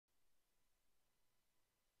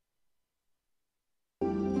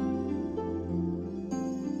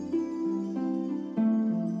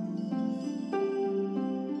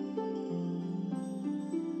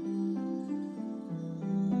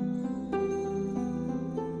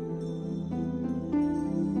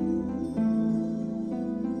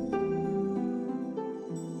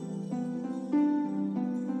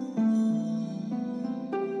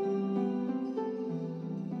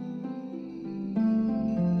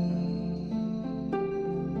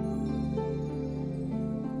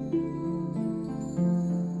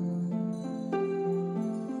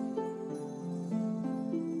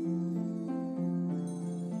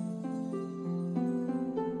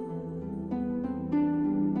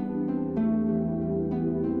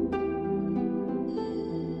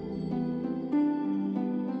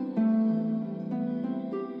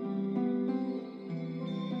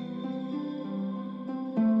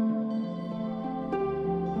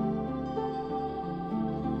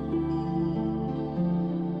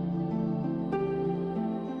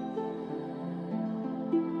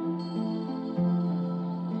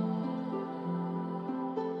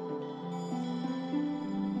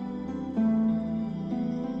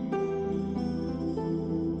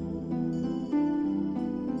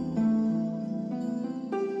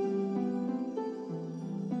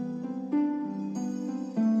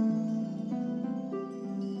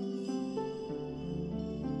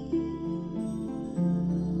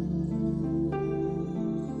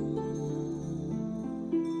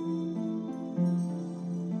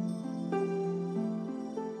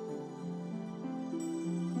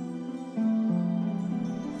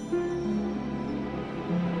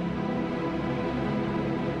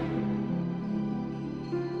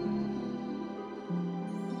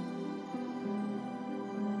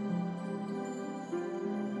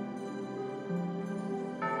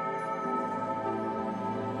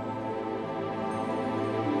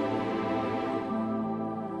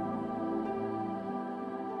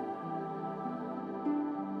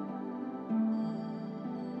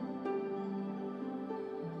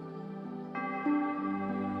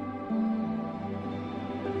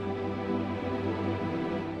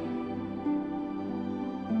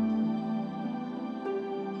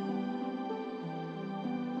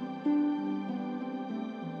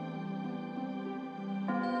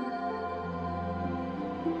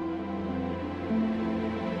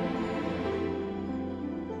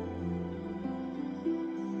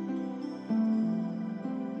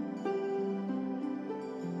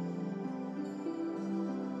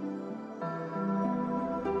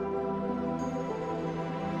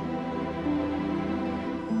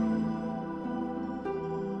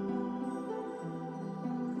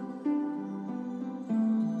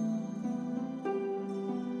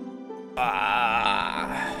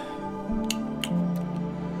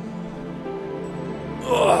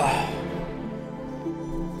Ugh.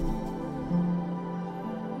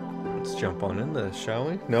 Let's jump on in this, shall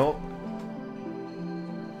we? No.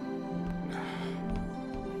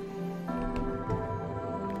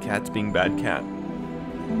 Cat's being bad cat.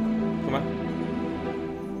 Come on.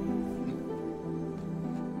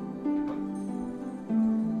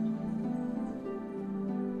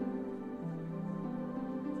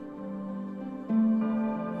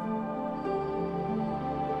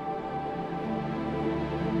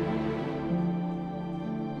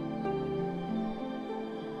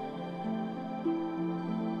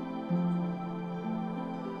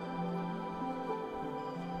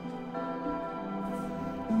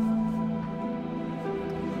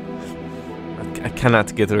 I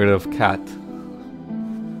cannot get rid of cat.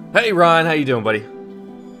 Hey Ron, how you doing, buddy?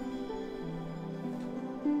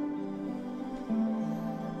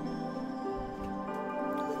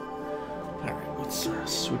 Alright,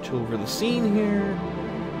 let's switch over the scene here.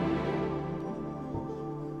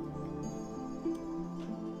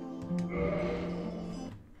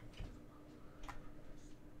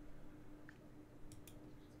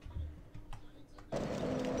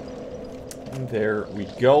 There we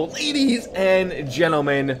go, ladies and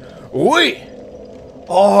gentlemen, we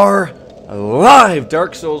are live.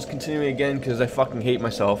 Dark Souls continuing again because I fucking hate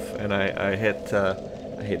myself and I hate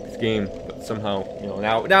this game, but somehow, you know,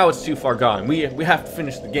 now it's too far gone. We have to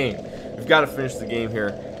finish the game. We've got to finish the game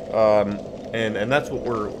here, and that's what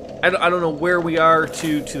we're. I don't know where we are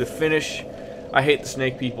to the finish. I hate the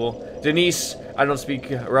snake people. Denise, I don't speak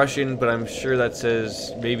Russian, but I'm sure that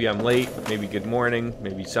says maybe I'm late, maybe good morning,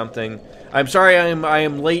 maybe something. I'm sorry I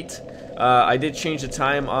am late. I did change the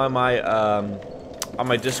time on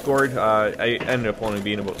my Discord. I ended up only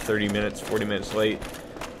being about 30 minutes, 40 minutes late,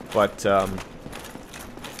 but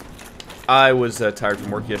I was tired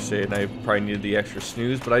from work yesterday, and I probably needed the extra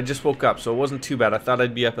snooze, but I just woke up, so it wasn't too bad. I thought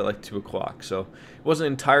I'd be up at like 2 o'clock, so it wasn't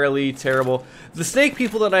entirely terrible. The snake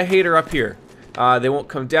people that I hate are up here. They won't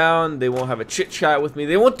come down, they won't have a chit-chat with me,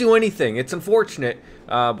 they won't do anything. It's unfortunate,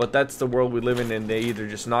 but that's the world we live in, and they either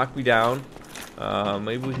just knock me down,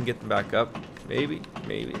 maybe we can get them back up, maybe,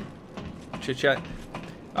 chit-chat.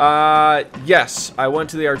 Yes, I went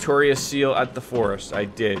to the Artorias seal at the forest, I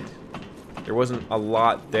did. There wasn't a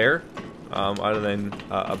lot there, other than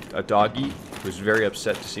a doggy who was very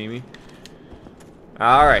upset to see me.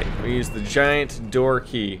 Alright, we use the giant door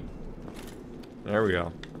key. There we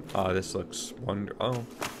go. Oh, this looks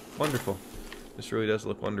wonderful. This really does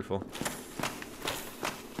look wonderful.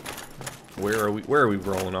 Where are we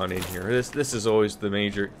rolling on in here? This is always the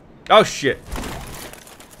major. Oh shit.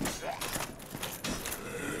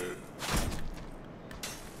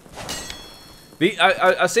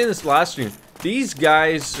 I was saying this last stream. These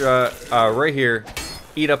guys right here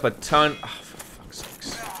eat up a ton. Oh, for fuck's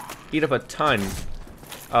sakes! Eat up a ton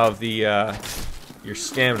of the your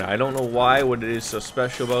stamina. I don't know why, what it is so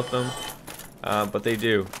special about them, but they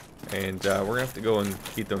do, and we're gonna have to go and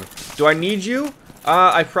eat them. Do I need you?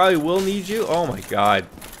 I probably will need you. Oh my god.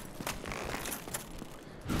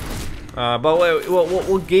 But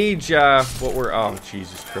we'll gauge what we're. Oh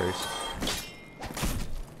Jesus Christ.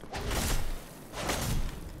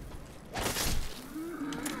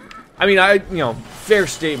 I mean, fair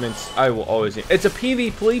statements. I will always. It's a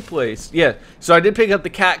PvP place. Yeah. So I did pick up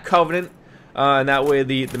the Cat Covenant. And that way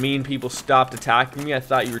the mean people stopped attacking me. I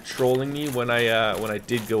thought you were trolling me when I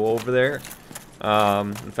did go over there.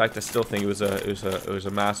 In fact, I still think it was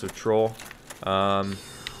a massive troll.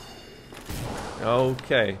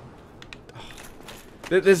 Okay.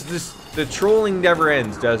 The trolling never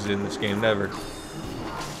ends, does it, in this game? Never.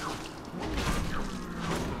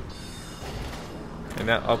 And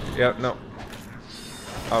that up, yeah, no.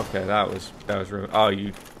 Okay, that was rude. Oh,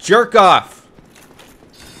 you jerk off!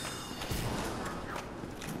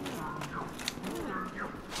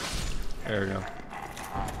 There we go.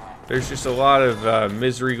 There's just a lot of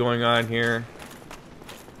misery going on here.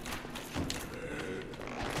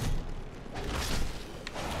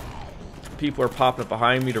 People are popping up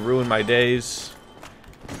behind me to ruin my days.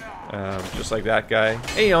 Just like that guy.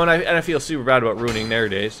 And, you know, and I feel super bad about ruining their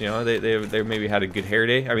days. You know, they maybe had a good hair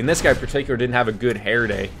day. I mean, this guy in particular didn't have a good hair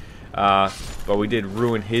day. But we did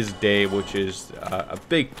ruin his day, which is a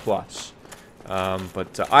big plus.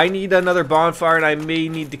 But I need another bonfire, and I may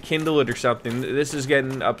need to kindle it or something. This is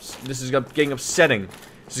getting getting upsetting.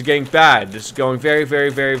 This is getting bad. This is going very, very,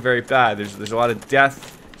 very, very bad. There's a lot of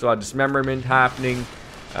death. There's a lot of dismemberment happening.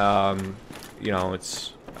 You know,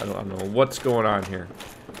 it's I don't know what's going on here.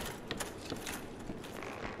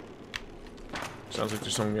 Sounds like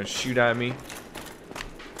there's someone gonna shoot at me.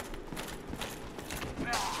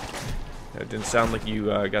 That didn't sound like you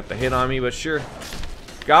got the hit on me, but sure.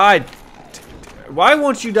 God. Why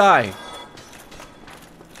won't you die?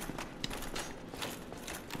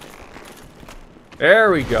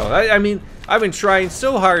 There we go. I mean, I've been trying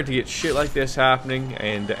so hard to get shit like this happening,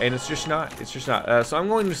 and it's just not. It's just not. So I'm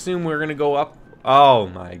going to assume we're gonna go up. Oh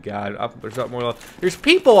my God! Up. There's up more left. There's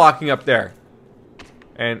people walking up there,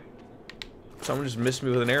 and someone just missed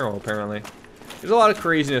me with an arrow. Apparently, there's a lot of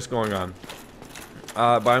craziness going on.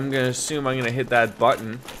 But I'm gonna assume I'm gonna hit that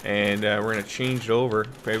button, and we're gonna change it over.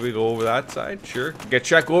 Maybe go over that side. Sure.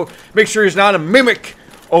 Check. Make sure he's not a mimic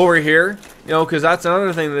over here. You know, because that's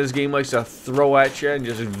another thing that this game likes to throw at you and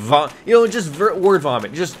just word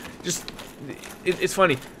vomit. It's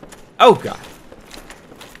funny. Oh God,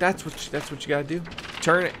 that's what you gotta do.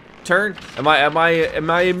 Turn it. Turn. Am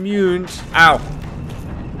I immune? Ow.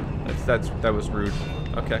 That was rude.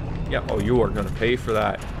 Okay. Yeah. Oh, you are gonna pay for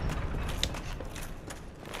that.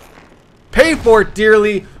 Pay for it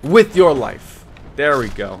dearly with your life. There we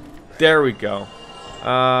go. There we go.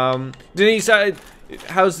 Denise, how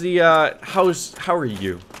are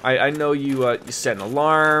you? I know you set an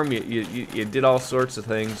alarm. You did all sorts of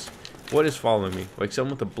things. What is following me? Like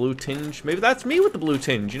someone with a blue tinge? Maybe that's me with the blue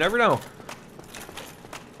tinge. You never know.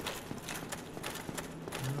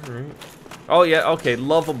 All right. Oh yeah. Okay.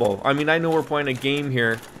 Lovable. I mean, I know we're playing a game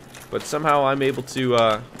here, but somehow I'm able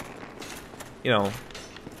to, you know,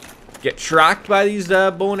 get tracked by these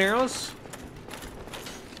bow and arrows.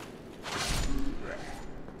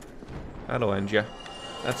 That'll end you.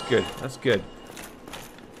 That's good. That's good.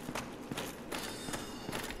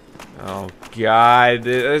 Oh God,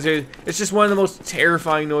 it's just one of the most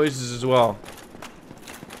terrifying noises as well.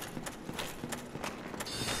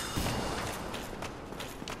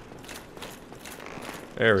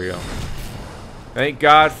 There we go. Thank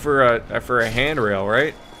God for a handrail,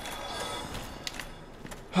 right?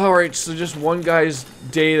 All right, so just one guy's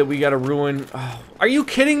day that we gotta ruin. Oh, are you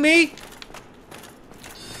kidding me?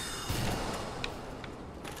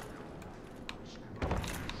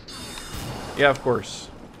 Yeah, of course.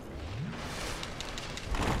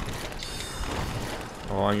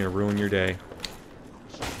 Oh, I'm gonna ruin your day.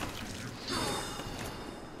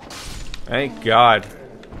 Thank God.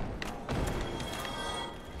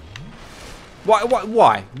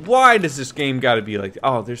 Why does this game gotta be like...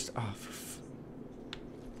 Oh, there's... Oh,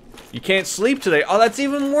 you can't sleep today. Oh, that's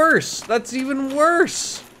even worse. That's even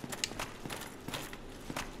worse.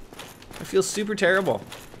 I feel super terrible.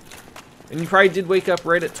 And you probably did wake up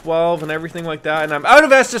right at 12 and everything like that. And I'm out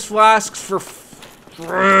of Estus flasks for...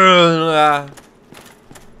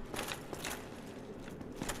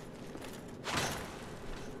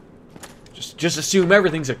 Just assume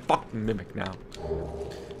everything's a fucking mimic now.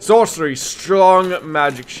 Sorcery, strong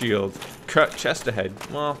magic shield. Cut chest ahead.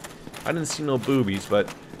 Well, I didn't see no boobies,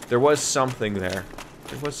 but there was something there.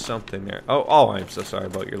 There was something there. Oh, I'm so sorry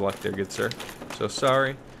about your luck there, good sir. So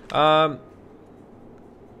sorry. It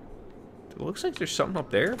looks like there's something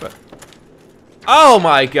up there, but... Oh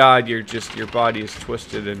my God, your body is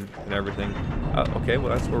twisted and everything. Okay, well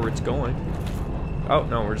that's where it's going. Oh,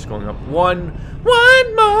 no, we're just going up one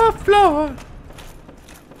more floor.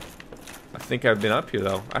 I think I've been up here,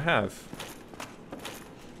 though. I have.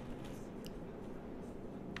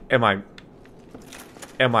 Am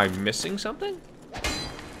I missing something?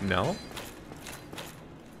 No.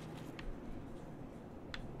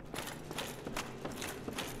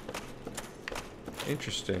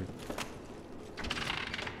 Interesting.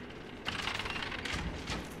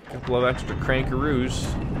 Couple of extra crankaroos.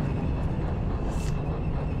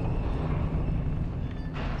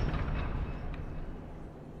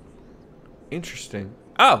 Interesting.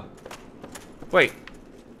 Oh! Wait.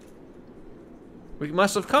 We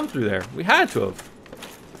must have come through there. We had to have.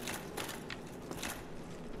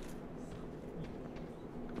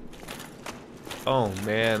 Oh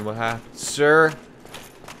man, what happened? Sir?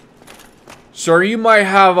 Sir, you might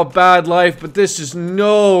have a bad life, but this is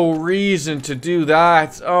no reason to do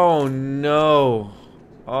that. Oh no.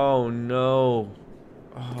 Oh no.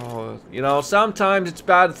 Oh, you know, sometimes it's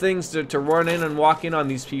bad things to run in and walk in on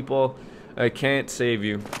these people. I can't save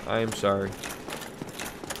you. I am sorry.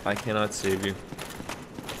 I cannot save you.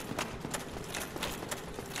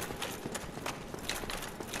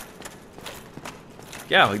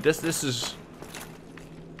 Yeah, like this is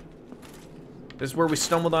where we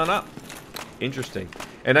stumbled on up. Interesting.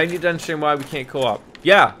 And I need to understand why we can't co-op.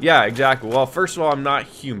 Yeah, exactly. Well, first of all, I'm not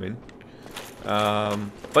human.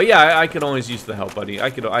 But yeah, I could always use the help, buddy. I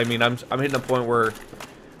mean, I'm hitting a point where,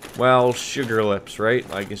 well, sugar lips, right?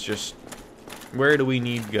 Like, it's just, where do we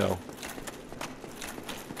need to go?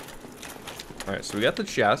 Alright, so we got the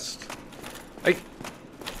chest. Like,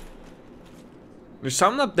 there's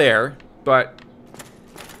something up there, but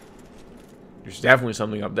There's definitely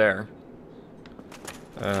something up there.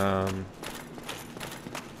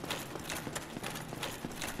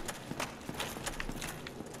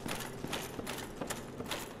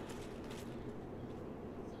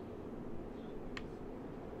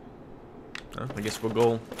 I guess we'll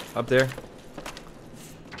go up there.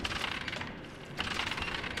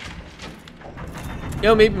 You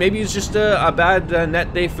know, maybe it's just a bad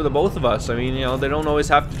net day for the both of us. I mean, you know, they don't always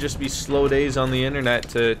have to just be slow days on the internet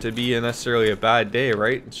to be necessarily a bad day,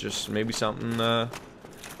 right? It's just maybe something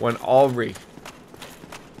went awry.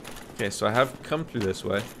 Okay, so I have come through this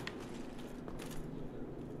way.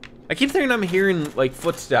 I keep thinking I'm hearing, like,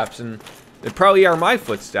 footsteps, and they probably are my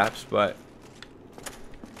footsteps, but...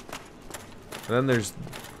 And then there's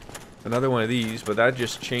another one of these, but that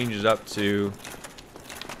just changes up to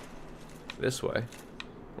this way,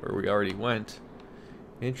 where we already went.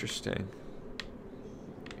 Interesting.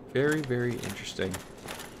 Very, very interesting.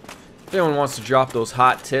 If anyone wants to drop those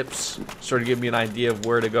hot tips, sort of give me an idea of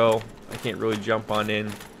where to go. I can't really jump on in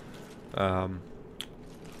and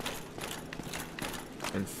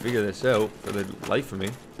figure this out for the life of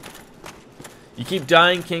me. You keep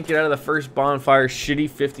dying, can't get out of the first bonfire, shitty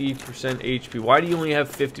 50% HP. Why do you only have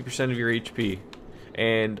 50% of your HP?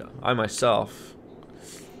 And I myself.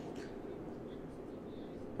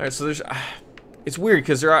 Alright, so there's... It's weird,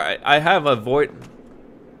 because I have a void...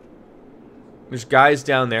 There's guys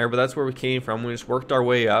down there, but that's where we came from. We just worked our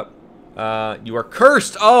way up. You are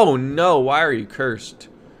cursed! Oh, no! Why are you cursed?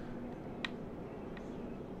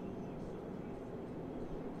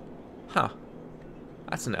 Huh.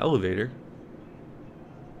 That's an elevator.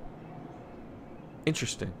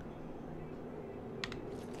 Interesting.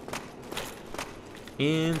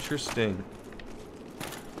 Interesting.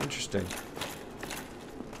 Interesting.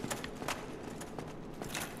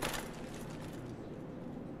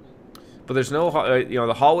 But there's no, you know,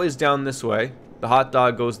 the hallway's down this way. The hot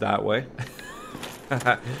dog goes that way.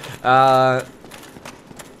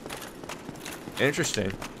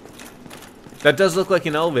 Interesting. That does look like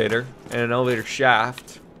an elevator and an elevator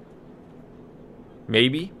shaft.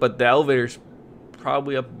 Maybe, but the elevator's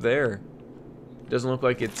probably up there. Doesn't look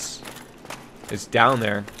like it's down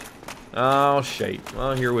there. Oh shit.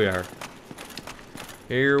 Well, here we are.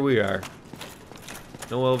 Here we are.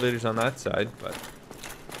 No elevators on that side, but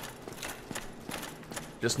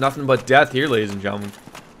just nothing but death here, ladies and gentlemen.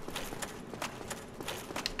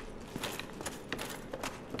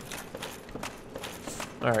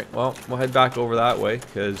 Alright, well, we'll head back over that way,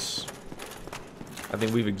 because I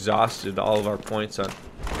think we've exhausted all of our points on...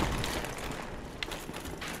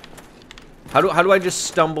 How do I just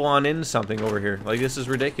stumble on into something over here? Like, this is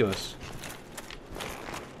ridiculous.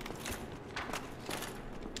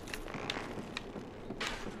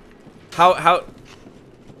 How...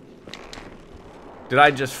 Did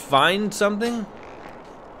I just find something?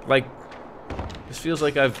 Like, this feels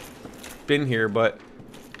like I've been here, but...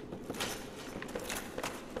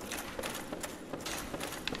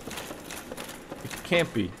 It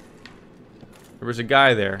can't be. There was a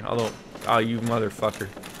guy there, although... Oh, you motherfucker.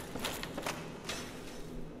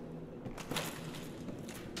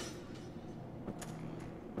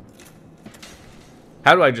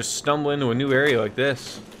 How do I just stumble into a new area like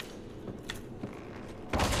this?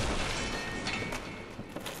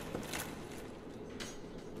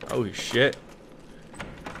 Holy shit.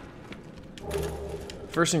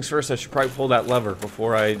 First things first, I should probably pull that lever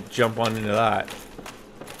before I jump on into that.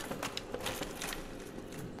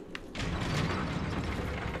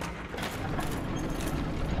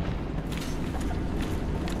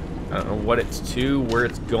 I don't know what it's to, where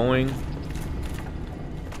it's going.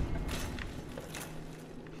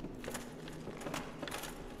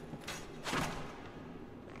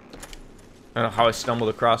 I don't know how I stumbled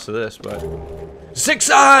across to this, but...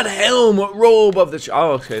 Six-odd helm robe of the...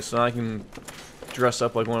 Oh, okay, so now I can dress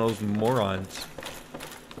up like one of those morons.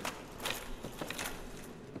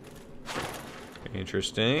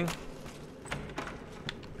 Interesting.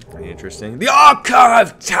 Interesting. The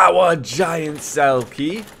Archive Tower Giant Cell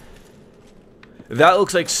Key. That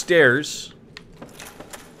looks like stairs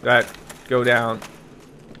that go down.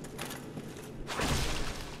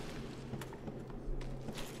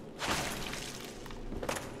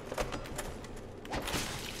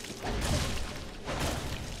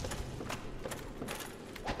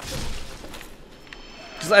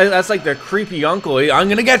 That's like the creepy uncle. I'm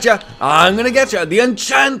gonna get you. I'm gonna get you. The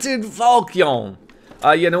Enchanted Falcon.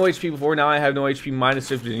 You had no HP before. Now I have no HP minus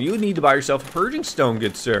 15. You need to buy yourself a Purging Stone,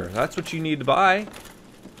 good sir. That's what you need to buy.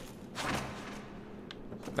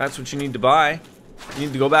 That's what you need to buy. You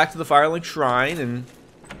need to go back to the Firelink Shrine and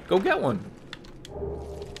go get one.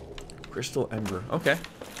 Crystal Ember. Okay.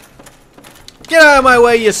 get out of my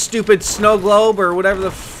way, you stupid snow globe, or whatever the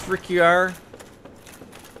frick you are.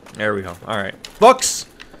 There we go. Alright. Books!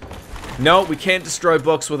 No, we can't destroy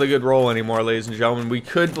books with a good roll anymore, ladies and gentlemen. We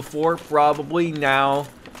could before, probably. Now,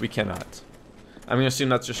 we cannot. I'm going to assume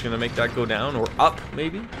that's just going to make that go down, or up,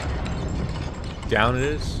 maybe? Down it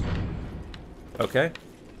is. Okay.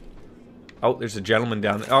 Oh, there's a gentleman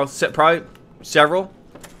down there. Oh, probably several.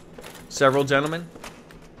 Several gentlemen.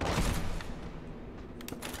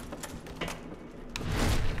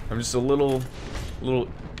 I'm just a little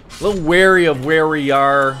wary of where we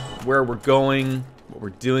are, where we're going, what we're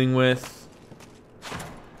dealing with.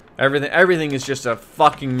 Everything is just a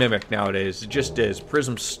fucking mimic nowadays. It just is.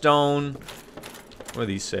 Prism stone. What do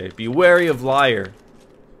these say? Be wary of liar.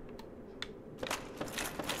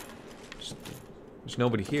 There's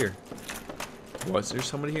nobody here. Was there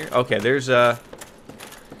somebody here? Okay, there's a...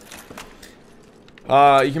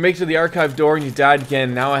 you can make it to the archive door and you died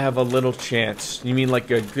again. Now I have a little chance. You mean like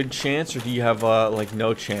a good chance, or do you have, like,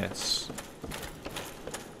 no chance?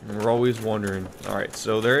 And we're always wondering. Alright,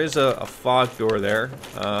 so there is a fog door there.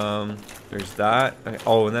 There's that.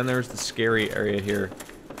 Oh, and then there's the scary area here.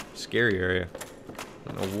 Scary area.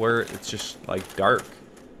 I don't know where. It's just, like, dark.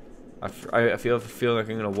 I feel like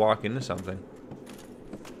I'm going to walk into something.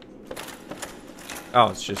 Oh,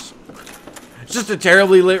 it's just a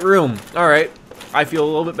terribly lit room. Alright. I feel a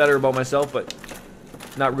little bit better about myself, but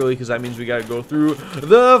not really, because that means we gotta go through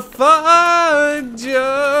the fog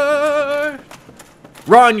door.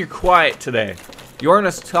 Ron, you're quiet today. You aren't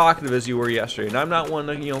as talkative as you were yesterday, and I'm not one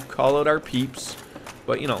to, you know, call out our peeps,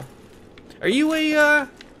 but, you know. Are you a,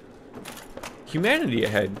 humanity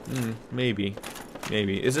ahead? Maybe.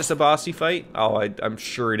 Maybe. Is this a bossy fight? Oh, I'm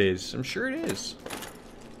sure it is. I'm sure it is.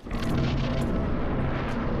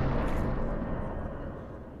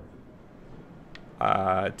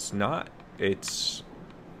 It's not. It's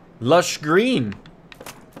lush green.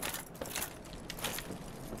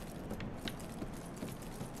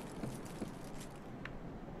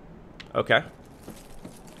 Okay.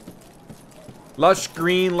 Lush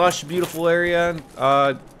green, lush beautiful area.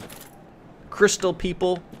 Crystal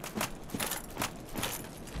people.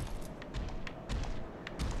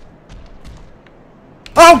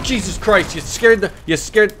 Oh, Jesus Christ! You scared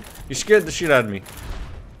the shit out of me.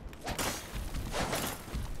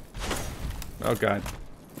 Oh God.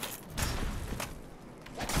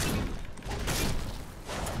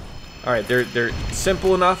 Alright, they're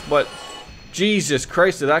simple enough, but Jesus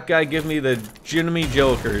Christ, did that guy give me the Jiminy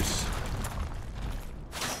Jokers.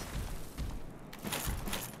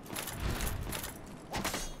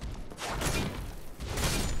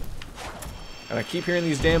 And I keep hearing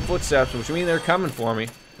these damn footsteps, which mean they're coming for me.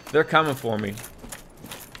 They're coming for me.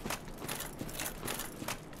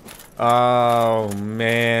 Oh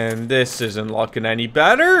man, this isn't looking any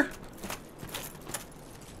better.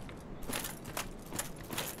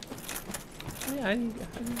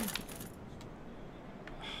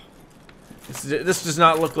 This does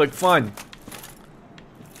not look like fun.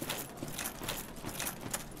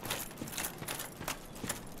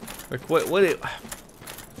 Like what I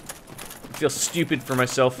feel stupid for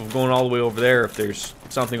myself of going all the way over there if there's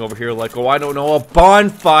something over here like, oh, I don't know, a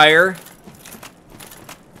bonfire.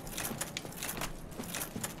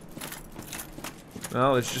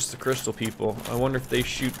 No, it's just the crystal people. I wonder if they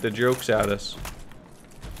shoot the jokes at us.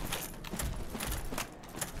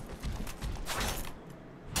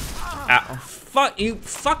 Ow, fuck, you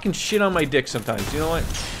fucking shit on my dick sometimes. You know what?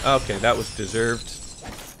 Okay, that was deserved.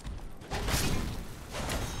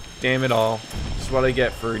 Damn it all. This is what I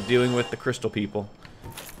get for dealing with the crystal people.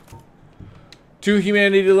 2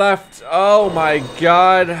 humanity left. Oh my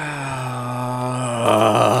God.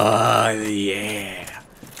 Yeah.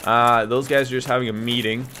 Those guys are just having a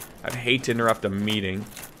meeting. I'd hate to interrupt a meeting.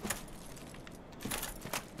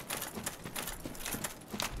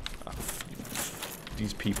 Oh,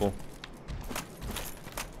 these people.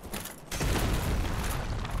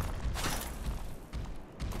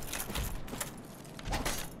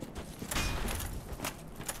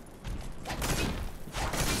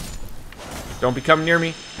 Don't be coming near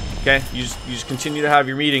me. Okay, you just continue to have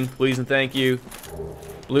your meeting, please and thank you.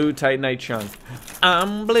 Blue Titanite chunk.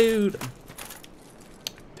 I'm blue.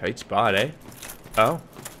 Tight spot, eh? Oh,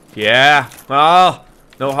 yeah. Oh,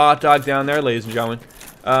 no hot dog down there, ladies and gentlemen.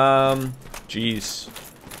 Jeez.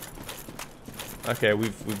 Okay,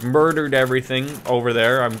 we've murdered everything over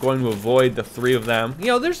there. I'm going to avoid the 3 of them. You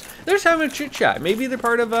know, there's having a chit chat. Maybe they're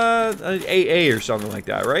part of an AA or something like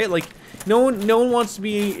that, right? Like, no one wants to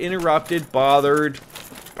be interrupted, bothered,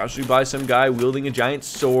 especially by some guy wielding a giant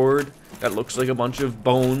sword that looks like a bunch of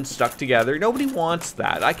bones stuck together. Nobody wants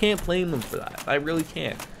that. I can't blame them for that. I really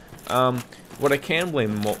can't. What I can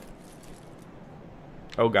blame them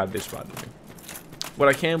oh god, they spotted me. What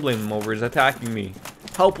I can blame them over is attacking me.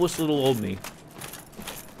 Helpless little old me.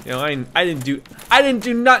 You know, I didn't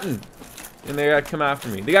do nothing. And they gotta come after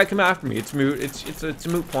me. They gotta come after me. It's moot. It's a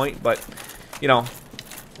moot point, but you know.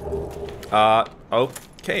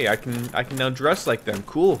 Okay, I can now dress like them.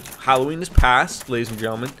 Cool. Halloween is past, ladies and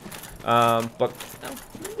gentlemen. But you know,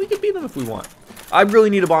 we can beat them if we want. I really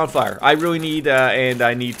need a bonfire. I really need, and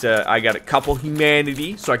I got a couple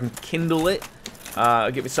humanity so I can kindle it.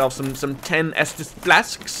 Get myself some 10 Estus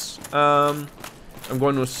flasks. I'm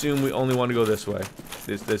going to assume we only want to go this way.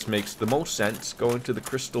 This makes the most sense. Going to the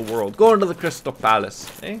Crystal World. Going to the Crystal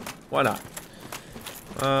Palace. Eh? Why not?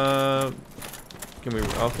 Can we?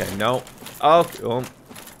 Okay, no. Okay.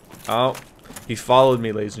 Oh, he followed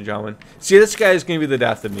me, ladies and gentlemen. See, this guy is gonna be the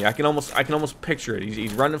death of me. I can almost picture it.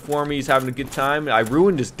 He's running for me. He's having a good time. I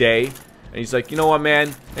ruined his day, and he's like, you know what,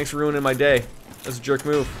 man? Thanks for ruining my day. That's a jerk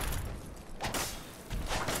move.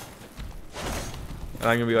 And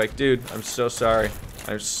I'm gonna be like, dude, I'm so sorry.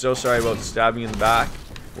 I'm so sorry about stabbing you in the back,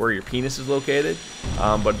 where your penis is located.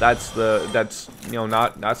 But that's you know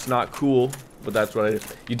that's not cool. But that's what I did.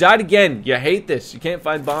 You died again. You hate this. You can't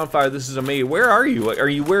find bonfire. This is amazing. Where are you? Are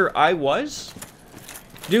you where I was?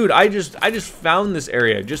 Dude, I just found this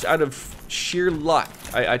area just out of sheer luck.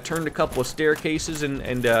 I turned a couple of staircases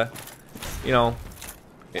and you know,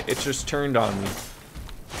 it's just turned on me.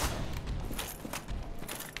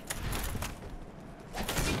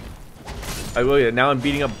 I will. Now I'm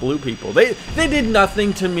beating up blue people. They did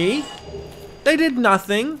nothing to me. They did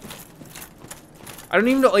nothing. I don't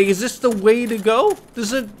even know, like, is this the way to go?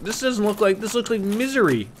 This doesn't look like, this looks like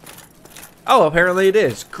misery. Oh, apparently it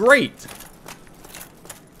is. Great.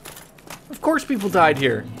 Of course people died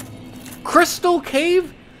here. Crystal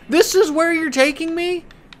Cave? This is where you're taking me?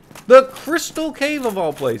 The Crystal Cave of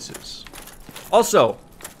all places. Also,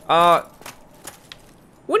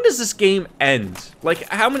 when does this game end? Like,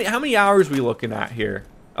 how many hours are we looking at here?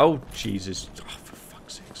 Oh, Jesus. Oh, for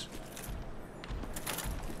fuck's sakes.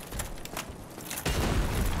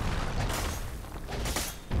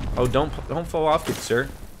 Oh, don't fall off, good sir.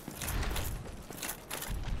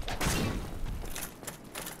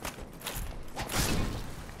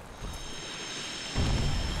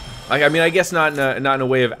 I mean, I guess not in a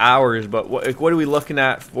way of hours, but what are we looking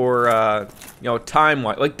at for you know,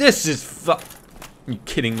 time-wise? Like, this is are you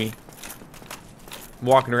kidding me? I'm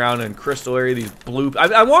walking around in Crystal area, these blue.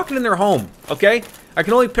 I'm walking in their home, okay? I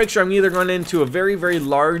can only picture I'm either going into a very, very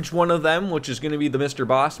large one of them, which is going to be the Mr.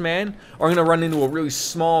 Boss Man, or I'm going to run into a really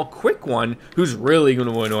small, quick one who's really going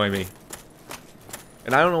to annoy me.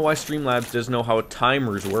 And I don't know why Streamlabs doesn't know how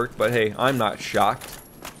timers work, but hey, I'm not shocked.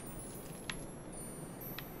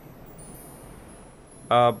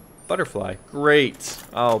 Butterfly. Great.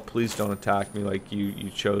 Oh, please don't attack me like you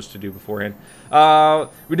chose to do beforehand.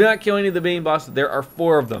 We did not kill any of the main bosses. There are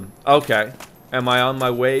 4 of them. Okay. Am I on my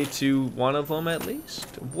way to one of them at least?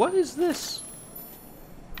 What is this?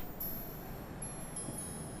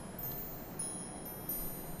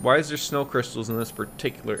 Why is there snow crystals in this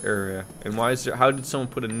particular area? And why is there, how did someone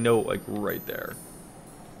put a note like right there?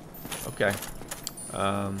 Okay.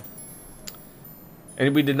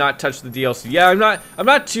 And we did not touch the DLC. Yeah, I'm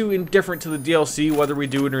not too indifferent to the DLC whether we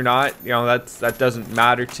do it or not. You know, that doesn't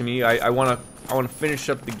matter to me. I wanna finish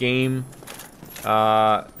up the game.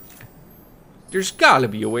 There's gotta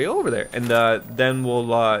be a way over there, and then we'll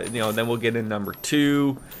you know, then we'll get in number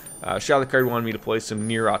 2. Shalakard wanted me to play some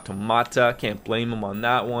Nier Automata. Can't blame him on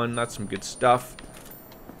that one. That's some good stuff.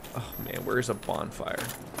 Oh man, where's a bonfire?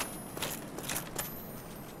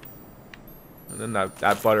 And then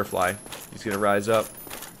that butterfly. He's gonna rise up.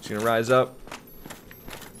 He's gonna rise up.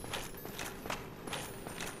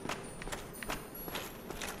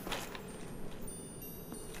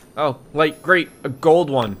 Oh, like, great, a gold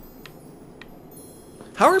one.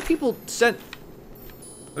 How are people sent?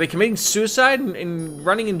 Are they committing suicide and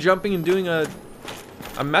running and jumping and doing a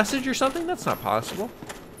message or something? That's not possible.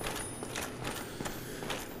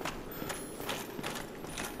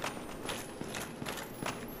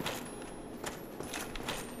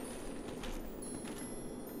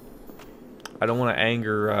 I don't want to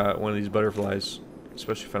anger one of these butterflies,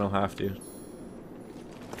 especially if I don't have to.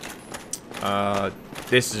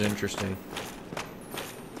 This is interesting.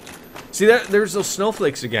 See, there's those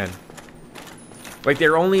snowflakes again. Like,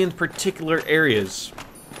 they're only in particular areas.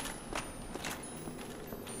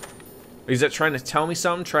 Is that trying to tell me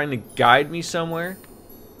something? Trying to guide me somewhere?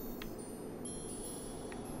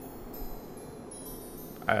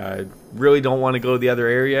 I really don't want to go to the other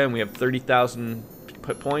area, and we have 30,000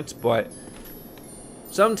 points, but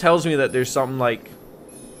something tells me that there's something like...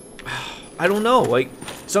 I don't know. Like,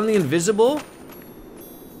 something invisible?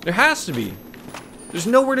 There has to be. There's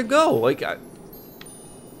nowhere to go. Like, there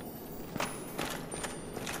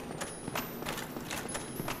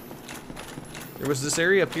was this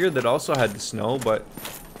area up here that also had the snow, but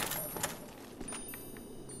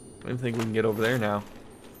I don't think we can get over there now.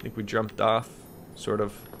 I think we jumped off, sort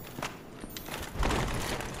of.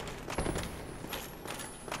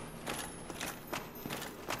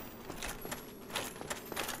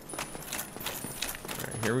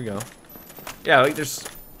 Alright, here we go. Yeah, like there's...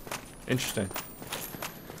 Interesting.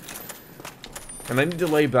 And I need to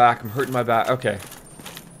lay back. I'm hurting my back. Okay.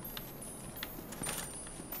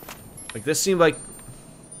 Like, this seemed like...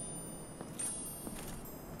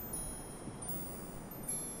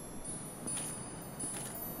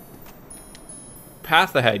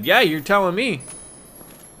 Path ahead. Yeah, you're telling me.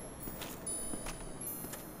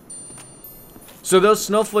 So those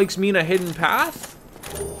snowflakes mean a hidden path?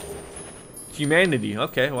 Humanity.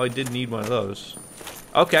 Okay, well I did need one of those.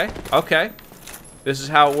 Okay, okay. This is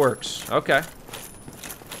how it works. Okay.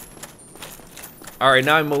 Alright,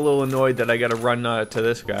 now I'm a little annoyed that I gotta run to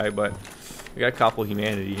this guy, but we got a couple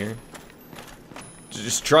humanity here.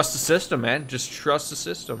 Just trust the system, man. Just trust the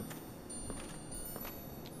system.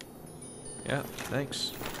 Yeah,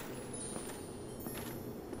 thanks.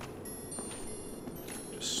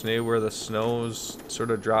 Just stay where the snow's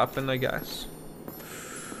sort of dropping, I guess.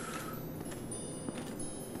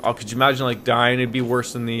 Oh, could you imagine, like, dying? It'd be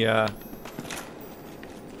worse than the,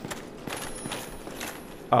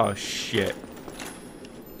 Oh, shit.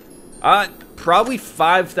 Probably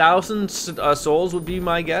 5,000 souls would be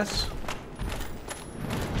my guess.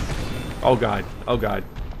 Oh, God. Oh, God.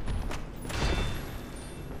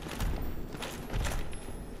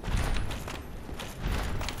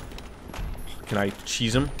 Can I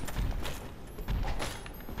cheese him?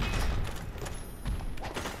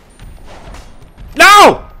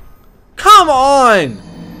 No! Come on!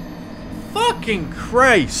 Fucking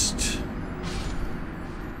Christ.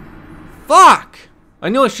 Fuck! I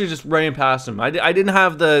knew I should just ran past him. I didn't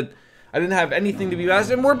have the... I didn't have anything to be past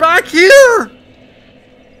him. We're back here!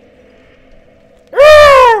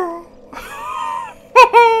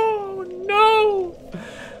 Oh, no!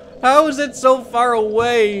 How is it so far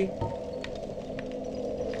away?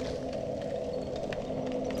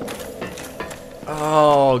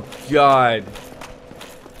 Oh, God.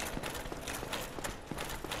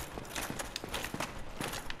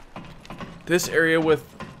 This area with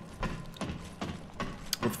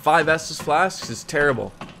 5 Estus flasks is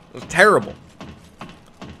terrible. It's terrible.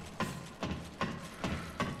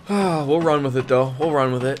 We'll run with it, though. We'll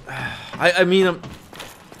run with it. I mean, I'm...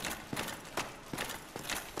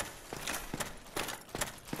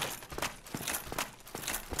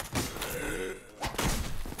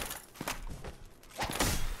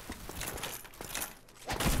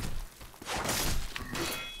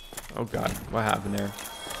 Oh God, what happened there?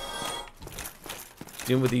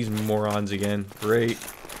 Dealing with these morons again. Great.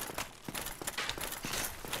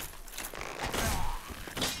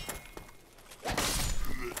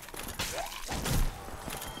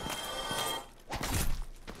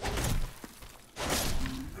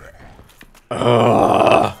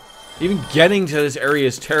 Ugh. Even getting to this area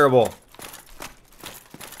is terrible.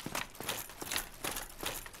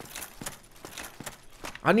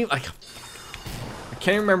 I need like... I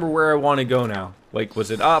can't remember where I want to go now. Like, was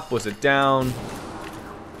it up? Was it down?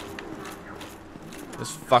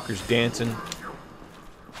 This fucker's dancing.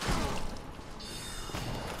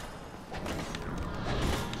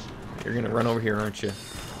 You're gonna run over here, aren't you?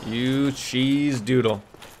 You cheese doodle.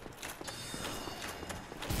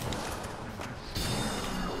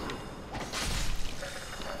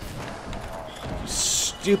 You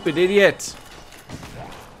stupid idiot.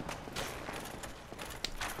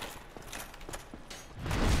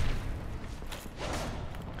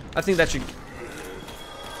 I think that should...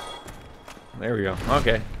 There we go.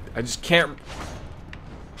 Okay. I just can't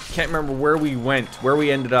remember where we went, where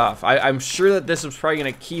we ended off. I'm sure that this was probably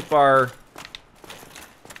going to keep our...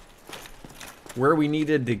 where we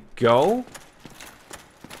needed to go.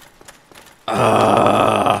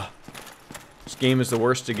 This game is the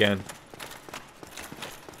worst again.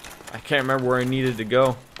 I can't remember where I needed to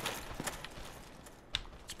go.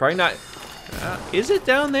 It's probably not... is it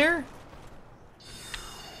down there?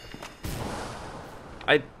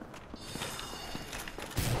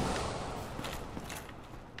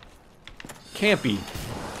 Can't be.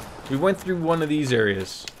 We went through one of these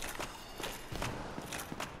areas.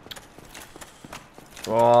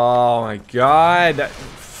 Oh my God.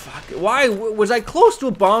 Fuck. Why? Was I close to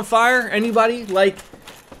a bonfire? Anybody? Like,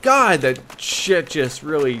 God, that shit just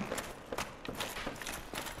really...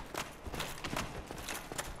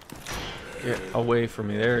 Get away from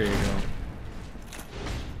me. There you go.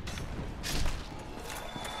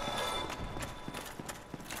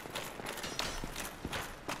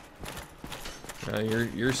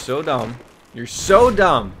 You're so dumb. You're so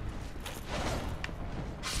dumb.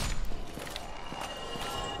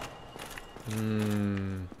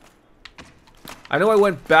 I know I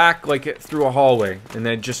went back like through a hallway and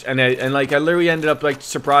then just and like I literally ended up like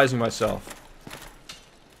surprising myself.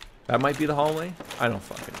 That might be the hallway? I don't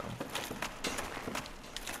fucking know.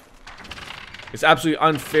 It's absolutely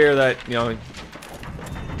unfair that, you know.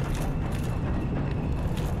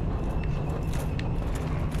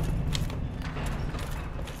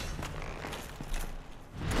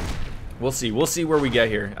 We'll see. We'll see where we get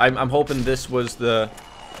here. I'm hoping this was the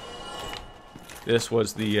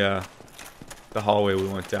hallway we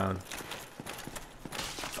went down.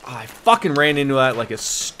 Oh, I fucking ran into that like a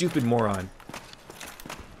stupid moron.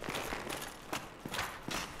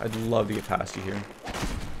 I'd love to get past you here.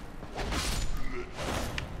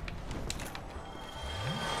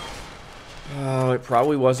 Oh, it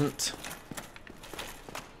probably wasn't.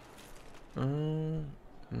 No,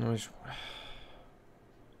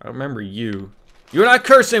 I remember you. You're not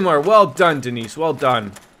cursed anymore. Well done, Denise. Well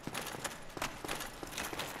done.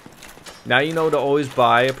 Now you know to always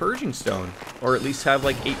buy a purging stone, or at least have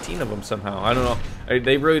like 18 of them somehow. I don't know.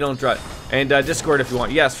 They really don't drive. And Discord if you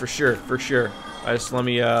want. Yes, for sure, for sure. Just let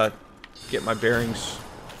me get my bearings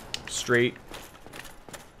straight.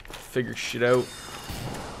 Figure shit out.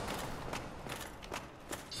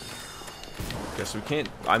 Guess we can't.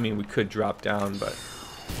 I mean, we could drop down, but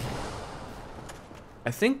I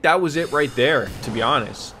think that was it right there. To be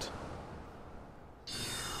honest.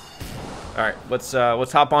 All right, let's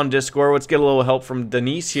hop on Discord. Let's get a little help from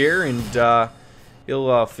Denise here, and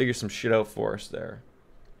he'll figure some shit out for us there.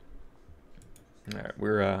 All right,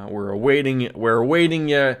 we're awaiting you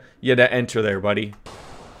to enter there, buddy.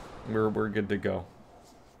 We're good to go.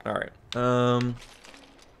 All right. I'm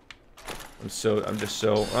just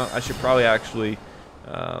so. I should probably actually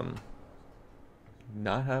not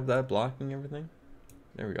have that blocking everything.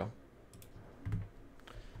 There we go.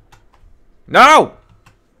 No.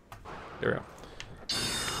 There we go.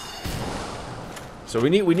 So we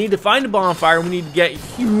need to find a bonfire. We need to get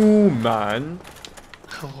human.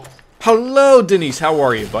 Hello. Hello, Denise. How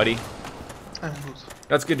are you, buddy? I'm good.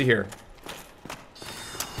 That's good to hear.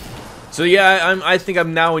 So yeah, I think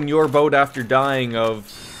I'm now in your boat after dying of,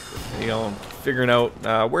 you know, figuring out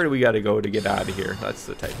where do we got to go to get out of here. That's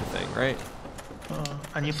the type of thing, right?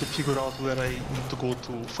 I need to figure out where I need to go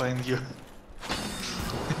to find you.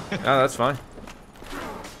 Ah, that's fine.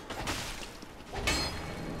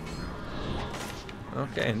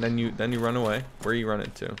 Okay, and then you run away. Where are you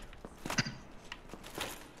running to?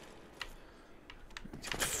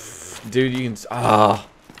 Dude, you can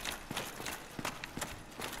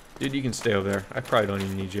Dude, you can stay over there. I probably don't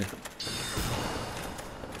even need you.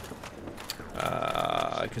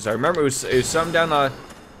 Because I remember it was something down a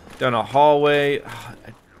hallway.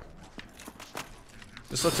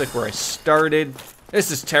 This looks like where I started.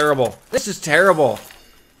 This is terrible. This is terrible.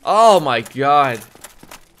 Oh my god.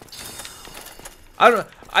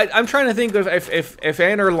 I'm trying to think of if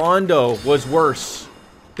Anne Orlando was worse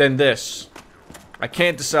than this. I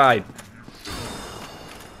can't decide.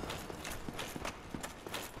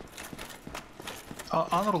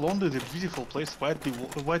 Anne Orlando is a beautiful place. Why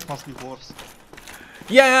it must be worse?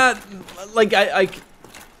 Yeah, like I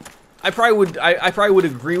probably would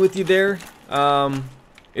agree with you there.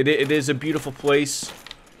 It is a beautiful place,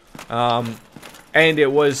 and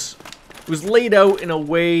it was laid out in a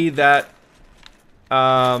way that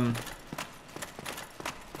that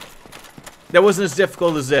wasn't as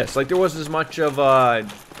difficult as this. Like there wasn't as much of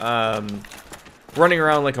running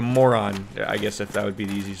around like a moron. I guess if that would be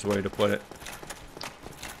the easiest way to put it.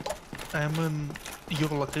 I'm in your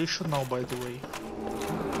location now, by the way.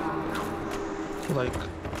 Like,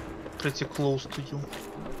 pretty close to you.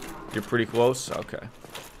 You're pretty close? Okay.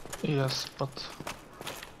 Yes, but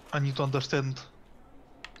I need to understand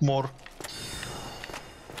more.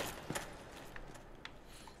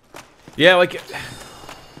 Yeah, like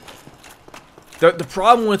the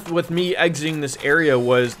problem with me exiting this area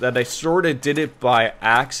was that I sort of did it by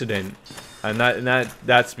accident, and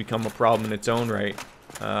that's become a problem in its own right.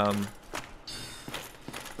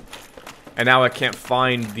 And now I can't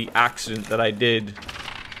find the accident that I did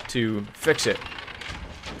to fix it.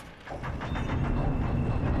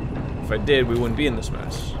 If I did, we wouldn't be in this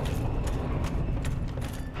mess.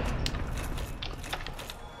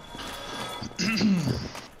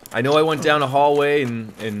 I know I went down a hallway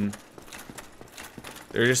and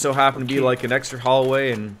there just so happened to be like an extra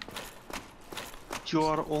hallway and... You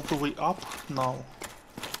are all the way up now.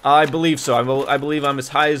 I believe so. I believe I'm as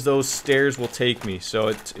high as those stairs will take me. So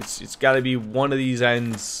it's got to be one of these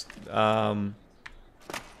ends. It's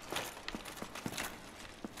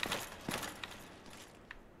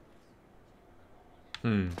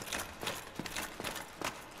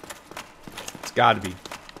got to be.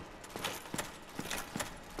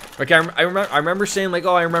 Like I remember saying like,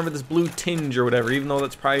 oh, I remember this blue tinge or whatever, even though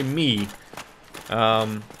that's probably me.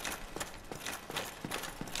 But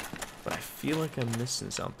I feel like I'm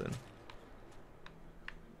missing something.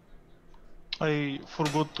 I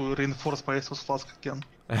forgot to reinforce my Estus flask again.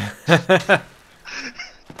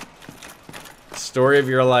 Story of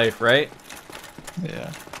your life, right?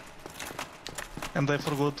 Yeah. And I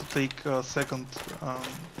forgot to take a second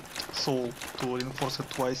soul to reinforce it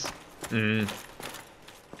twice.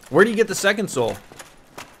 Where do you get the second soul?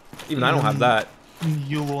 Even I don't have that.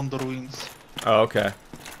 You on the ruins. Oh, okay.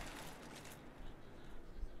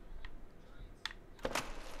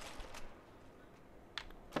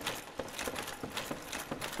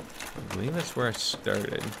 I believe that's where I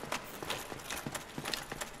started.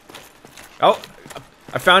 Oh,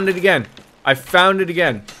 I found it again. I found it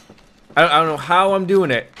again. I don't know how I'm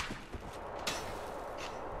doing it.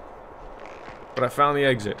 But I found the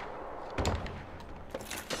exit.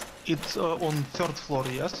 It's on 3rd floor,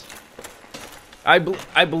 yes? I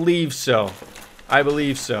believe so. I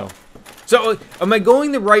believe so. So, am I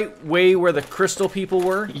going the right way where the crystal people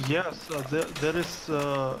were? Yes, there is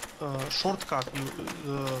a shortcut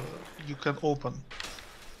you can open.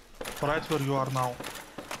 Right where you are now.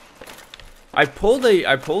 I pulled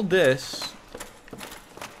this.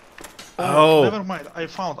 Oh, never mind. I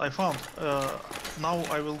found. Now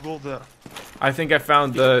I will go there. I think I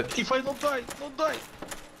found the... If I don't die,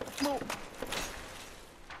 no.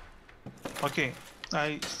 Okay,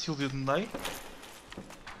 I still didn't die.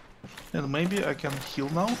 And maybe I can heal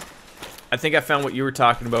now. I think I found what you were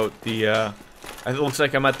talking about. The, it looks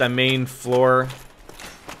like I'm at the main floor.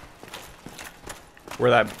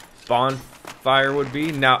 Where that bonfire would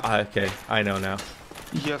be. Now, okay, I know now.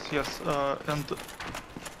 Yes, and...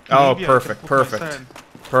 Oh, perfect.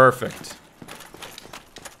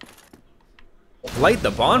 Light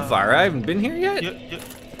the bonfire? I haven't been here yet?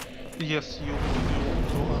 Yes, you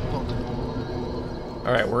unlocked.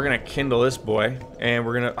 Alright, we're gonna kindle this boy. And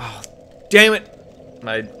we're gonna... Oh, damn it!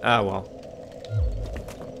 Well.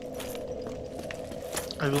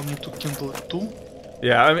 I will need to kindle it too.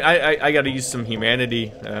 Yeah, I mean, I gotta use some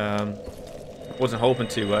humanity. Wasn't hoping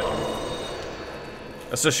to, but...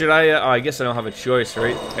 So should I... I guess I don't have a choice,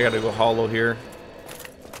 right? I gotta go hollow here.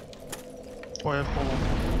 Oh, I have hollow.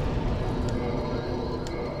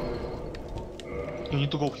 You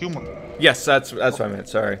need to go human. Yes, that's what I meant.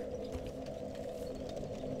 Sorry.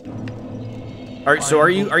 All right. So are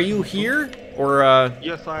you here or?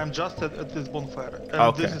 Yes, I am just at this bonfire. And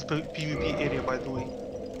okay. This is PvP area, by the way.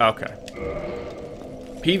 Okay.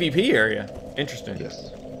 PvP area. Interesting.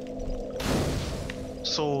 Yes.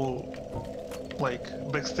 So, like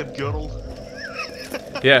backstep girl.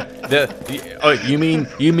 Yeah. Oh, you mean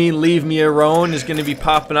leave me alone is going to be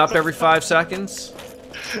popping up every 5 seconds?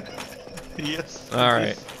 Yes. All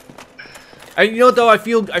right. You know what though? I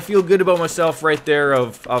feel good about myself right there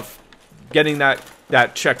of getting that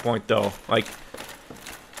checkpoint though. Like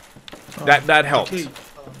that helped.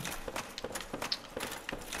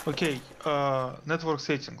 Okay. Network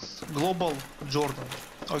settings. Global Jordan.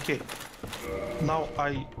 Okay. Now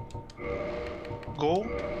I go.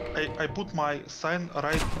 I put my sign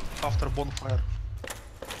right after bonfire.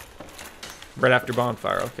 Right after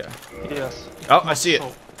bonfire. Okay. Yes. Oh, I see it.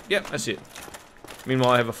 Yep, I see it.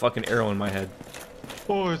 Meanwhile, I have a fucking arrow in my head.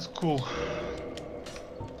 Oh, it's cool.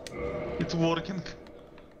 It's working.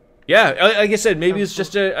 Yeah, like I said, maybe it's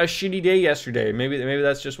just a shitty day yesterday. Maybe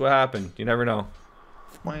that's just what happened. You never know.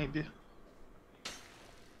 Maybe.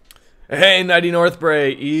 Hey, Nighty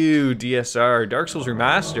Northbray. Ew, DSR. Dark Souls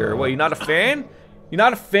Remaster. What, you not a fan? You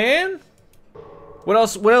not a fan? What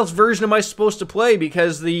else version am I supposed to play?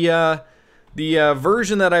 Because the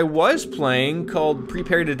version that I was playing, called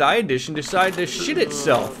Prepare to Die Edition, decided to shit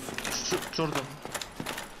itself. Jordan.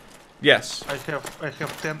 Yes. I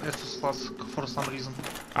have 10 Estus flask for some reason.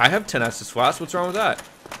 I have 10 Estus flasks. What's wrong with that?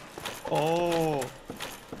 Oh.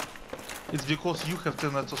 It's because you have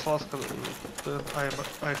 10 Estus flask that I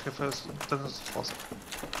have 10 Estus flask.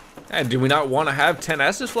 Hey, do we not want to have 10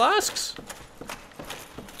 Estus flasks?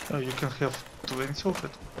 You can have 20 of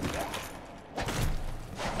it.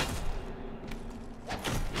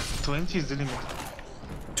 20 is the limit.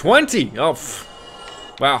 20? Oh,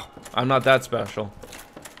 wow. I'm not that special.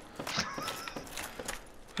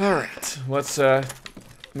 Alright, let's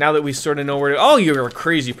now that we sort of know where to... Oh, you're a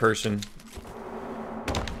crazy person.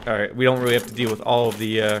 Alright, we don't really have to deal with all of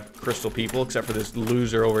the crystal people, except for this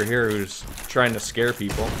loser over here who's trying to scare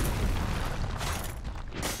people.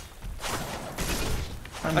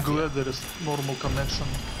 I'm glad there is normal connection.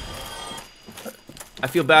 I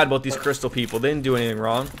feel bad about these crystal people. They didn't do anything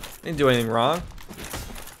wrong. They didn't do anything wrong.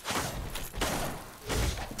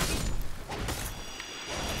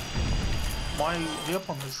 My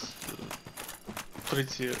weapon is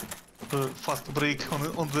pretty fast break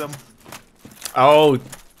on them. Oh,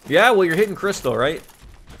 yeah, well, you're hitting crystal, right?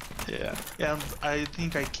 Yeah, and I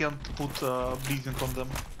think I can't put bleeding on them.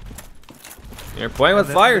 You're playing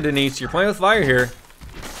with fire, Denise. You're playing with fire here.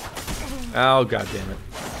 Oh, god damn it.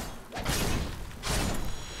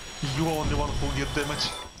 You only one who get damage.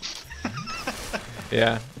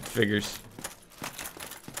 Yeah, figures.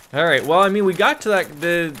 All right. Well, I mean, we got to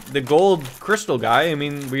the gold crystal guy. I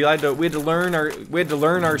mean, we had to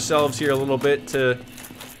learn ourselves here a little bit to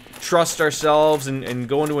trust ourselves and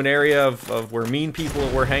go into an area of where mean people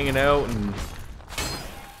were hanging out and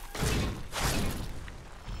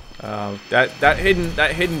that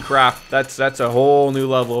hidden crap. That's a whole new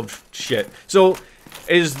level of shit. So,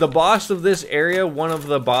 is the boss of this area one of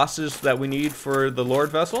the bosses that we need for the Lord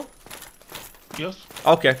Vessel? Yes.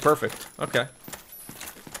 Okay, perfect. Okay.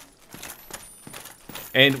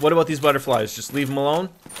 And what about these butterflies? Just leave them alone?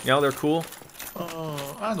 You know, they're cool?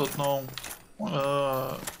 I don't know.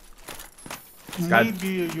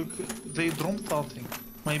 Maybe they dropped something.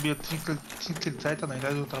 Maybe a twinkle titanite,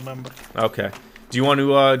 I don't remember. Okay. Do you want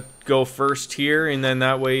to go first here, and then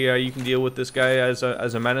that way you can deal with this guy as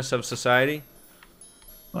a menace of society?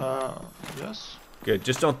 Yes. Good.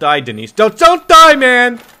 Just don't die, Denise. Don't die,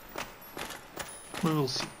 man! We will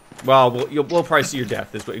see. Well, we'll probably see your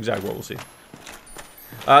death. Is exactly what we'll see.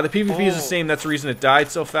 The PvP is the same. That's the reason it died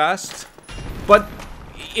so fast. But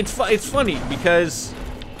it's funny because,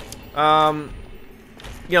 you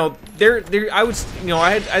know,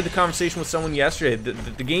 I had the conversation with someone yesterday.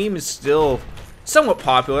 The game is still somewhat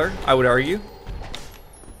popular, I would argue.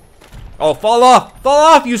 Oh, fall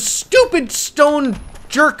off, you stupid stone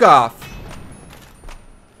jerk off!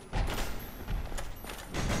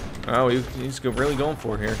 Oh, he's really going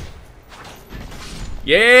for it here.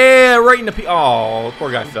 Yeah, right in the oh,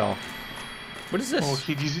 poor guy fell. What is this? Oh,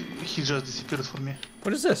 he just disappeared for me.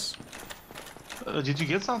 What is this? Did you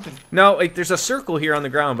get something? No, like there's a circle here on the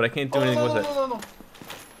ground, but I can't do anything with it. No.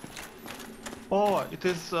 Oh, it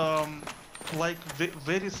is like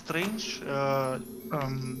very strange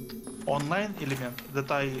online element that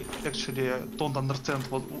I actually don't understand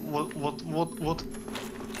what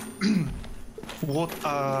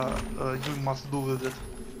you must do with it.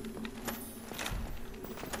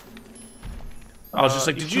 I was just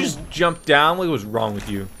like, did you just jump down? What was wrong with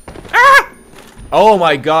you? Ah! Oh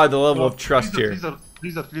my god, the level of trust here.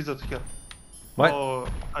 Lizard here. What? Oh,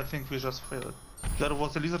 I think we just failed. There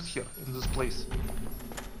was a lizard here in this place.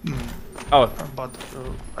 Oh. But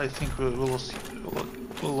I think we lost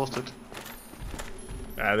it.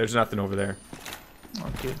 There's nothing over there.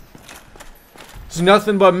 Okay. There's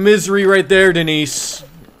nothing but misery right there, Denise.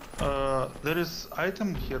 There is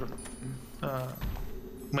item here.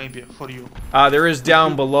 Maybe for you. There is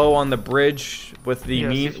down below on the bridge with the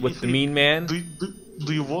mean man. Do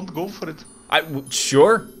you want to go for it?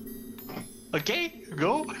 Sure. Okay,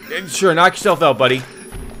 go. Sure, knock yourself out, buddy.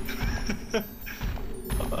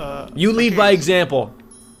 You lead by example.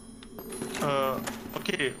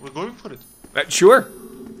 Okay, we're going for it. Sure.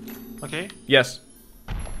 Okay. Yes.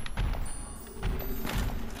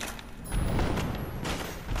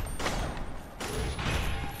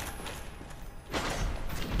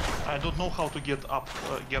 I don't know how to get up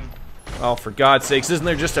again. Oh, for God's sakes, isn't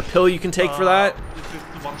there just a pill you can take for that? It is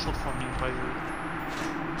one shot for me, by the way.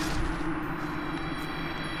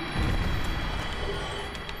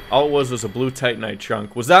 All it was a blue titanite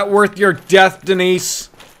chunk. Was that worth your death, Denise?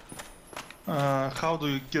 How do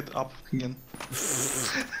you get up again?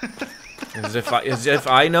 As if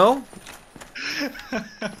I know?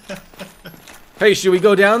 Hey, should we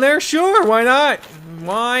go down there? Sure, why not?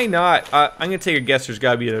 Why not? I'm gonna take a guess there's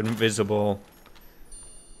gotta be an invisible...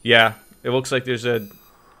 Yeah, it looks like there's a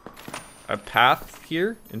path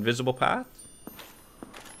here. Invisible path.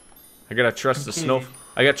 I gotta trust the snow...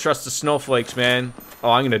 I gotta trust the snowflakes, man. Oh,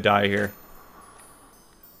 I'm gonna die here.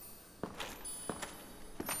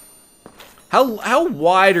 How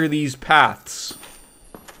wide are these paths?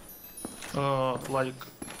 Like...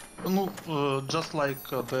 No, just like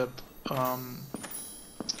that...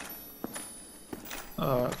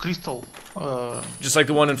 crystal. Just like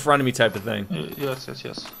the one in front of me type of thing. Yes.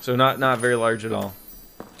 So not very large at all.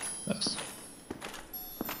 Yes.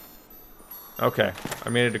 Okay, I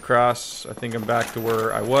made it across. I think I'm back to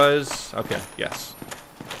where I was. Okay, yes.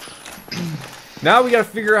 Now we gotta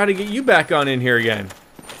figure out how to get you back on in here again.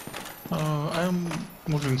 I'm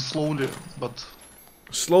moving slowly, but...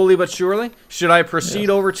 Slowly but surely? Should I proceed Yes.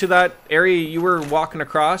 over to that area you were walking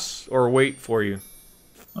across, or wait for you?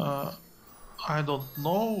 I don't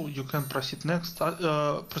know. You can proceed next.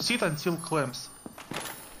 Proceed until clams.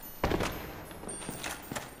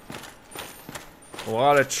 A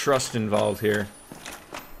lot of trust involved here.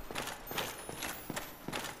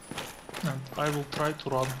 And I will try to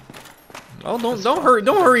run. Oh, don't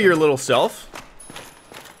hurry your little self.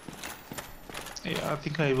 Yeah, I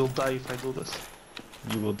think I will die if I do this.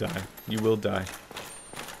 You will die. You will die.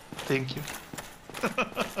 Thank you.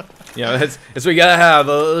 Yeah, that's what you gotta have.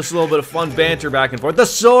 Just a little bit of fun banter back and forth. The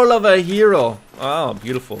soul of a hero. Oh,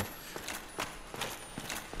 beautiful.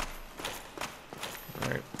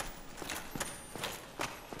 Alright.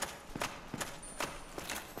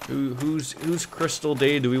 Whose crystal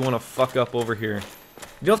day do we want to fuck up over here?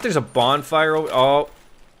 You know if there's a bonfire over... Oh.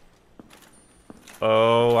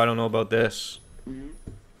 Oh, I don't know about this.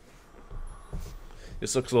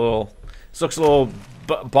 This looks a little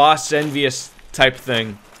boss envious type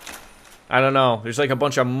thing. I don't know. There's like a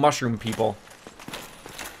bunch of mushroom people.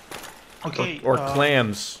 Okay. Or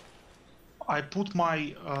clams. I put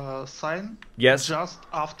my sign. Yes. Just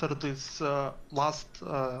after this last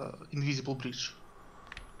invisible bridge.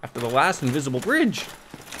 After the last invisible bridge.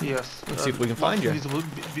 Yes. Let's see if we can find you.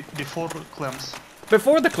 Before clams.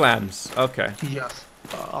 Before the clams. Okay. Yes.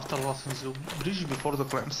 After last invisible bridge, before the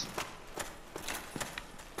clams.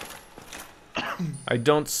 I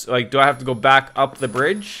don't like. Do I have to go back up the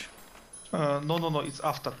bridge? No. It's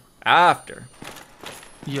after. After.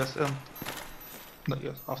 Yes, and no,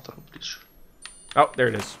 yes, after the bridge. Oh, there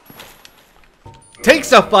it is.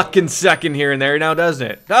 Takes a fucking second here and there now, doesn't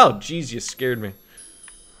it? Oh, jeez, you scared me.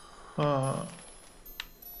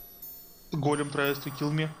 Golem tries to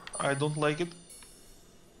kill me. I don't like it.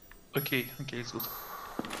 Okay, it's good.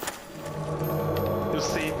 You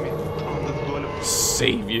saved me from this golem.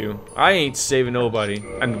 Save you. I ain't saving nobody.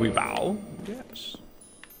 And we bow. Yes.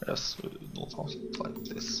 Yes, we do something like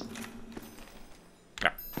this.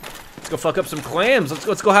 Yeah. Let's go fuck up some clams.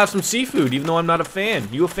 Let's go have some seafood, even though I'm not a fan.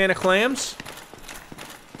 You a fan of clams?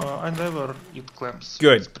 I never eat clams.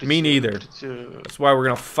 Good. Me neither. That's why we're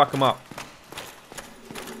gonna fuck them up.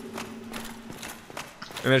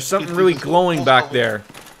 And there's something really glowing back there.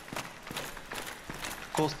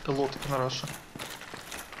 Cost a lot in Russia.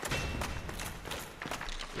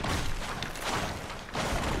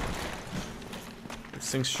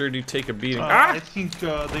 These things sure do take a beating. I think they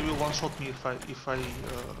will one-shot me if I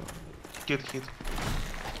get hit.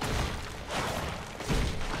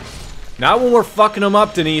 Not when we're fucking them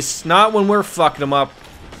up, Denise. Not when we're fucking them up.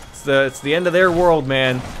 It's the end of their world,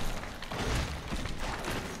 man.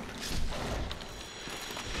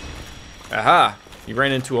 Aha! You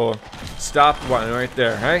ran into a stop one right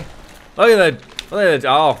there, hey? Look at that! Look at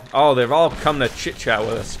that! Oh, they've all come to chit chat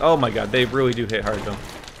with us. Oh my god, they really do hit hard though.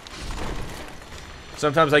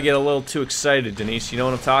 Sometimes I get a little too excited, Denise. You know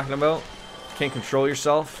what I'm talking about? Can't control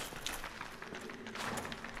yourself.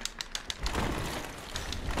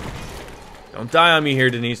 Don't die on me here,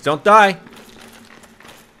 Denise. Don't die!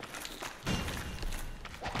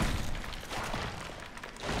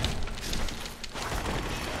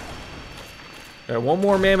 One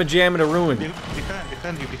more mamma jamma to ruin.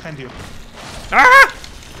 Behind you. Ah!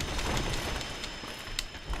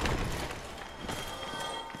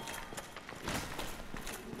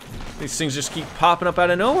 These things just keep popping up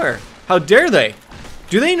out of nowhere. How dare they?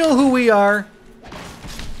 Do they know who we are?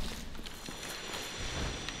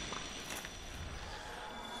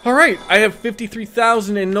 Alright, I have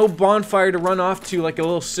 53,000 and no bonfire to run off to like a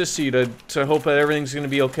little sissy to hope that everything's gonna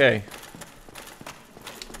be okay.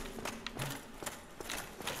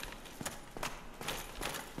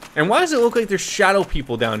 And why does it look like there's shadow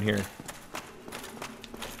people down here?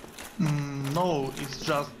 No, it's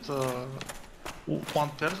just one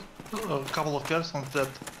person, a couple of persons that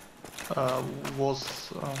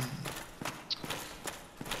was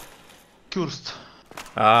cursed.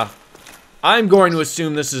 Ah. I'm going to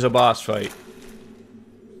assume this is a boss fight.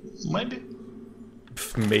 Maybe.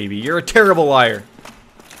 Pff, maybe. You're a terrible liar.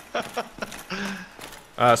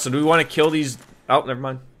 So do we want to kill these... Oh, never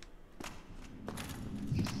mind.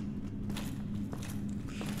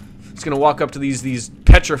 Just gonna walk up to these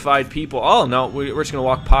petrified people. Oh no, we're just gonna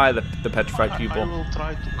walk by the petrified people. I will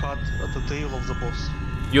try to cut the tail of the boss.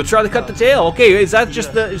 You'll try to cut the tail. Okay, is that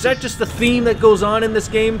just the theme that goes on in this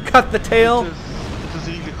game? Cut the tail. It is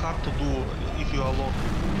really hard to do if you are alone,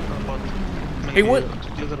 but maybe hey, what?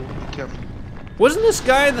 Together we can. Wasn't this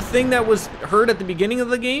guy the thing that was heard at the beginning of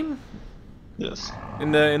the game? Yes.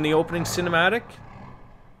 In the opening cinematic?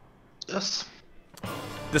 Yes.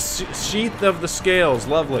 The sheath of the scales,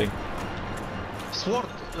 lovely. Sword.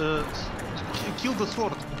 Kill the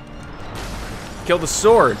sword. Kill the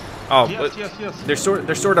sword. Oh, Yes, yes, yes.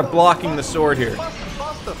 they're sort of blocking the sword here. Faster,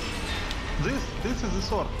 faster. This is the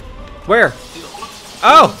sword. Where?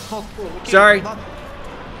 Oh, It's not, okay, sorry. not-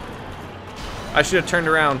 I should have turned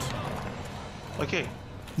around. Okay.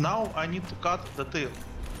 Now I need to cut the tail.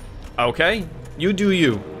 Okay, you do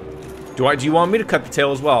you. Do you want me to cut the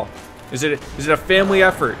tail as well? Is it a family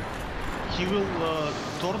effort? He will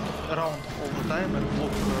turn around all the time and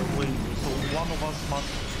block way. So one of us must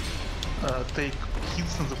take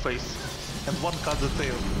hits in the face, and one cut the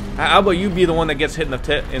tail. How about you be the one that gets hit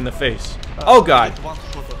in the face? Oh God! Get one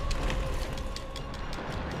shot.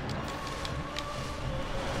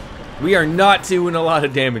 We are not doing a lot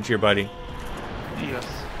of damage here, buddy. Yes.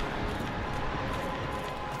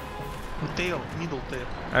 The tail, middle tail.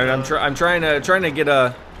 I'm trying to get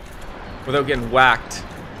a without getting whacked.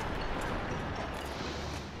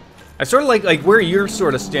 I sort of like where you're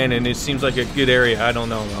sort of standing. It seems like a good area. I don't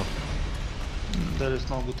know though. There is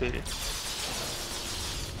no good area.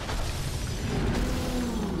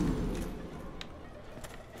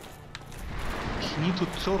 He need to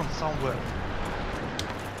turn somewhere.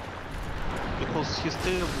 Because his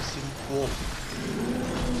tail is in wall.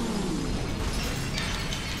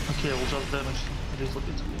 Okay, I will just damage him a little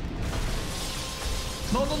bit.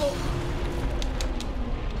 No, no, no!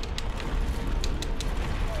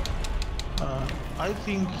 I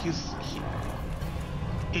think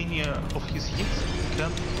any of his hits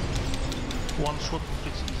can one shot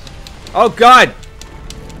pretty easy. Oh God!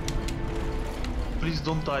 Please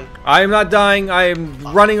don't die. I am not dying. I am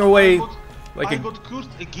running away like I a. got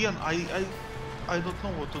cursed again. I don't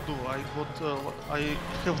know what to do. I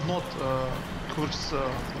have not curse.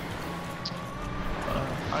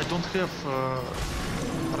 I don't have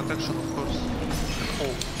protection of curse at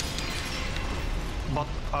all. But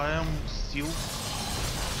I'm still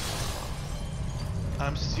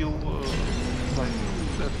like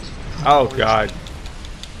that. Oh God!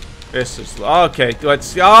 This is okay.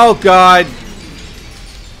 Let's. Oh God!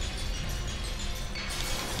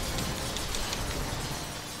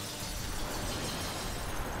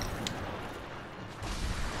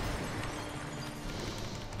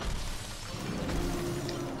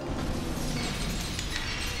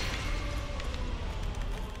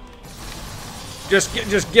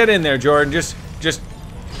 Just get in there, Jordan. Just.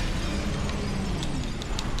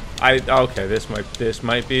 Okay. This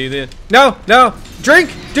might be the. No!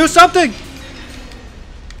 Drink! Do something!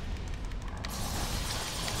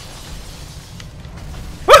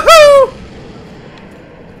 Woohoo!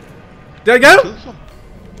 Did I get Kill him? him.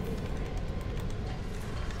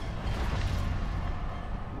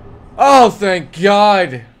 Oh, thank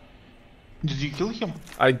God! Did you kill him?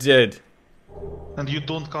 I did. And you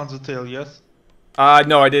don't count the tail, yes?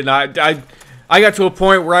 No, I did not. I got to a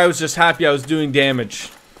point where I was just happy I was doing damage.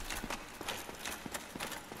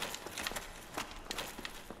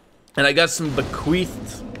 And I got some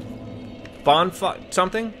bequeathed bonfire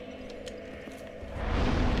something.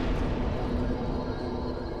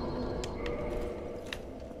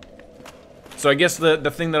 So I guess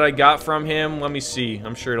the thing that I got from him, let me see.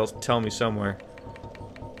 I'm sure it'll tell me somewhere.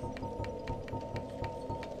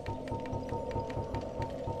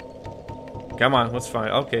 Come on, let's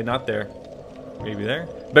find. Okay, not there. Maybe there.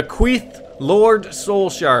 Bequeathed Lord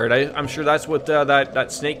Soul Shard. I'm sure that's what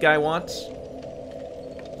that snake guy wants.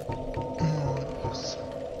 Yes.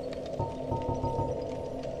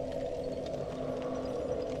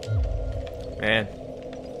 Man.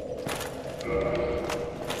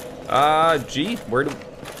 Gee,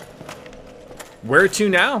 where to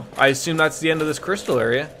now? I assume that's the end of this crystal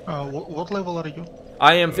area. What level are you?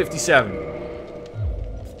 I am 57.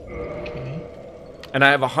 Okay. And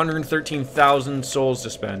I have 113,000 souls to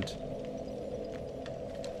spend.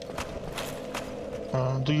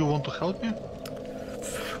 Do you want to help me?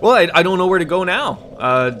 Well, I don't know where to go now.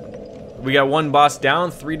 We got one boss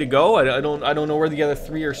down, 3 to go. I don't know where the other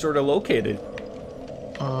 3 are sort of located.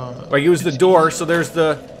 Like it was the door, so there's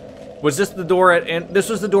the. Was this the door at? This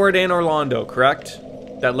was the door at Anor Londo, correct?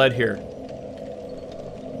 That led here.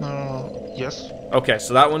 Yes. Okay,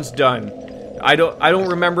 so that one's done. I don't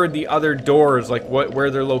remember the other doors, like where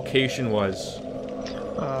their location was.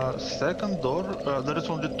 Second door. There is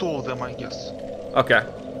only 2 of them, I guess. Okay.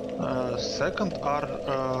 Second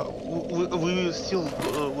are we still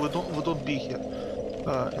we don't be here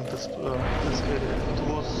in this area. It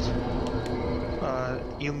was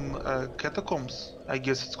in catacombs. I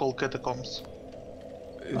guess it's called catacombs.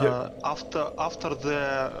 After the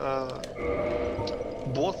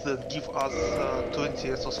boss that give us 20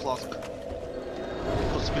 SS flask,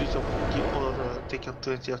 possibility of taking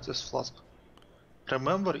 20 SS flask.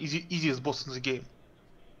 Remember, easiest boss in the game.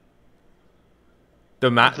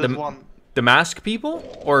 The mask people,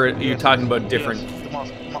 or are you talking about different? Yes, the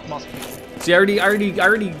mask people. See, I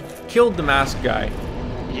already killed the mask guy.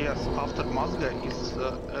 Yes, after mask guy is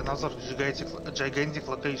another gigantic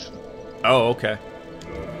location. Oh, okay.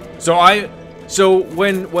 So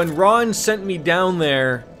when Ron sent me down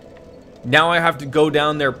there, now I have to go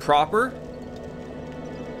down there proper?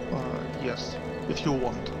 Yes, if you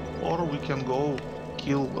want. Or we can go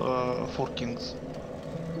kill 4 kings.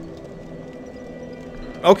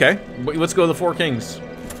 Okay, let's go to the 4 kings.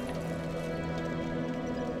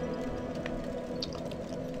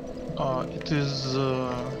 It is...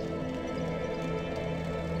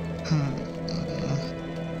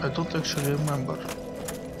 I don't actually remember.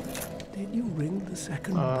 Did you ring the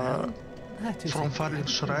second bell? From Firelink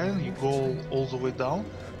Shrine, you go all the way down.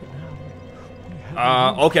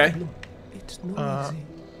 Okay. It's noisy.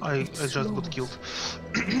 I just got killed.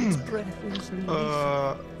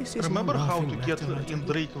 This Remember how to laughing get matter. in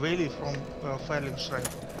Drake Valley from Firelink Shrine?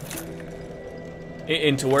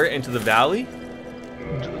 Into where? Into the valley?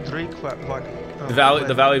 Drake Valley.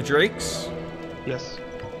 The Valley of Drakes? Yes.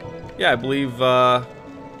 Yeah, I believe Valley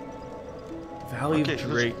Okay, of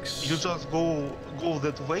Drakes. you just go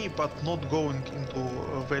that way, but not going into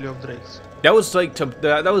Valley of Drakes. That was like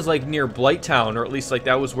that was like near Blighttown, or at least like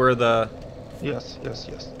that was where the. Yes.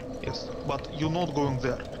 But you're not going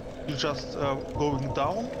there. You're just going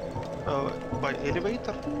down by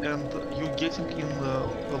elevator, and you're getting in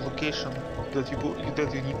a location that you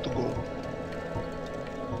need to go.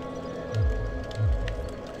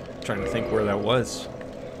 Trying to think where that was.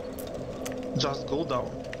 Just go down.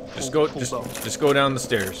 Just go down the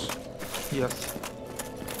stairs. Yes.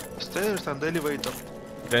 Stairs and elevator.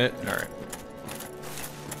 Then all right.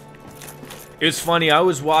 It's funny. I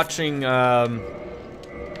was watching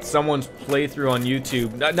someone's playthrough on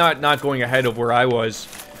YouTube. Not going ahead of where I was,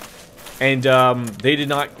 and they did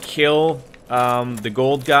not kill the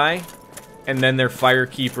gold guy, and then their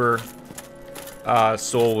firekeeper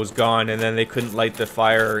soul was gone, and then they couldn't light the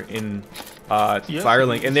fire in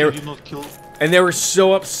Firelink, and they were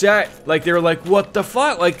so upset. Like they were like, "What the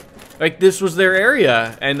fuck?" Like this was their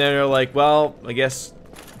area, and then they're like, "Well, I guess,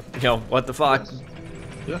 you know, what the fuck." Yes.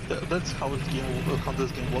 Yeah, that's how this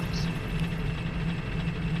game works.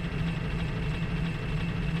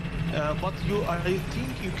 But I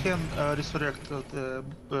think you can resurrect the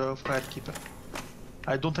firekeeper.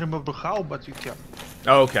 I don't remember how, but you can.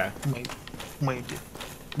 Oh, okay. Maybe.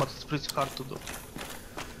 But it's pretty hard to do.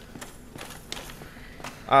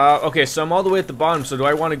 Okay, so I'm all the way at the bottom, so do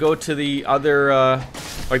I want to go to the other,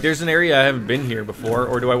 like there's an area I haven't been here before,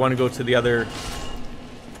 or do I want to go to the other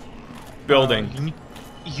building?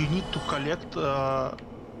 You need to collect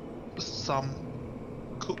some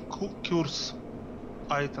cures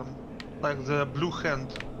item, like the blue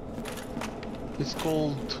hand. It's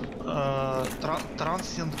called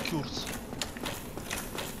transient cures.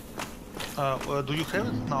 Do you have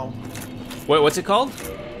it now? What's it called?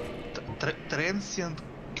 Transient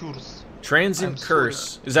cures. Transient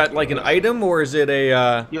curse. Is that like an item, or is it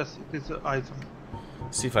a? Yes, it is an item.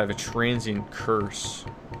 Let's see if I have a transient curse.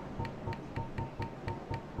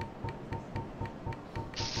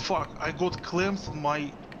 Fuck! I got clams in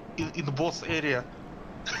the boss area.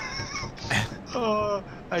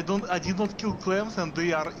 I did not kill clams, and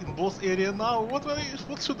they are in boss area now.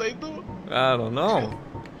 What should I do? I don't know.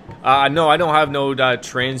 No, I don't have no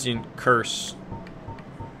transient curse.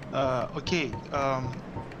 Okay.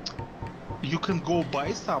 You can go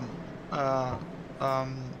buy some.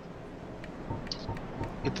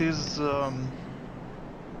 It is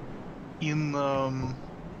in.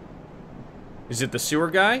 Is it the sewer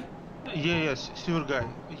guy? Yes, sewer guy.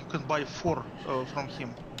 You can buy 4 from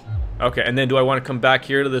him. Okay, and then do I want to come back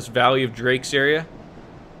here to this Valley of Drakes area?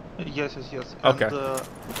 Yes. Okay.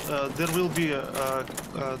 And there will be a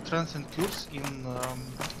transient cures in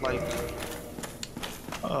like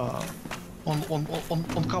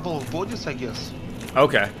on couple of bodies, I guess.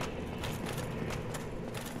 Okay.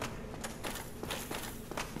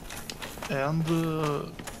 And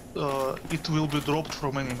it will be dropped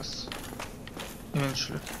from enemies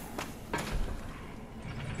eventually.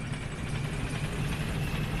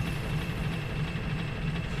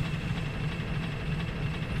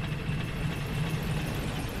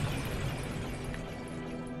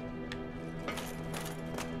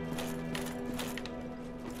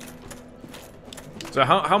 So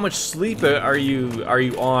how much sleep are you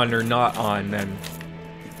on or not on then?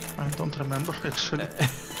 I don't remember actually.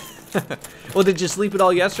 Well, did you sleep at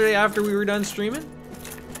all yesterday after we were done streaming?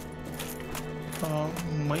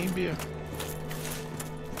 Maybe. A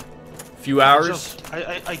Few hours?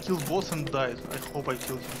 I killed boss and died. I hope I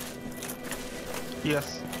killed him.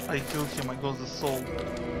 Yes, I killed him. I got the soul.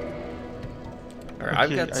 Alright,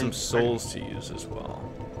 I've Okay, got some souls to use as well.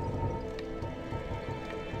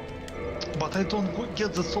 But I don't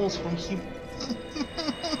get the souls from him.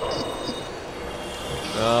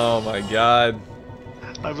 Oh my god.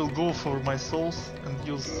 I will go for my souls and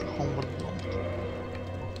use homeward bound.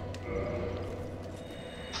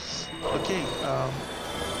 Okay,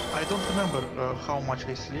 I don't remember how much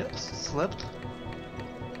I slept,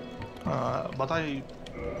 but I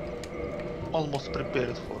almost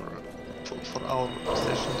prepared for our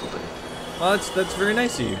session today. Well, that's very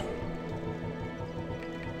nice of you.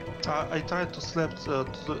 I tried to sleep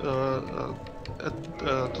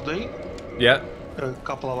today. Yeah. A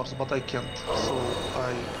couple hours, but I can't, so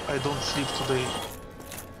I don't sleep today.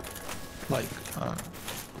 Like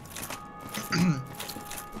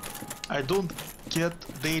I don't get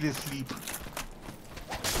daily sleep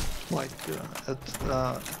like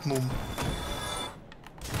at noon.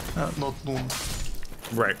 Not noon.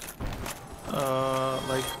 Right.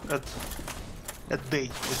 Like at day.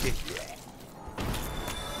 Okay.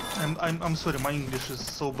 I'm sorry, my English is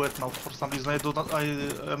so bad now for some reason.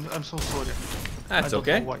 I'm so sorry. That's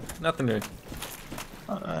okay. Nothing new.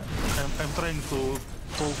 I'm trying to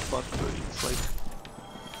talk, but it's like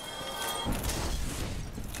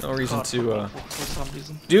no reason hard to. For some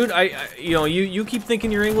reason. Dude, you keep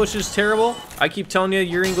thinking your English is terrible. I keep telling you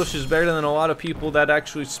your English is better than a lot of people that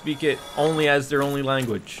actually speak it only as their only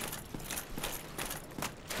language.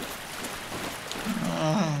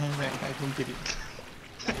 I don't get it.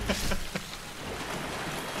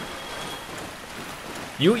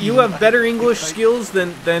 You have better English skills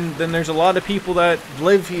than there's a lot of people that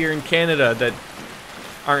live here in Canada that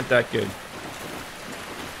aren't that good.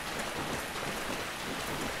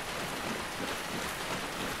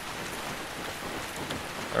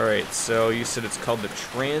 Alright, so you said it's called the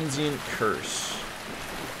Transient Curse.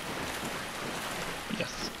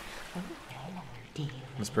 Yes.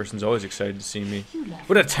 This person's always excited to see me.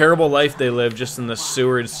 What a terrible life they live just in the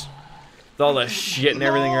sewers. With all the shit and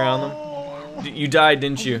everything around them. You died,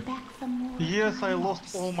 didn't you? Yes, I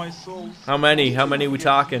lost all my souls. How many? How many we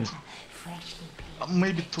talking?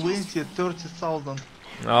 Maybe 20, 30,000. I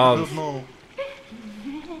Oh, don't know.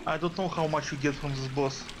 I don't know how much you get from this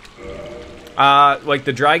boss. like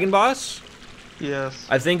the dragon boss? Yes.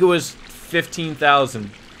 I think it was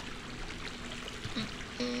 15,000.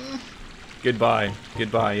 Goodbye.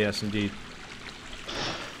 Goodbye, yes indeed.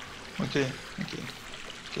 Okay,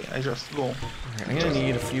 I just go. Alright, I'm gonna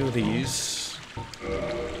need a few of these.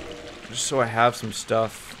 Just so I have some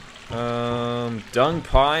stuff. Dung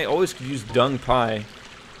pie. Always could use dung pie.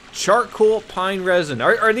 Charcoal pine resin.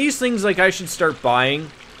 Are these things like I should start buying?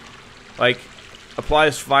 Like,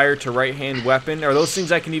 applies fire to right hand weapon. Are those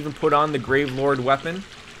things I can even put on the Grave Lord weapon?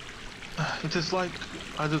 It is like,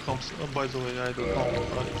 I don't know, by the way, I don't know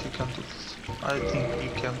if you can do this. I think you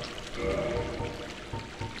can't.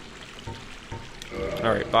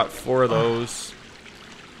 Alright, bought 4 of those.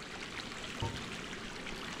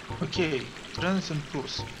 Okay, Transient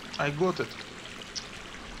Curse. I got it.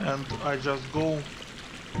 And I just go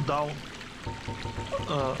down.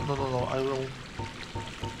 No, I will.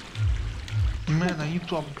 Man, I need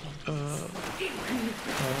to upgrade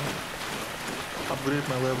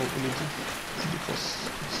my level a little because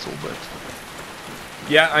it's so bad.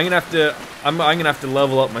 Yeah, I'm gonna have to. I'm gonna have to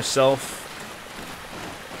level up myself.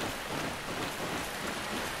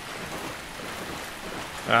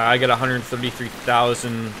 I got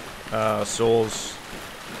 133,000 souls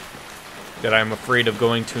that I'm afraid of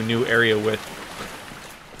going to a new area with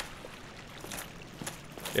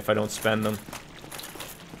if I don't spend them.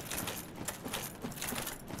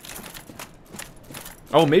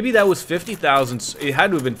 Oh, maybe that was 50,000. It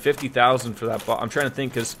had to have been 50,000 for that bot. I'm trying to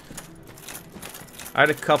think because I had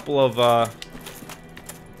a couple of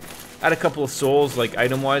souls like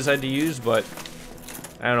item-wise I had to use, but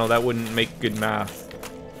I don't know. That wouldn't make good math.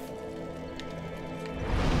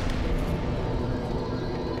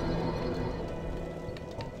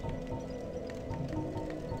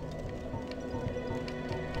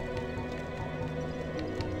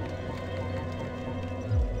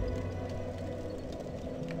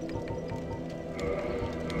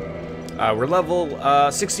 We're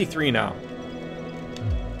level 63 now.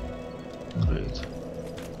 Great.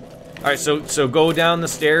 Alright, so go down the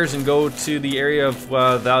stairs and go to the area of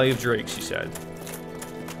Valley of Drakes, you said?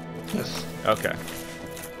 Yes. Okay.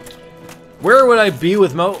 Where would I be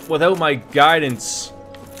without my guidance?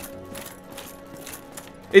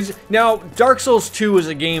 Now, Dark Souls 2 is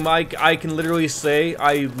a game I can literally say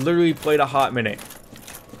I literally played a hot minute.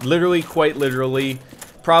 Literally, quite literally.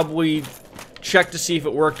 Probably checked to see if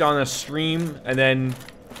it worked on a stream, and then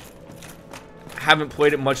haven't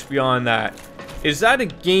played it much beyond that. Is that a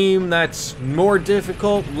game that's more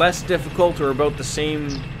difficult, less difficult, or about the same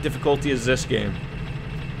difficulty as this game?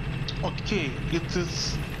 Okay, it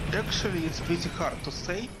is actually it's pretty hard to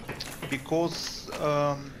say because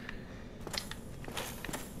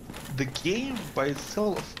the game by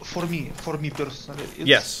itself, for me personally,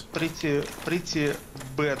 it's pretty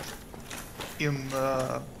bad in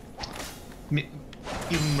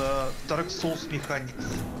Dark Souls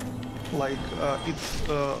mechanics. Like it's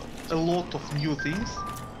a lot of new things,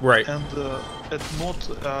 right? And it's not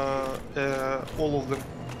all of them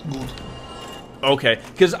good. Okay,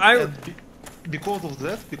 because because of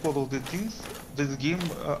the things, this game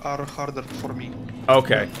are harder for me.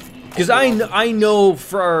 Okay, because I know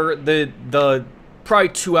for the probably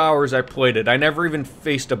 2 hours I played it, I never even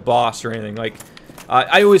faced a boss or anything. Like,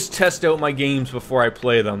 I always test out my games before I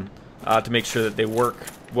play them to make sure that they work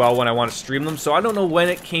well when I want to stream them. So I don't know when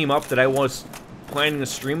it came up that I was planning to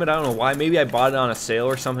stream it. I don't know why. Maybe I bought it on a sale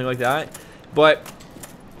or something like that. But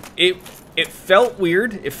it felt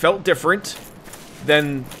weird. It felt different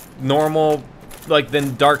than normal, like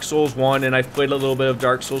than Dark Souls 1, and I've played a little bit of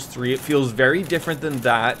Dark Souls 3. It feels very different than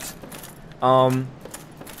that.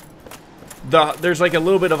 There's like a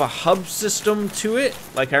little bit of a hub system to it.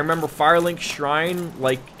 Like I remember Firelink Shrine,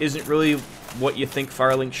 like isn't really what you think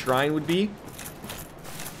Firelink Shrine would be.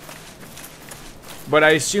 But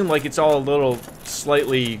I assume like it's all a little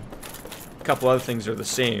slightly, a couple other things are the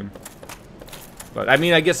same. But I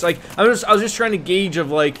mean, I guess like I was just trying to gauge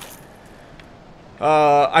of like,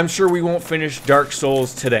 I'm sure we won't finish Dark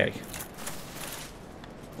Souls today.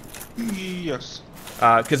 Yes.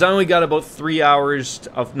 Because I only got about 3 hours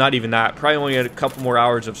of, not even that, probably only had a couple more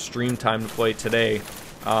hours of stream time to play today.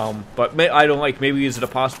 But I don't like, maybe is it a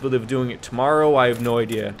possibility of doing it tomorrow? I have no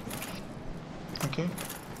idea. Okay.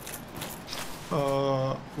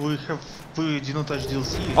 We didn't touch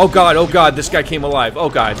DLC. Oh god, this guy came alive. Oh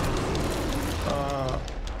god.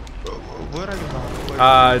 Where are you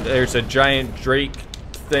now? There's a giant Drake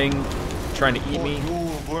thing trying to eat me.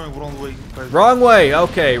 You're going wrong way. Wrong way,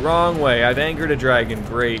 okay, wrong way. I've angered a dragon,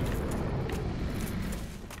 great.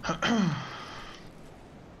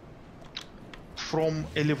 From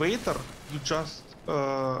elevator, you just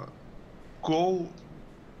go.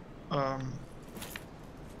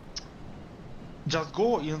 Just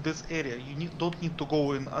go in this area. You don't need to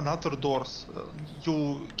go in another doors.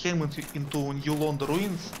 You came into New London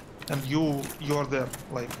ruins, and you are there,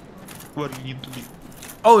 like where you need to be.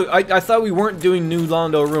 Oh, I thought we weren't doing New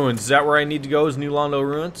Londo Ruins. Is that where I need to go? Is New Londo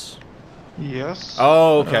Ruins? Yes.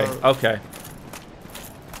 Oh, okay, okay.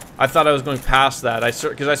 I thought I was going past that.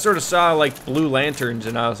 Because I sort of saw like blue lanterns,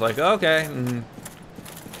 and I was like, okay.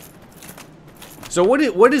 So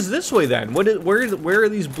what is this way then? Where are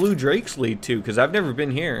these blue drakes lead to? Because I've never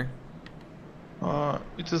been here.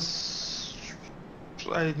 It is.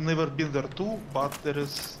 I've never been there too, but there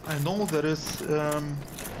is. I know there is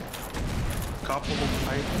couple of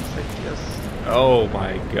items, I guess. Oh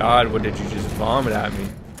my god! What did you just vomit at me?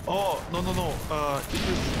 Oh no! It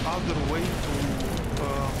is other way to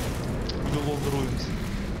New London ruins.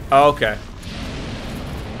 Oh, okay.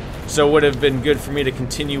 So would it have been good for me to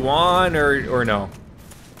continue on, or no?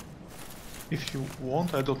 If you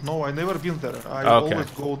want, I don't know. I never been there. I okay.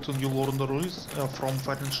 Always go to New London ruins from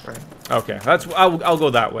Firelink Shrine. Okay, I'll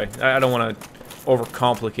go that way. I don't want to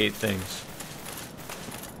overcomplicate things.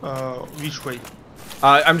 Which way?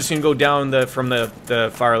 I'm just gonna go down from the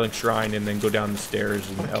Firelink Shrine and then go down the stairs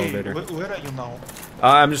in the elevator. Where are you now?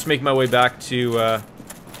 I'm just making my way back to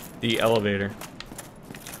the elevator.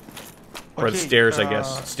 Or the stairs, I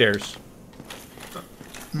guess. Stairs.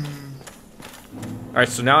 Alright,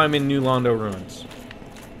 so now I'm in New Londo Ruins.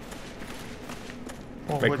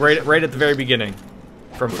 Oh, like right at the very beginning.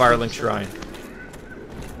 From Firelink Shrine.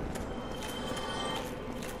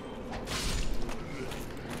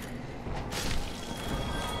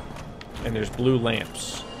 And there's blue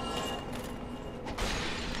lamps.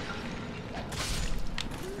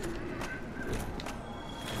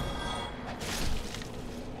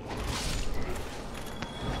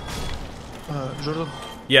 Jordan?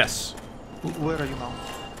 Yes. Where are you now?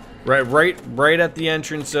 Right at the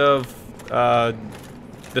entrance of the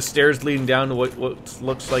stairs leading down to what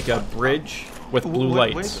looks like a bridge with blue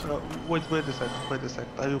lights. Wait a second.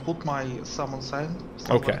 I will put my summon sign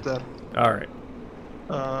okay. there. All right.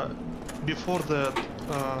 Before the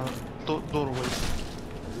doorway.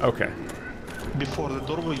 Okay. Before the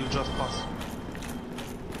doorway, you just pass.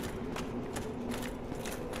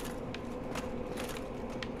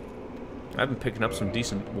 I've been picking up some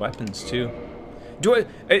decent weapons too.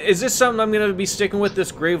 Is this something I'm gonna be sticking with,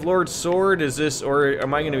 this Gravelord sword? Is this, or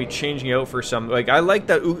am I gonna be changing out for some? Like, I like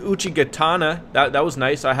that Uchigatana. That was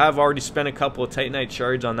nice. I have already spent a couple of Titanite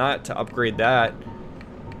shards on that to upgrade that.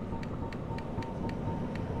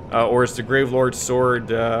 Or is the Gravelord sword,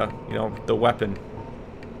 you know, the weapon?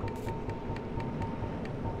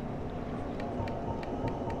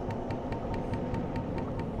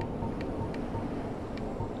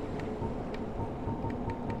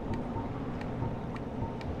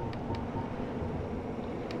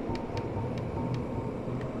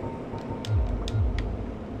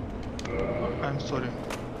 I'm sorry.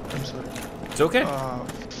 It's okay.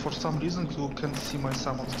 For some reason, you can see my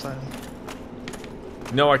summon sign.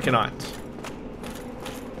 No, I cannot.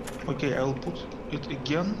 Okay, I'll put it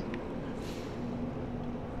again.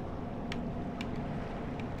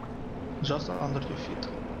 Just under your feet.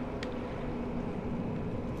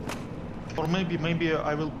 Or maybe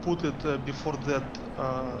I will put it before that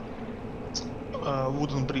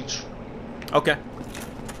wooden bridge. Okay.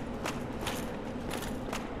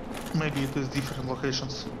 Maybe it is different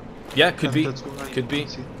locations. Yeah, could be. That's what I Could be. can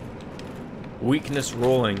see. Weakness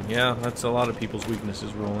rolling. Yeah, that's a lot of people's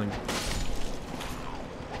weaknesses rolling.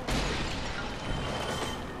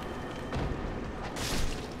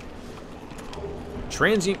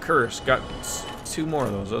 Transient curse. Got 2 more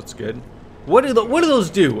of those. That's good. What do those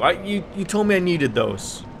do? You told me I needed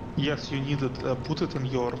those. Yes, you need it. Put it in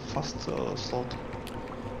your fast slot.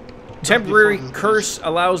 Temporary before this curse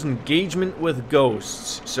allows engagement with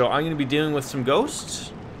ghosts. So I'm going to be dealing with some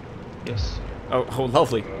ghosts? Yes. Oh,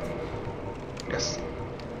 lovely. Yes.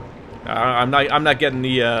 I'm not getting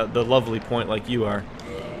the lovely point like you are.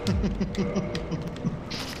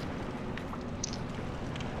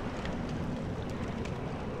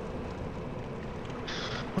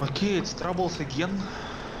 Okay, it's troubles again.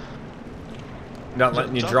 Not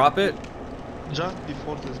letting you drop it? Just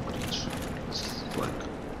before this bridge. It's like...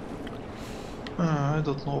 I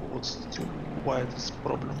don't know why this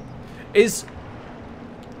problem.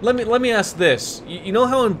 Let me ask this. You know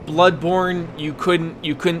how in Bloodborne you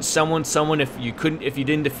couldn't summon someone if you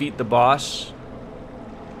didn't defeat the boss?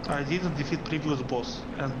 I didn't defeat previous boss,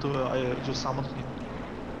 and I just summoned him.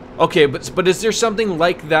 Okay, but is there something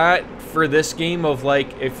like that for this game of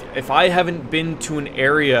like if I haven't been to an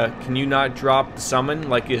area, can you not drop the summon?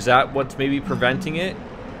 Like, is that what's maybe preventing it?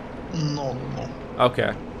 No.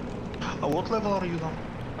 Okay. What level are you now?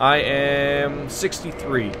 I am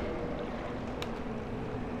 63.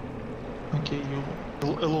 Okay, you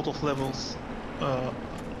a lot of levels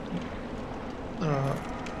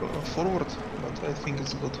forward, but I think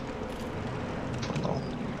it's good for now.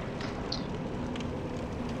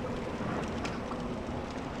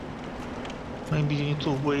 Maybe you need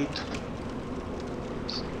to wait.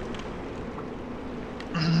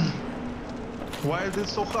 Why is it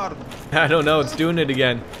so hard? I don't know. It's doing it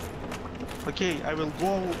again. Okay, I will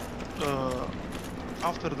go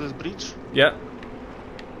after this bridge. Yeah.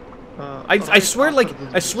 I swear, like,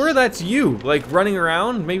 I swear that's you, like, running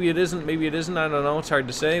around. Maybe it isn't, I don't know, it's hard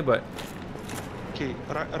to say, but... Okay,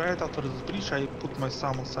 right after this bridge, I put my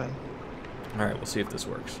summon sign. Alright, we'll see if this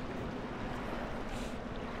works.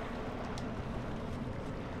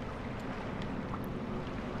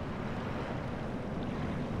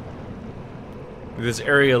 This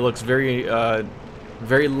area looks very,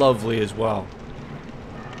 very lovely as well.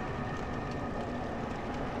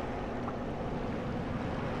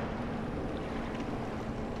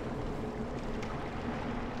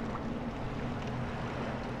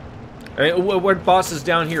 What boss is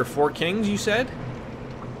down here? 4 kings, you said?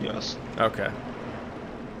 Yes. Okay.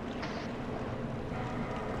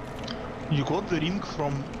 You got the ring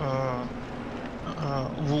from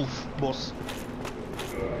Wolf boss.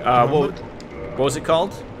 What was it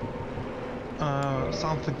called?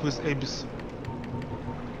 Something with Abyss.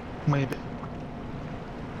 Maybe.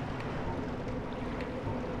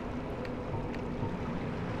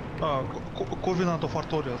 Covenant of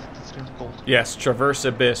Artorias, it's really called. Yes, Traverse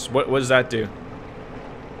Abyss. What does that do?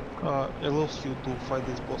 Allows you to fight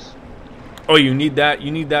this boss. Oh, you need that?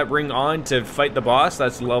 You need that ring on to fight the boss?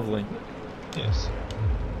 That's lovely. Yes.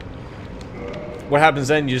 What happens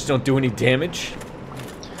then? You just don't do any damage?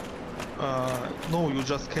 No, you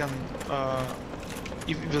just can.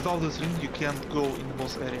 Without this ring, you can't go in the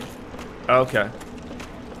boss area. Okay.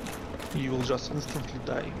 You will just instantly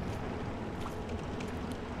die.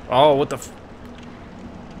 Oh, what the f...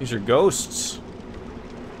 These are ghosts.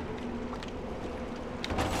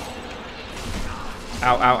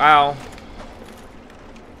 Ow, ow, ow.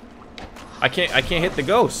 I can't hit the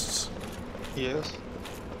ghosts. Yes.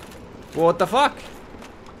 Well, what the fuck?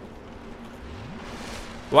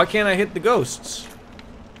 Why can't I hit the ghosts?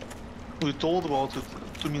 We told about it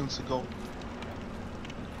 2 minutes ago.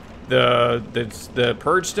 The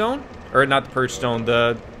purge stone? Or not the purge stone,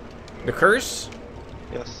 the curse?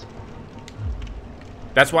 Yes.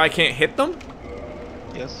 That's why I can't hit them?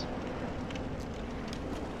 Yes.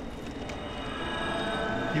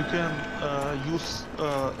 You can use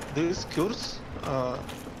this curse.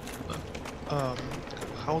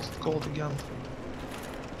 How's it called again?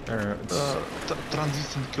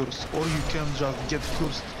 Transition curse, or you can just get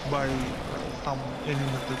cursed by some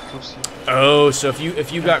enemy that curse you. Oh, so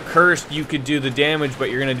if you got cursed, you could do the damage, but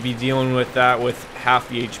you're gonna be dealing with that with half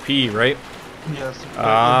the HP, right? Yes.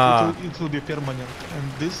 Ah. It will be permanent,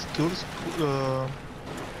 and this curse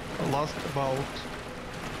lasts about,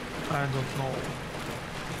 I don't know,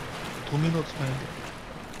 2 minutes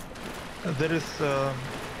maybe. There is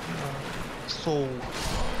soul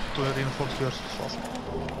to reinforce your fast.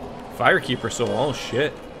 Firekeeper soul, oh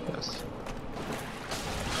shit. Yes.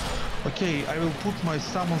 Okay, I will put my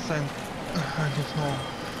summon sign. I don't know.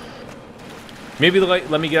 Maybe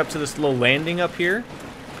let me get up to this little landing up here.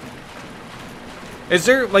 Is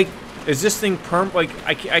there like, is this thing like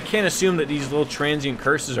I can't assume that these little transient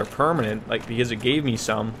curses are permanent, like because it gave me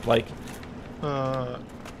some, like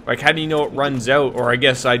how do you know it runs out? Or I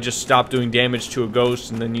guess I just stop doing damage to a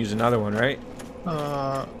ghost and then use another one, right?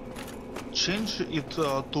 Change it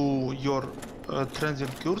to your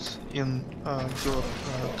transient curse in your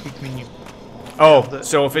quick menu. Oh,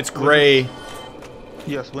 so if it's gray...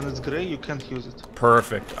 Yes, when it's gray, you can't use it.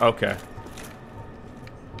 Perfect, okay.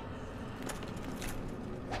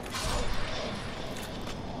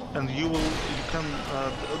 And you can,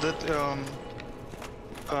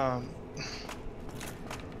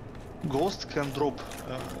 ghost can drop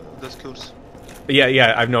that curse.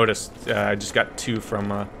 Yeah, I've noticed. I just got 2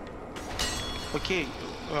 from... Okay,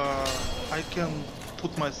 I can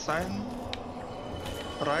put my sign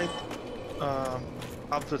right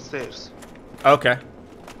up the stairs. Okay.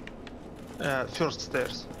 First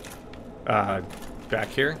stairs. Back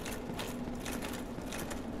here?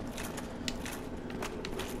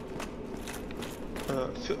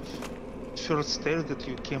 First stair that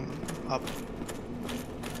you came up.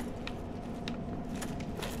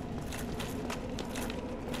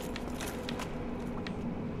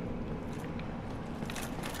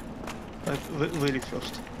 Very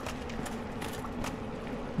first.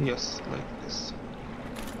 Yes, like this.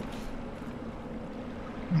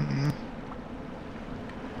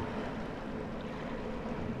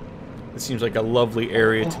 It seems like a lovely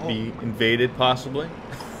area to be invaded, possibly.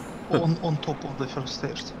 on top of the first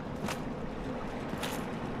stairs.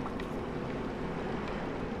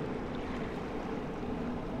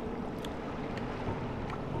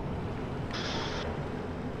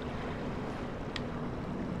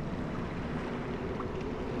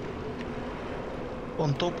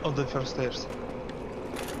 On top of the first stairs.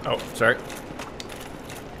 Oh, sorry.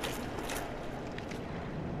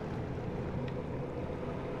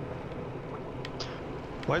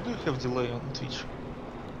 Why do you have delay on Twitch?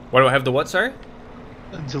 Why do I have the what, sorry?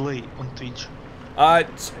 A delay on Twitch.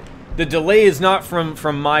 The delay is not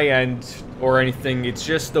from my end or anything. It's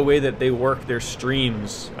just the way that they work their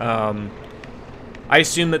streams. I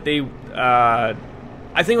assume that they...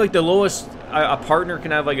 I think like the lowest a partner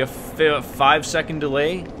can have like a 5-second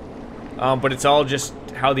delay, but it's all just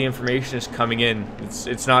how the information is coming in.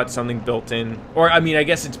 It's not something built in, or I mean I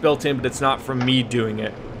guess it's built in, but it's not from me doing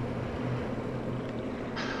it.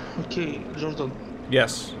 Okay, Jordan.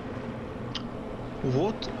 Yes.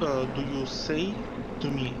 What do you say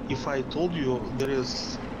to me if I told you there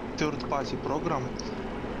is third-party program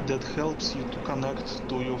that helps you to connect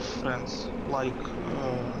to your friends, like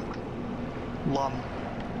LAN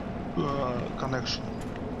connection?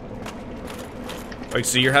 Like,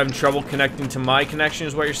 so you're having trouble connecting to my connection,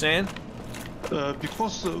 is what you're saying?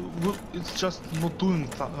 Because it's just not doing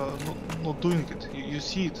it. You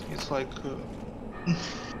see it. It's like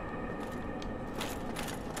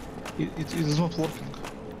it is not working.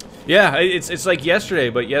 Yeah, it's like yesterday,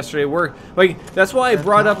 but yesterday worked. Like that's why I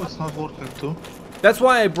brought up. It's not working too. That's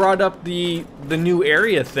why I brought up the new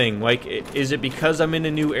area thing. Like, is it because I'm in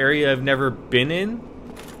a new area I've never been in?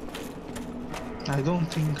 I don't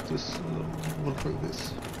think this works like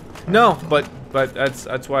this. No, but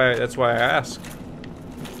that's why I ask.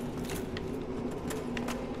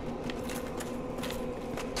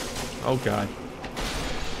 Oh God.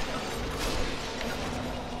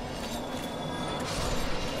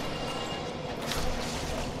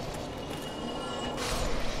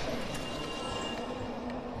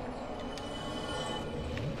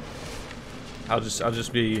 I'll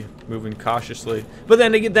just be moving cautiously. But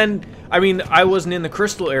then again, I mean, I wasn't in the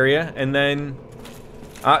crystal area, and then,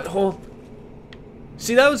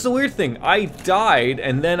 see, that was the weird thing. I died,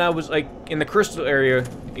 and then I was like in the crystal area.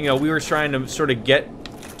 You know, we were trying to sort of get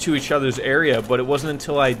to each other's area, but it wasn't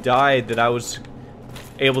until I died that I was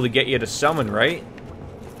able to get you to summon, right?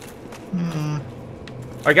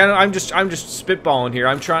 Like I'm just spitballing here.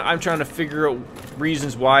 I'm trying to figure out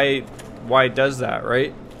reasons why it does that,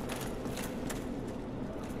 right?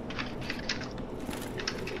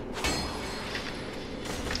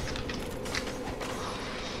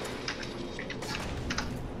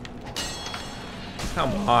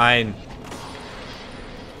 Come on.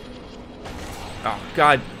 Oh,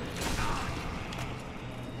 God.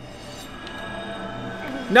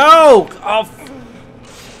 No! Oh,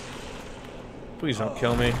 please don't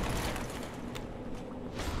kill me.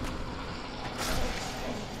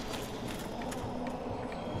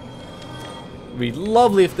 It'd be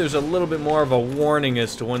lovely if there's a little bit more of a warning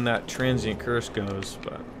as to when that transient curse goes,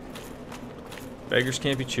 but beggars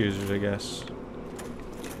can't be choosers, I guess.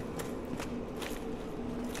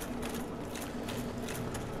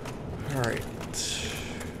 Alright.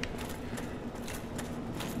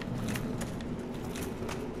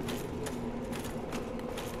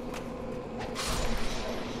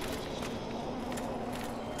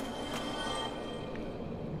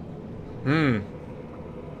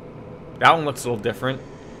 That one looks a little different.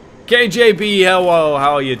 KJB, hello,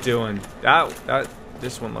 how are you doing?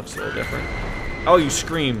 This one looks a little different. Oh, you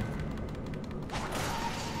scream.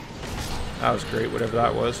 That was great, whatever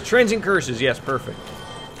that was. Transient curses, yes, perfect.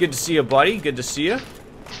 Good to see you, buddy. Good to see you.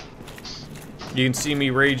 You can see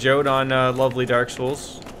me rage out on lovely Dark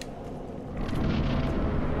Souls.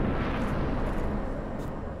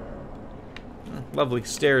 Lovely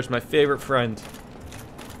stairs, my favorite friend.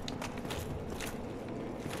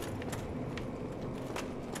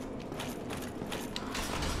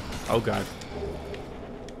 Oh God.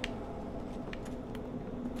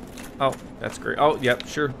 Oh, that's great. Oh, yep,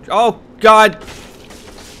 sure. Oh God.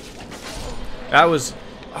 That was.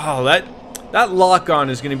 Oh, that lock-on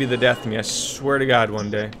is gonna be the death of me. I swear to God, one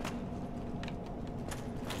day.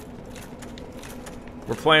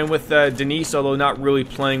 We're playing with Denise, although not really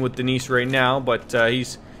playing with Denise right now. But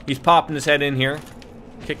he's popping his head in here.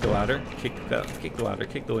 Kick the ladder. Kick the ladder.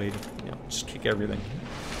 Kick the lady. You know, just kick everything.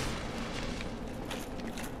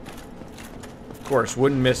 Of course,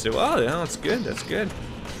 wouldn't miss it. Oh, yeah, that's good. That's good.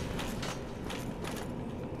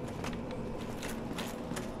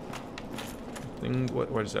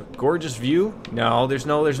 What is that? Gorgeous view? No, there's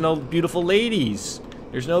no beautiful ladies.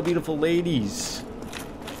 There's no beautiful ladies.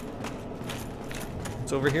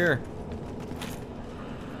 It's over here.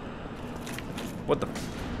 What the?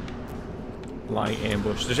 Lying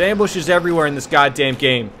ambush. There's ambushes everywhere in this goddamn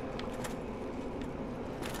game.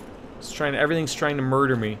 Everything's trying to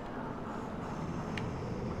murder me.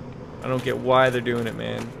 I don't get why they're doing it,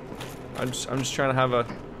 man. I'm just trying to have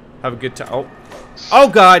a good time. Oh. Oh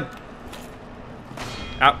God.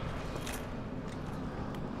 Ow.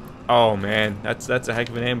 Oh man, that's a heck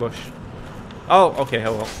of an ambush. Oh, okay,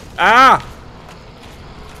 hello. Ah!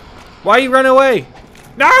 Why you run away?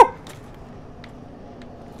 No!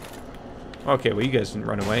 Okay, well you guys didn't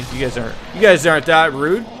run away. You guys aren't that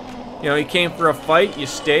rude. You know, you came for a fight, you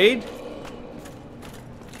stayed.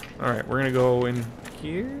 Alright, we're gonna go in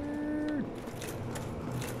here.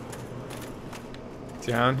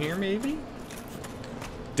 Down here maybe?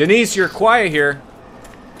 Denise, you're quiet here.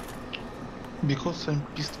 Because I'm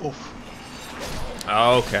pissed off.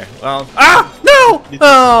 Okay, well... Ah! No!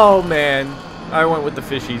 Oh, man. I went with the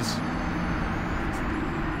fishies.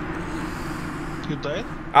 You died?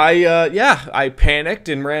 Yeah. I panicked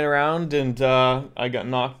and ran around and, I got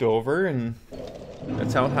knocked over and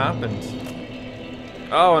that's how it happened.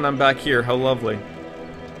 Oh, and I'm back here. How lovely.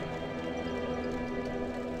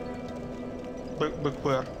 Back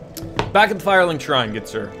where? Back at the Firelink Shrine, good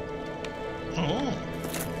sir. Oh.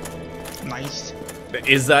 Nice.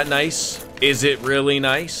 Is that nice? Is it really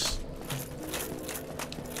nice?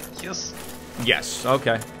 Yes. Yes,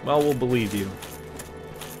 okay. Well, we'll believe you.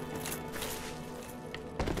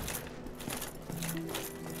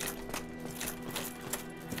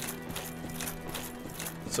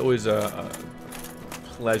 It's always a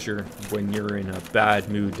pleasure when you're in a bad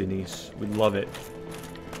mood, Denise. We love it.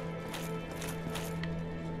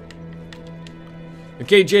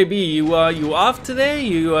 Okay, JB, you off today?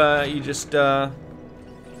 You just having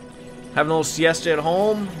a little siesta at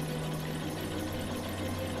home?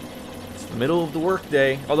 It's the middle of the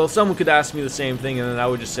workday. Although someone could ask me the same thing, and then I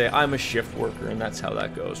would just say I'm a shift worker, and that's how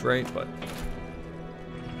that goes, right? But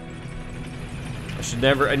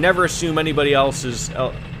I never assume anybody else's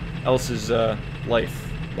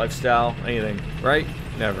lifestyle, anything, right?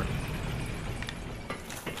 Never.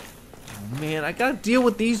 Oh, man, I gotta deal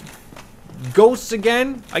with these ghosts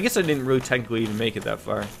again. I guess I didn't really technically even make it that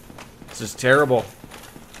far. This is terrible.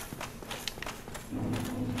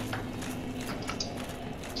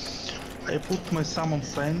 I put my summon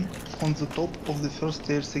sign on the top of the first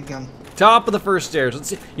stairs again. Top of the first stairs. Let's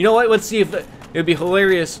see. You know what? Let's see if it would be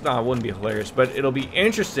hilarious. No, it wouldn't be hilarious, but it'll be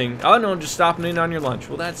interesting. Oh no, just stopping in on your lunch.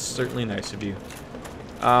 Well, that's certainly nice of you.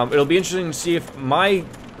 It'll be interesting to see if my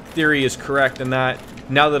theory is correct and that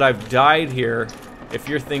now that I've died here, if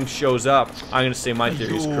your thing shows up, I'm gonna say my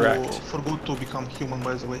theory is correct. You forgot to become human,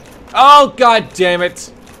 by the way. Oh god damn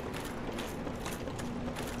it!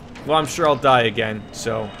 Well, I'm sure I'll die again,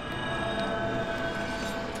 so.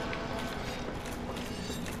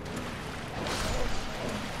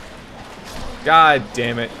 God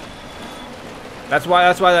damn it. That's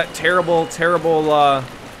why that terrible oh,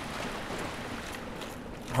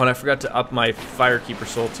 and I forgot to up my Firekeeper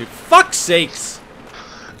soul too. Fuck's sakes!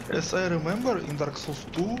 As I remember, in Dark Souls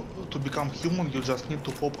 2, to become human, you just need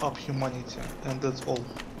to pop up humanity, and that's all.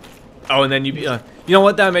 Oh, and then you know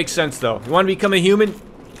what? That makes sense though. You want to become a human?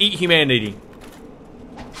 Eat humanity.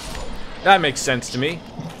 That makes sense to me.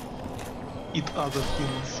 Eat other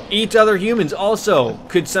humans. Eat other humans also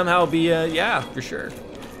could somehow be yeah, for sure.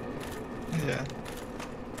 Yeah.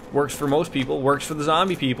 Works for most people. Works for the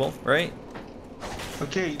zombie people, right?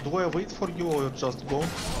 Okay, do I wait for you or just go?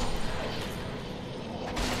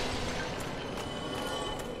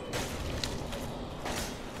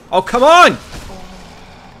 Oh, come on!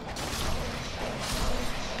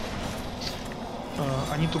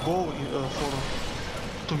 I need to go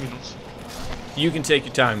for 2 minutes. You can take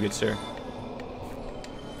your time, good sir.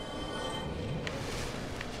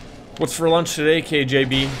 What's for lunch today,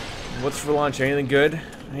 KJB? What's for lunch? Anything good?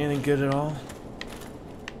 Anything good at all?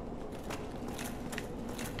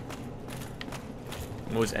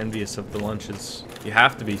 I'm always envious of the lunches. You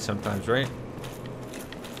have to be sometimes, right?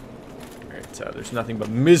 Alright, there's nothing but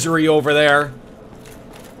misery over there.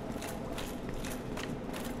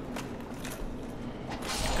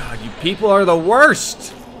 God, you people are the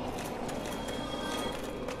worst!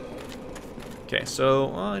 Okay, so,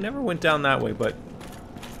 well, I never went down that way, but...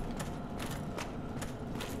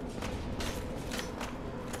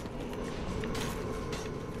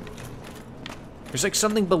 There's like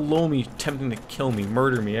something below me attempting to kill me,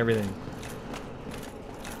 murder me, everything.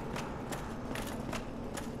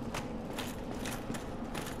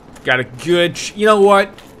 Got a good... You know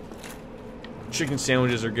what? Chicken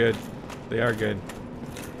sandwiches are good. They are good.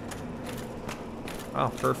 Oh,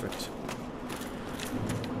 perfect.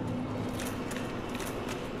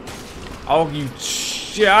 Oh, you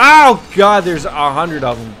shit. Oh, God, there's 100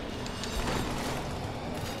 of them.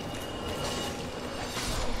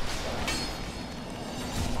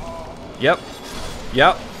 Yep.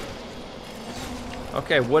 Yep.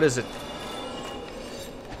 Okay, what is it?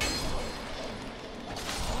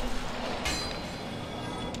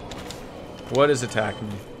 What is attacking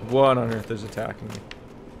me? What on earth is attacking me?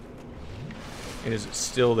 Is it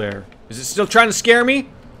still there? Is it still trying to scare me?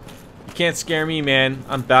 You can't scare me, man.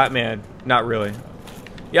 I'm Batman. Not really.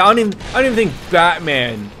 Yeah, I don't even think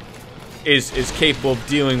Batman is capable of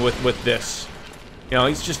dealing with this. You know,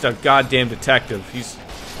 he's just a goddamn detective.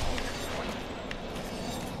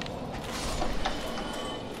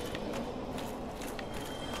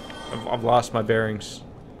 I've lost my bearings.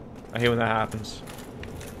 I hate when that happens.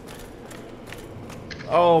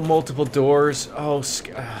 Oh, multiple doors. Oh,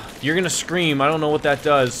 you're gonna scream. I don't know what that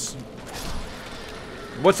does.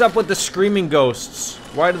 What's up with the screaming ghosts?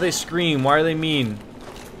 Why do they scream? Why are they mean?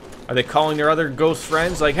 Are they calling their other ghost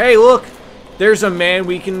friends? Like, hey, look! There's a man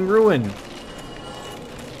we can ruin.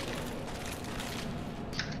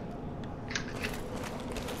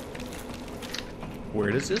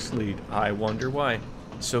 Where does this lead? I wonder why.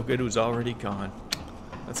 So good it was already gone.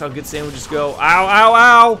 That's how good sandwiches go. Ow, ow,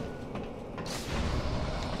 ow!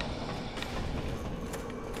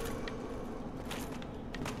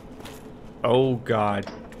 Oh, God.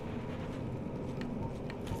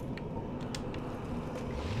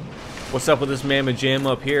 What's up with this mamma jam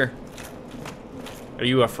up here? Are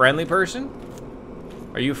you a friendly person?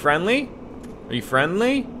 Are you friendly? Are you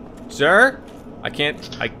friendly? Sir? I can't...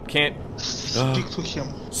 Speak to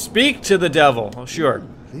him. Speak to the devil. Oh, sure.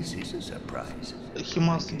 This is a surprise. He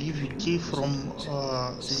must give you key from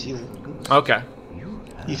seal. Okay.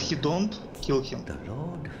 If he don't, kill him. The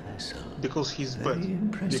Lord Vessel. Because he's bad.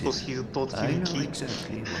 Impressive. Because he's not I giving know key.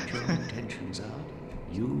 exactly what your intentions are.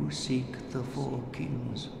 You seek the four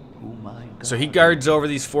kings. So he guards over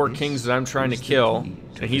these 4 kings that I'm trying to kill,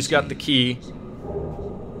 and he's got the key.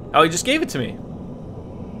 Oh, he just gave it to me.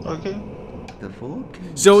 Okay.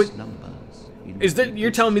 So, is that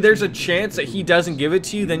you're telling me there's a chance that he doesn't give it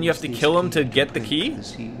to you, then you have to kill him to get the key?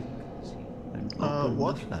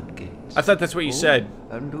 What? I thought that's what you said.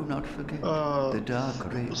 And do not forget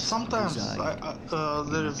Sometimes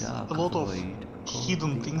there is a lot of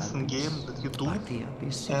hidden things in game that you do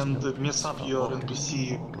and mess up your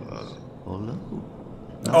NPC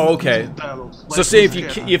Oh, okay. dialogues. So say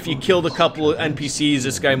if you killed a couple of NPCs,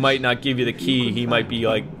 this guy might not give you the key. He might be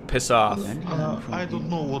like piss off. I don't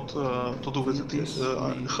know what to do with it.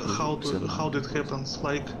 How that happens.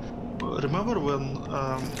 Like, remember when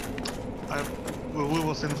we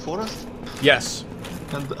was in forest? Yes.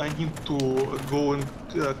 And I need to go in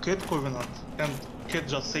Cat Covenant, and Cat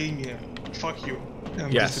just say me, "Fuck you,"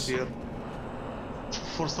 and Yes. disappear.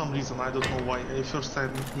 For some reason, I don't know why. I first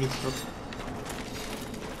time meet her.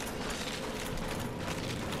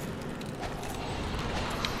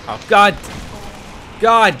 Oh God.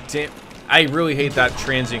 God damn. I really hate that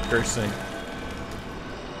transient curse thing.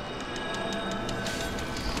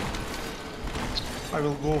 I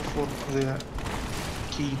will go for the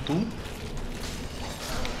key 2.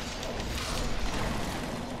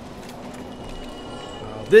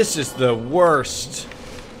 This is the worst.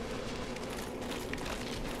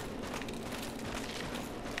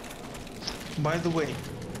 By the way,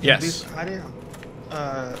 Yes. in this area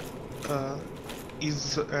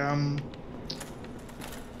is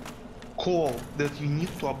call that you need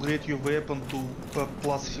to upgrade your weapon to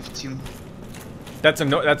plus 15. That's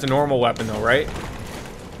a normal weapon though, right?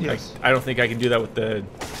 Yes. I don't think I can do that with the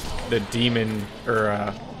demon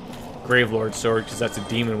or Gravelord sword because that's a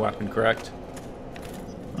demon weapon, correct?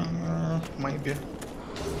 Maybe.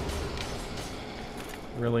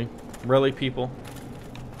 Really? Really, people?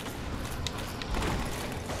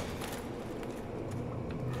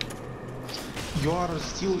 You are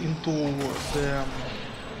still into the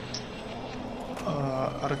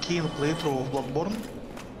arcane playthrough of Bloodborne?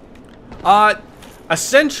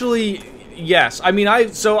 Essentially, yes. I mean, I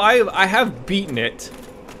have beaten it.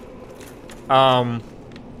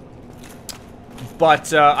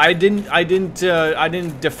 But I didn't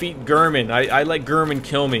defeat Gurman. I let Gurman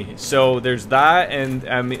kill me. So there's that, and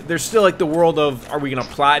I mean, there's still like the world of are we gonna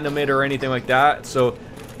platinum it or anything like that. So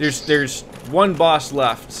there's one boss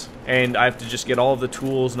left, and I have to just get all of the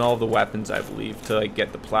tools and all of the weapons, I believe, to like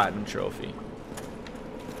get the platinum trophy.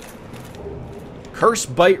 Curse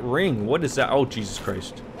Bite Ring. What is that? Oh, Jesus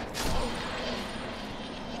Christ.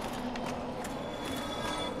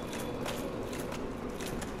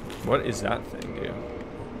 What is that thing, dude?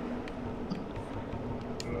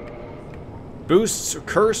 Boosts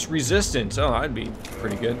curse resistance. Oh, that'd be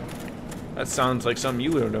pretty good. That sounds like something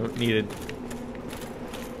you would have needed.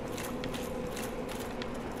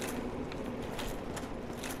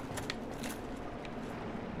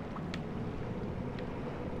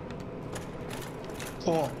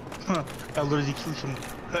 Oh, I already killed him.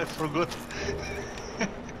 I forgot.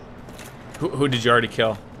 Who did you already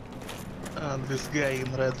kill? This guy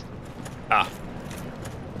in red. Ah.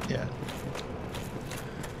 Yeah.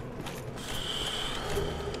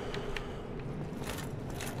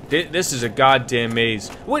 This is a goddamn maze.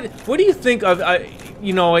 What do you think of,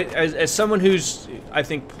 you know, as someone who's, I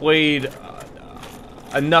think, played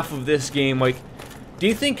enough of this game, like, do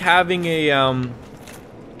you think having a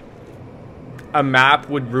map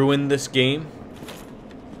would ruin this game?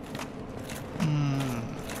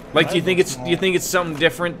 Like, do you think it's something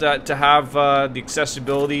different to have the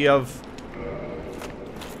accessibility of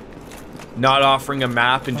not offering a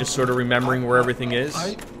map and just sort of remembering where everything is?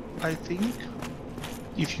 I think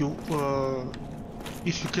if you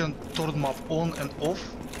can turn map on and off,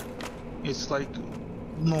 it's like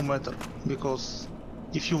no matter, because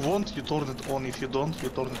if you want, you turn it on. If you don't, you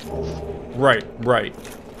turn it off. Right, right.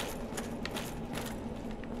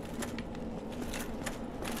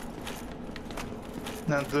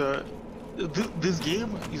 And this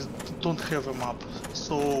game don't have a map,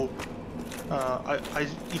 so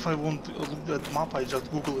if I want to look at map, I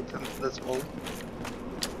just Google it and that's all.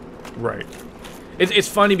 Right. It's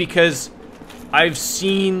funny because I've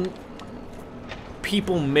seen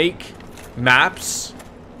people make maps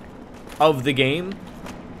of the game,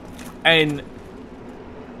 and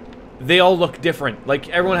they all look different. Like,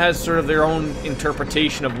 everyone has sort of their own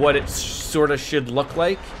interpretation of what it sort of should look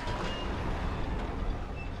like.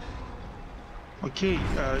 Okay,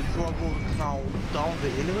 you are going now down the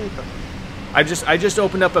elevator. I just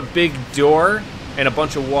opened up a big door, and a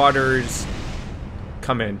bunch of waters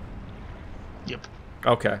come in. Yep.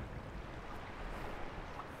 Okay.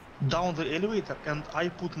 down the elevator, and I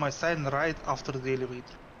put my sign right after the elevator.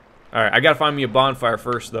 Alright, I gotta find me a bonfire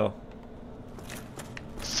first, though.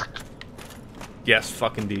 Yes,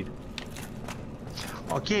 fuck indeed.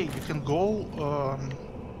 Okay, you can go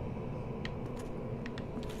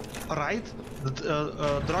right.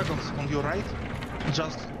 The dragons on your right.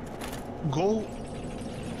 Just go.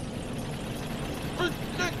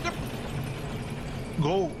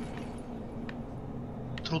 Go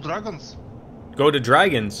through dragons. Go to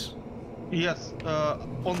dragons. Yes,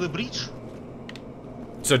 on the bridge.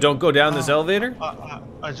 So don't go down this elevator?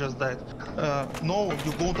 I just died. No,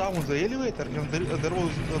 you go down the elevator and there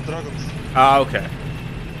was dragons. Ah, okay.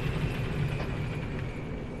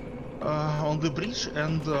 On the bridge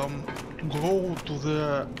and go to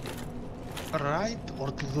the right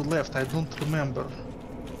or to the left, I don't remember.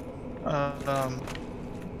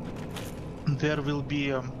 There will be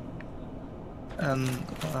an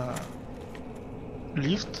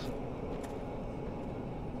lift,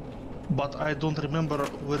 but I don't remember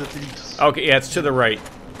where it leads. Okay, yeah, it's to the right.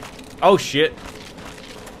 Oh, shit.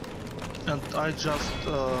 And I just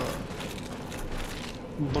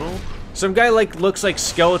broke. Some guy, like, looks like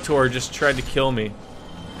Skeletor just tried to kill me.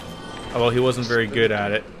 Although he wasn't very good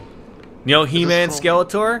at it. You know He-Man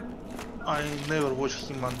Skeletor? I never watched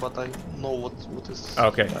He-Man, but I know what is.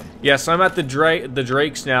 Okay. Yeah, so I'm at the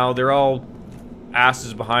Drakes now. They're all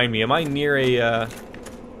asses behind me. Am I near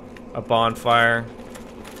a bonfire?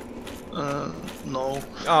 No.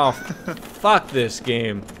 Oh, fuck this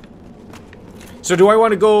game. So do I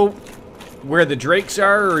want to go where the Drakes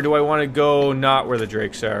are, or do I want to go not where the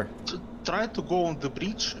Drakes are? Try to go on the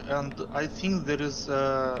bridge, and I think there is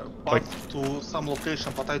a path to some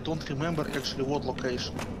location, but I don't remember actually what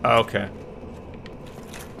location. Okay.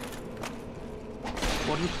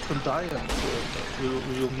 Or you can die and we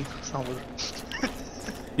will meet somewhere.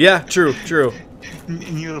 Yeah, true, true.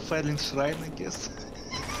 Near a fallen shrine, I guess.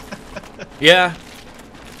 Yeah.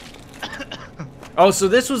 Oh, so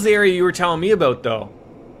this was the area you were telling me about, though.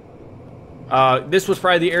 This was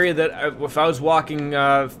probably the area that if I was walking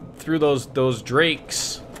through those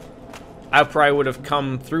Drakes, I probably would have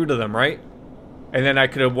come through to them, right? And then I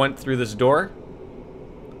could have went through this door?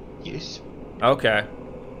 Yes. Okay.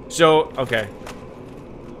 So, okay.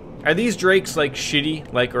 Are these Drakes, like,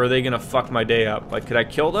 shitty? Like, or are they gonna fuck my day up? Like, could I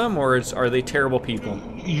kill them, or are they terrible people?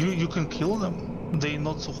 You can kill them. They're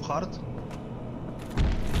not so hard.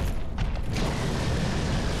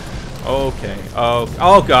 Okay.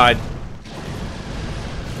 Oh god.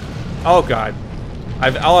 Oh god.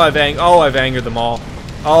 I've angered them all.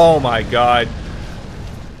 Oh my god.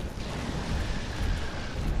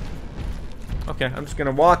 Okay, I'm just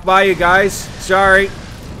gonna walk by you guys. Sorry.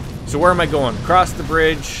 So where am I going? Across the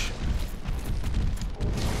bridge.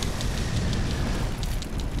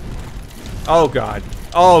 Oh god.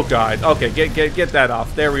 Oh god. Okay, get that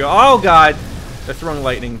off. There we go. Oh god. They're throwing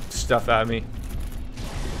lightning stuff at me.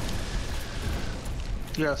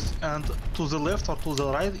 Yes, and to the left or to the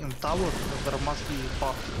right in tower there must be a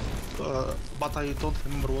path, but I don't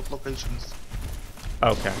remember what locations.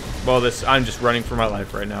 Okay. Well, I'm just running for my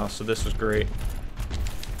life right now, so this was great.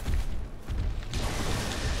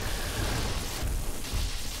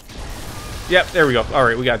 Yep, there we go. All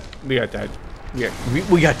right, we got died.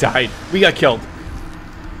 We got died. We got killed.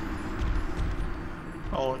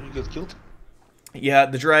 Oh, you get killed? Yeah,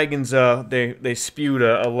 the dragons. They spewed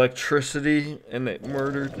electricity and it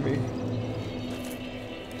murdered me.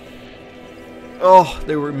 Oh,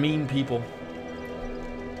 they were mean people.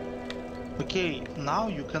 Okay, now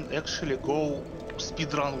you can actually go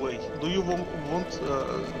speedrun way. Do you want to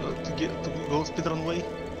go speedrun way?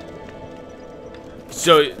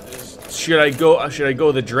 So, should I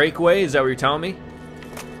go the Drake way? Is that what you're telling me?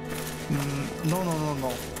 No.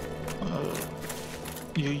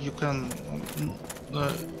 You can.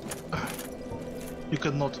 You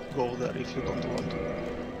cannot go there if you don't want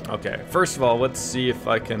to. Okay. First of all, let's see if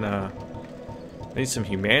I can. I need some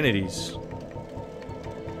humanities.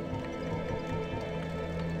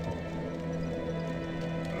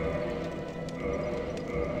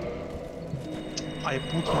 I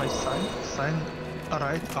put my sign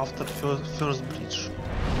right after first bridge.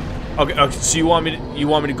 Okay. So you want me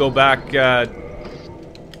to go back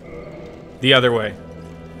the other way?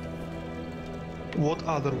 What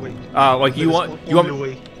other way? Like you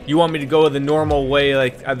want me to go the normal way,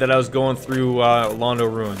 like that I was going through Londo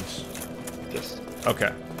Ruins? Yes.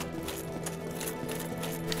 Okay.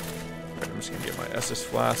 Alright, I'm just gonna get my SS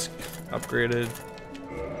flask upgraded.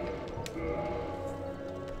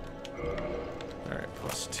 Alright,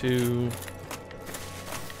 +2.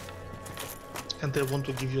 And I want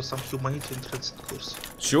to give you some humanity and transit course.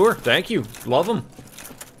 Sure, thank you. Love them.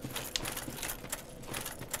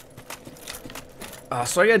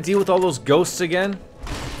 So I gotta deal with all those ghosts again?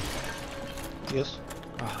 Yes.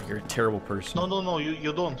 Oh, you're a terrible person. No,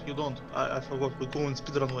 you don't. I forgot. We're going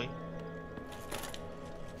speedrun way.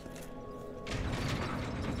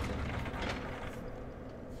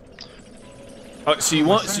 Oh, so you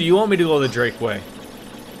want me to go the Drake way?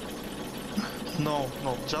 No,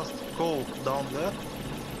 just go down there.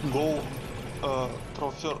 Go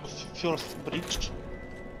through first bridge.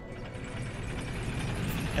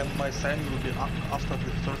 And my sign will be after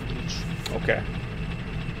the first bridge. Okay.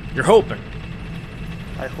 You're hoping.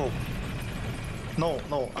 I hope. No,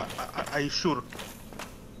 I sure.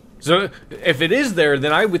 So if it is there,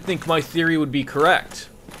 then I would think my theory would be correct.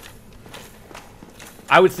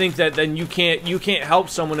 I would think that then you can't help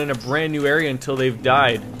someone in a brand new area until they've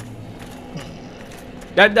died.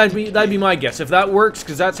 That'd be my guess. If that works,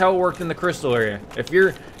 because that's how it worked in the crystal area. If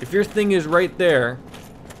your thing is right there.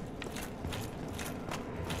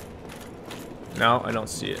 No, I don't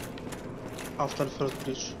see it. After first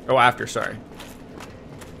bridge. Oh, after, sorry.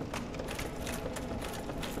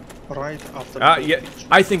 Right after. Yeah, bridge.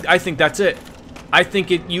 I think that's it. I think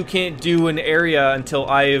you can't do an area until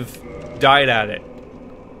I've died at it.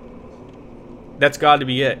 That's got to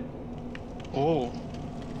be it. Oh.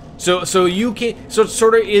 So you can't. So it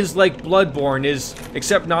sort of is like Bloodborne is,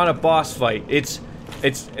 except not a boss fight. It's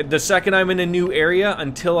the second I'm in a new area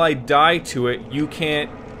until I die to it.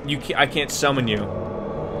 I can't summon you.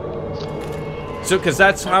 So because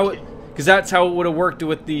that's how it would have worked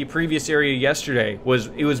with the previous area yesterday. It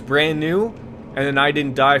was brand new, and then I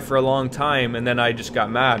didn't die for a long time, and then I just got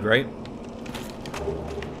mad, right?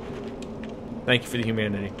 Thank you for the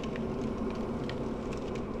humanity.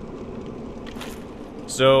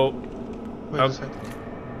 So, Wait a second.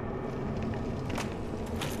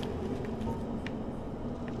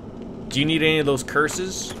 do you need any of those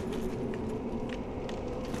curses?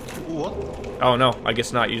 What? Oh no, I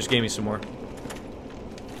guess not. You just gave me some more.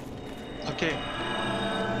 Okay.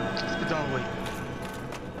 Speedrun way.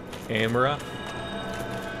 Camera.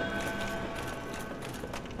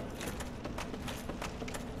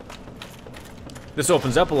 This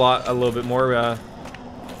opens up a little bit more.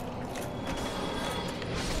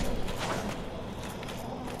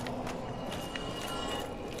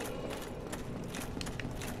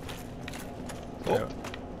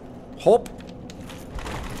 Hop.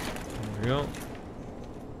 There we go.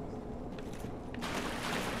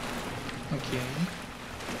 Okay.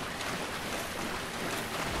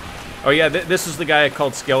 Oh yeah, this is the guy I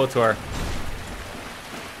called Skeletor.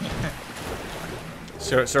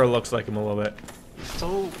 Sort of looks like him a little bit.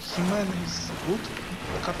 So He-Man is good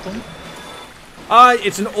cartoon?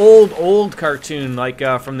 It's an old cartoon, like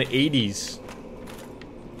from the 80s.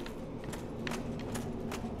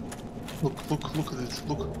 Look at this.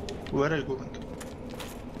 Look. Where are you going?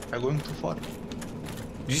 Are you going too far? Did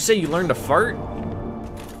you say you learned to fart?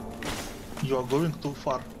 You are going too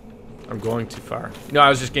far. I'm going too far. No, I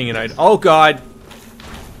was just getting an idea. Oh god!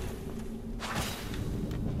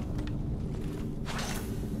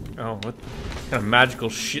 Oh, what kind of magical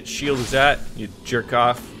shield is that? You jerk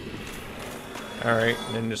off. Alright,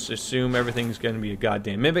 and then just assume everything's gonna be a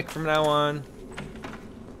goddamn mimic from now on.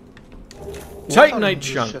 Titanite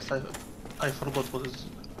chunk! I forgot what is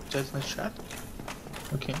Titanite chat.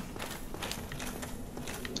 Okay.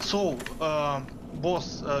 So,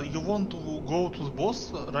 boss, you want to go to the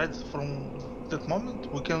boss right from that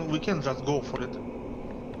moment? We can just go for it.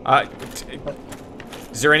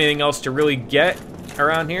 Is there anything else to really get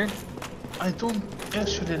around here? I don't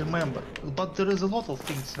actually remember, but there is a lot of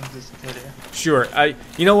things in this area. Sure.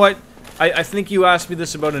 You know what? I think you asked me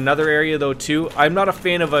this about another area though too. I'm not a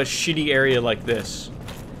fan of a shitty area like this.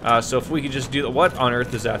 So if we could just do that. What on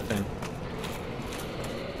earth is that thing?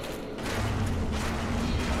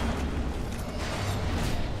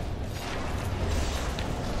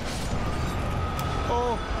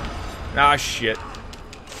 Oh. Ah, shit.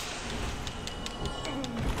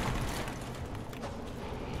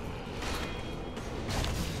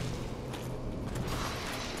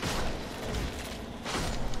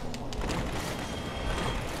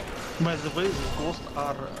 By the way, the ghosts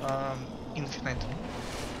are infinite.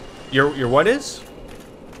 Your what is?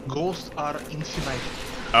 Ghosts are infinite.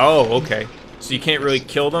 Oh, okay. So you can't really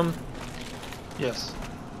kill them? Yes.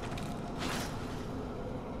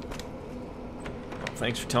 Well,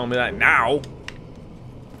 thanks for telling me that now.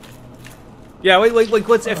 Yeah, like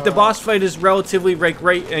let's if the boss fight is relatively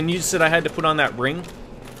right, and you said I had to put on that ring.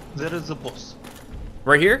 There is a boss.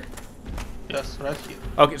 Right here? Yes, right here.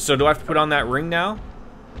 Okay, so do I have to put on that ring now?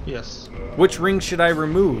 Yes. Which ring should I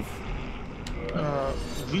remove?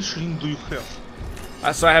 Which ring do you have?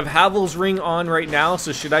 So I have Havel's ring on right now,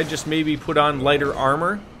 so should I just maybe put on lighter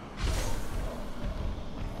armor?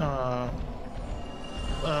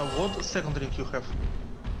 What second ring you have?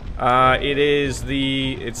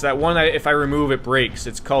 It's that one if I remove it breaks.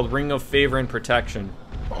 It's called Ring of Favor and Protection.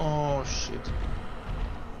 Oh shit.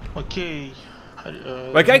 Okay.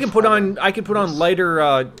 Like I can put on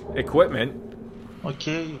lighter equipment.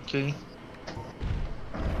 Okay, okay.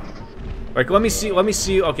 Like let me see.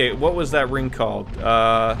 Okay, what was that ring called?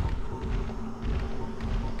 The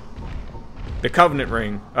Covenant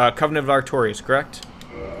ring. Covenant of Artorias, correct?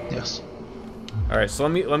 Yes. All right, so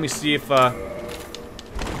let me see if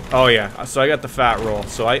oh yeah, so I got the fat roll.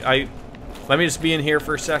 So I let me just be in here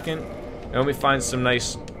for a second and let me find some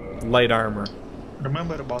nice light armor.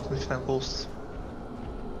 Remember about infinite ghosts.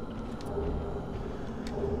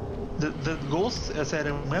 The ghosts, as I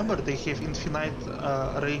remember, they have infinite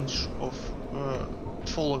range of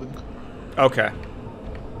following. Okay.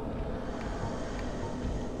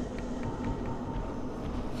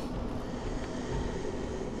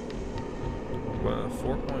 Well,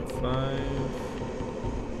 4.5.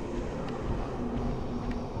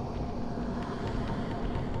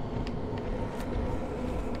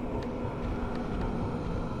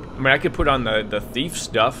 I mean, I could put on the thief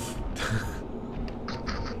stuff.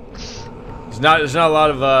 There's not a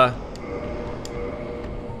lot of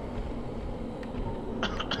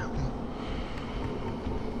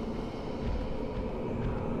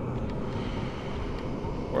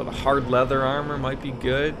or the hard leather armor might be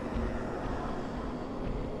good.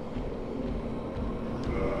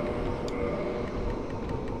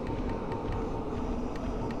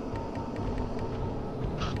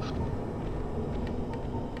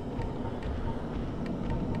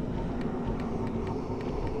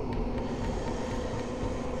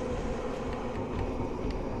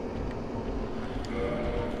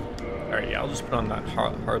 Alright, yeah, I'll just put on that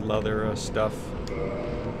hard leather stuff.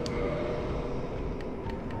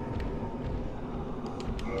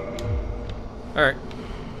 Alright.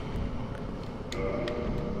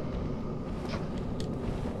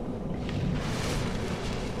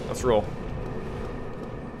 Let's roll.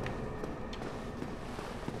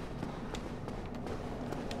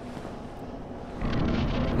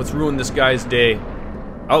 Let's ruin this guy's day.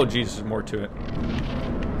 Oh, Jesus, there's more to it.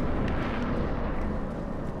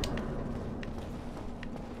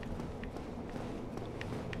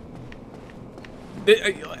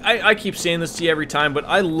 I keep saying this to you every time, but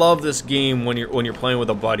I love this game when you're playing with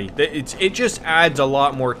a buddy. It just adds a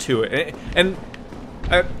lot more to it. And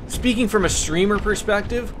speaking from a streamer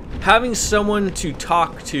perspective, having someone to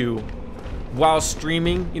talk to while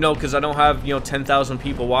streaming, you know, because I don't have 10,000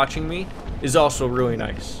 people watching me, is also really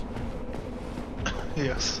nice.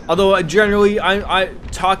 Yes. Although generally,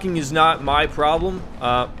 talking is not my problem.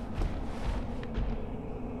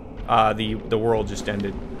 The world just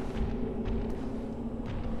ended.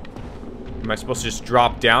 Am I supposed to just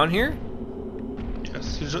drop down here?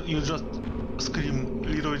 Yes, you just scream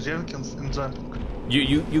Leroy Jenkins and jumping.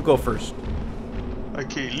 You go first.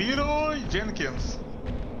 Okay, Leroy Jenkins.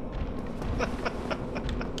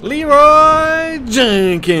 Leroy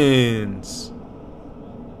Jenkins.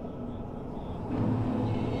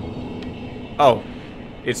 Oh,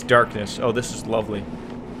 it's darkness. Oh, this is lovely.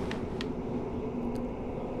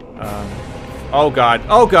 Oh God.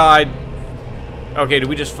 Oh God. Okay, did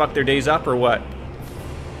we just fuck their days up or what?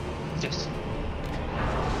 Yes.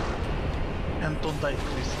 And don't die,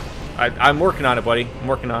 please. I'm working on it, buddy. I'm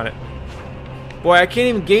working on it. Boy, I can't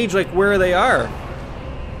even gauge like where they are.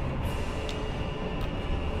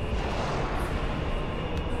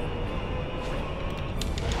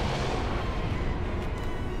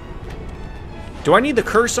 Do I need the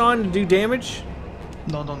curse on to do damage?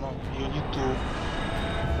 No. You need to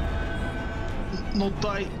not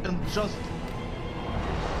die and just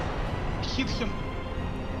hit him.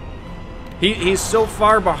 He's so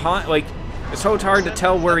far behind, like, it's so hard to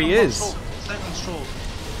tell where he is. Second shot.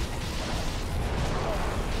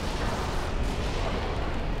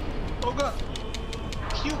 Oh God!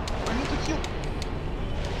 Heal! I need to heal!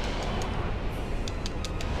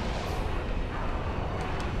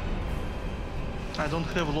 I don't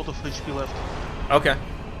have a lot of HP left. Okay.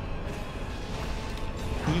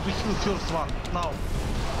 We need to heal first one. Now!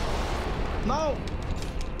 Now!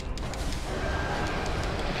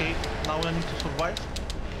 Okay, now I need to survive.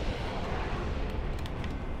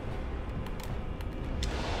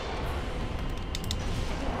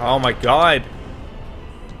 Oh my God.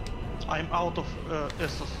 I'm out of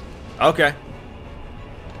Essos. Okay.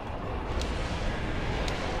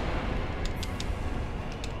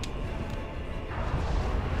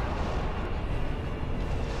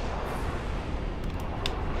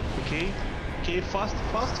 Okay. Okay, fast,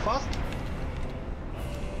 fast, fast.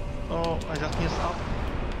 Oh, I just messed up.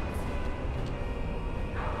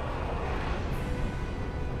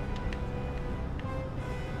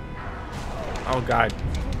 Oh god.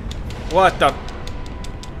 What the?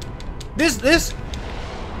 This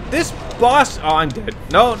boss. Oh, I'm dead.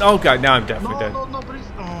 No, oh god, now I'm definitely dead. No, please.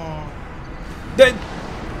 Oh. That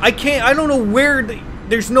I can't. I don't know where.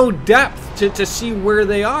 There's no depth to see where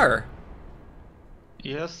they are.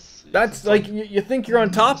 Yes. That's like you think you're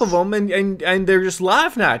on top of them, and they're just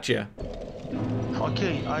laughing at you.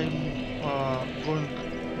 Okay, I'm going.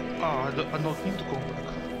 I don't need to go back.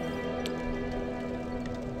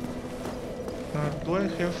 Do I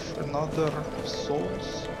have another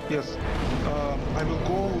souls? Yes. I will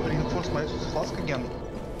go reinforce my flask again.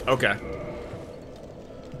 Okay.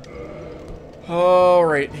 All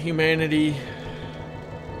right, humanity.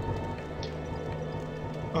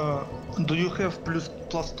 Do you have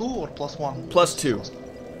plus 2 or plus 1? Plus 2.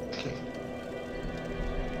 Okay.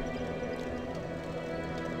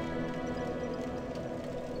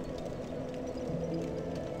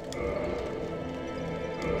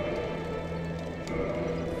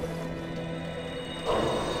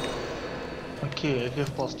 Okay, I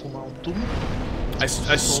have plus 2 now too. I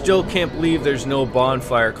still can't believe there's no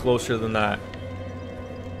bonfire closer than that.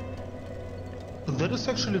 There is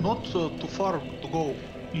actually not too far to go.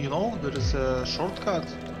 You know, there is a shortcut,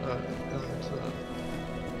 and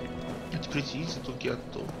it's pretty easy to get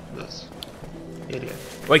to this area.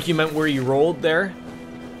 Like you meant where you rolled there?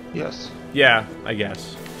 Yes. Yeah, I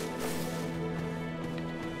guess.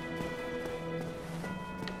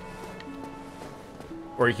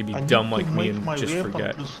 Or you could be dumb like me and just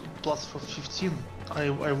forget. Plus 15. I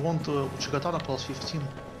want Uchigatana plus 15.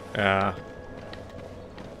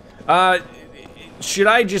 Should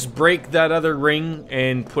I just break that other ring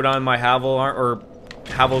and put on my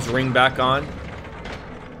Havel's ring back on?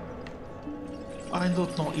 I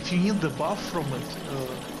don't know. If you need the buff from it,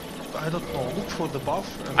 I don't know. Look for the buff.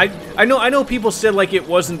 I know people said like it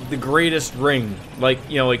wasn't the greatest ring. Like,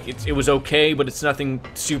 you know, like it was okay, but it's nothing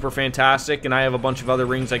super fantastic, and I have a bunch of other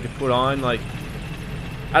rings I could put on. Like,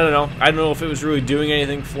 I don't know. I don't know if it was really doing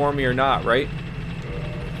anything for me or not, right?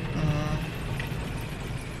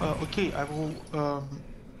 Okay, I will.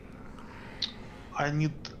 I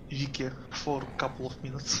need Wiki for a couple of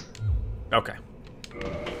minutes. Okay.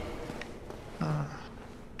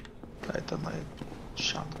 Titanite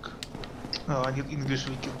chunk. No, I need English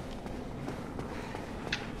Wiki.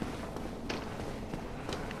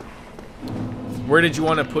 Where did you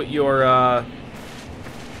want to put your?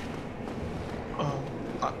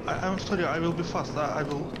 I'm sorry. I will be fast. I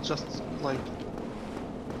will just like.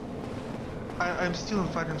 I'm still in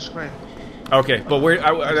fighting shrine. Okay, but where?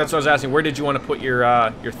 That's what I was asking. Where did you want to put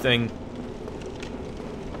your thing?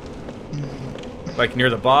 Like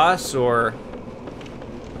near the boss, or?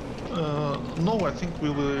 No, I think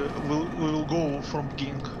we will go from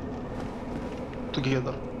King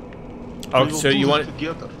together. Oh, so you want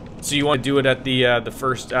together? So you want to do it at the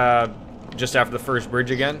first, just after the first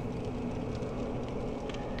bridge again?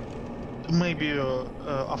 Maybe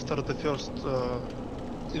after the first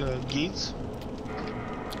gates.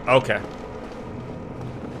 Okay.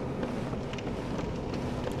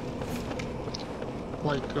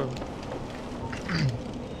 Like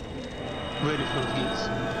very first gates.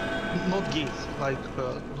 Not gates, like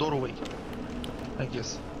doorway. I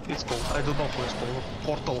guess it's called. I don't know how it's called.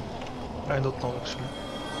 Portal. I don't know actually.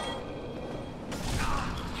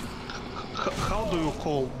 How do you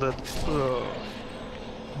call that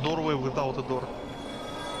doorway without a door?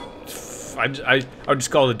 I would just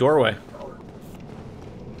call it a doorway.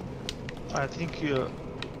 I think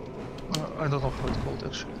I don't know how it's called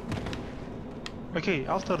actually. Okay,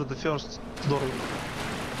 after the first doorway.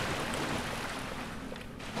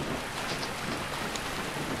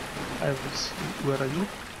 I will see. Where are you?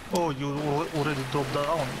 Oh, you already dropped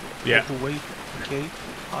down. Yeah. Wait. Okay.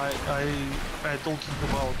 I talking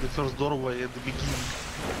about the first doorway at the beginning.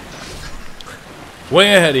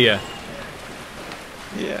 Way ahead of you.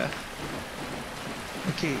 Yeah.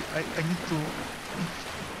 Okay, I need to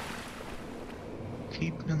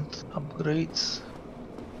equipment upgrades.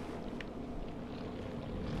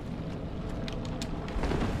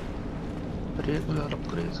 Regular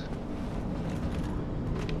upgrade.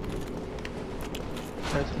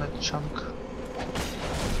 Titanite chunk.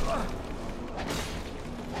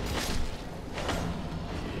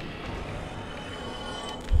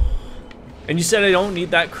 And you said I don't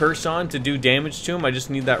need that curse on to do damage to him. I just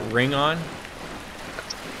need that ring on.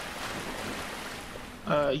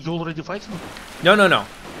 You already fighting? No.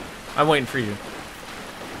 I'm waiting for you.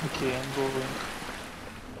 Okay, I'm going.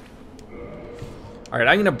 Alright,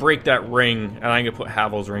 I'm gonna break that ring, and I'm gonna put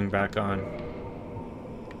Havel's ring back on.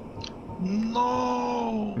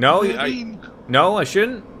 No! No? The ring! No, I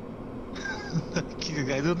shouldn't?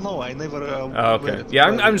 I don't know, I never... Oh, okay. Yeah,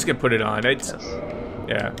 I'm just gonna put it on. It's... Yes.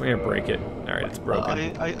 Yeah, we're gonna break it. Alright, it's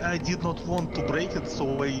broken. I did not want to break it,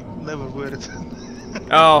 so I never wear it.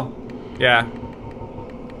 Oh, yeah.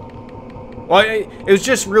 Well, it was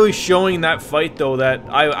just really showing that fight, though, that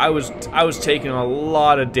I was taking a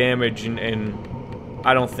lot of damage, and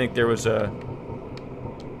I don't think there was a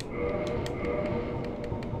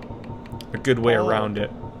good way around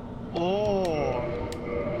it. Oh!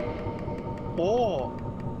 Oh!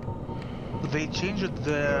 They changed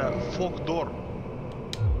the fog door.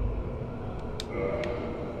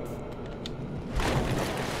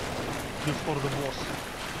 Before the boss.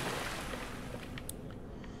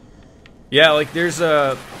 Yeah, like there's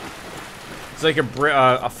it's like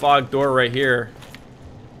a fog door right here.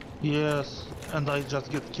 Yes, and I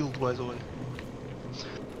just get killed, by the way.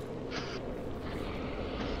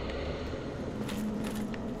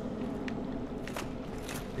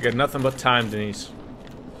 You got nothing but time, Denise.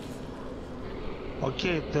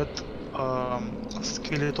 Okay, that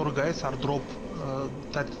Skeletor guys are drop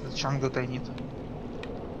that chunk that I need.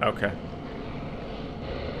 Okay.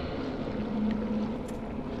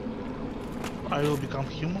 I will become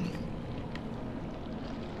human,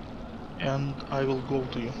 and I will go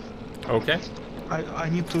to you. Okay. I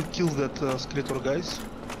need to kill that Skeletor guys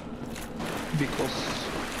because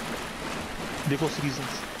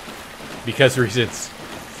reasons. Because reasons.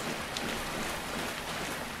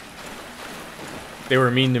 They were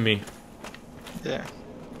mean to me. Yeah.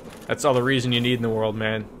 That's all the reason you need in the world,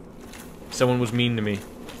 man. Someone was mean to me.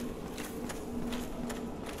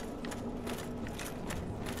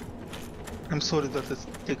 I'm sorry that it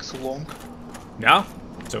takes so long. No,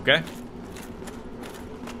 it's okay.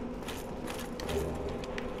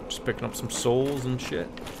 Just picking up some souls and shit.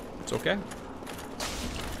 It's okay.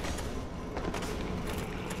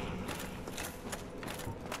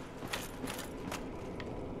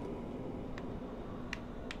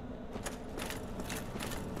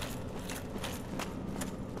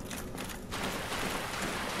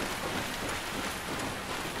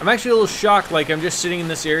 I'm actually a little shocked. Like, I'm just sitting in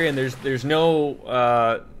this area and there's no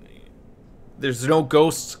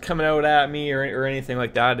ghosts coming out at me or anything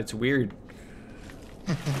like that. It's weird.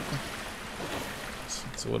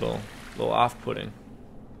 It's a little off-putting.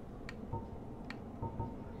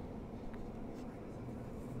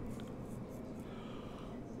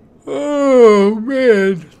 Oh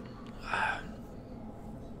man.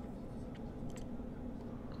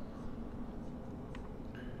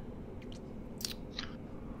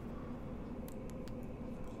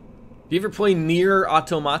 Do you ever play Nier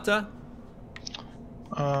Automata?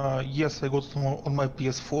 Yes, I got it on my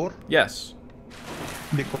PS4 Yes.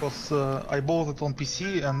 because I bought it on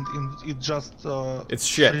PC and it just It's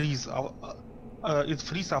shit. It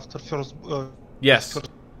freezes after first. Yes.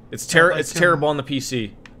 first- It's I terrible on the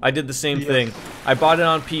PC. I did the same Yes. thing. I bought it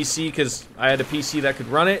on PC because I had a PC that could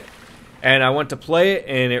run it, and I went to play it,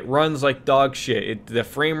 and it runs like dog shit. The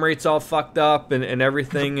frame rate's all fucked up and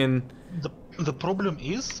everything, and The problem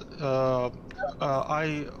is,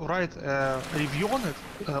 I write a review on it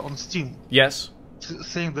on Steam, yes.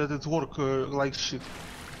 saying that it works like shit,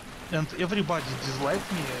 and everybody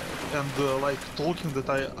disliked me and like talking that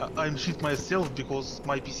I'm shit myself because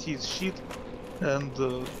my PC is shit and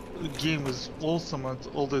the game is awesome and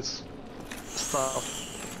all this stuff.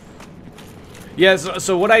 Yeah,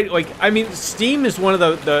 so what I mean, Steam is one of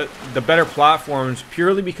the better platforms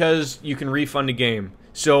purely because you can refund a game.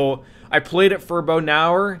 So I played it for about an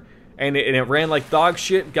hour, and it ran like dog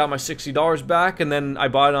shit. Got my $60 back, and then I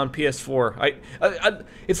bought it on PS4.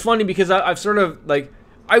 It's funny because I've sort of like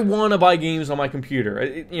I want to buy games on my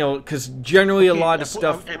computer, you know, because generally a lot of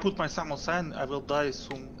stuff. I put my Samus sign. I will die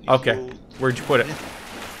soon. If Okay, you... where'd you put it?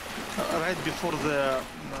 Right before the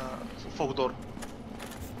fog door.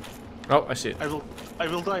 Oh, I see it. I will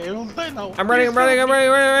die. I will die now. I'm running. I'm running. I'm running.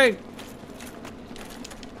 Running.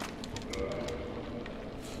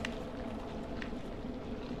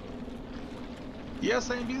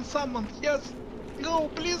 Yes, I'm being summoned. Yes. Go,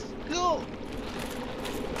 please, go.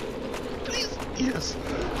 Please. Yes.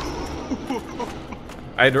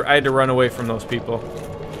 I had to run away from those people.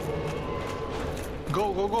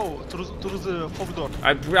 Go, go, go through the fog door.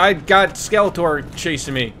 I got Skeletor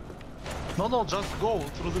chasing me. No, just go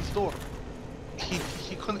through this door. He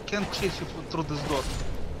can't chase you through this door.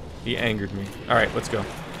 He angered me. All right, let's go.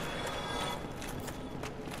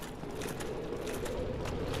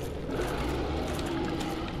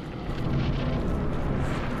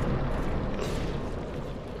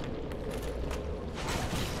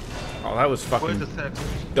 Oh, that was Wait fucking a second.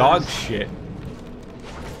 dog There is- shit.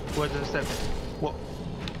 Wait a second. What?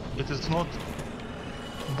 It is not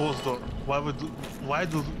boss door.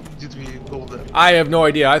 Did we go there? I have no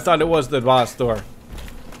idea. I thought it was the boss door.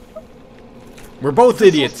 We're both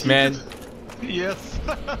idiots, man. Yes.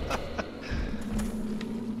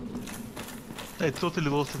 I totally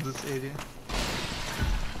lost in this area.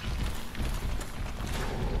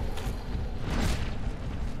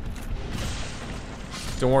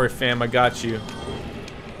 Don't worry, fam. I got you.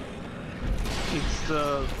 It's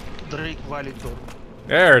the Drake Valley door.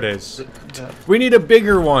 There it is. There. We need a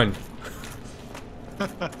bigger one.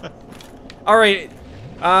 All right.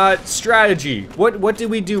 Strategy. What did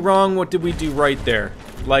we do wrong? What did we do right there?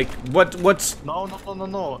 Like, what's...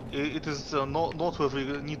 No. It is not where we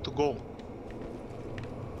need to go.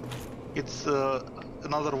 It's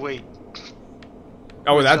another way.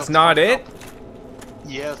 Oh, We that's just not fucked it? up.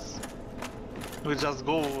 Yes. We just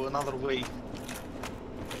go another way.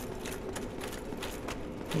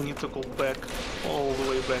 We need to go back, all the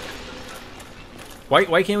way back.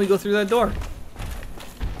 Why can't we go through that door?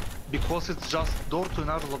 Because it's just door to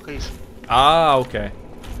another location. Ah, okay.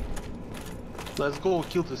 Let's go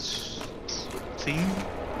kill this thing.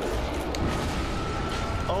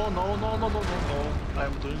 Oh no.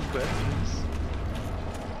 I'm doing bad things.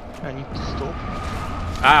 I need to stop.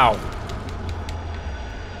 Ow.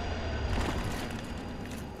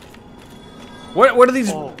 What are these?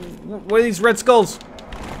 Oh. What are these red skulls?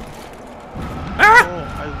 Ah! Oh,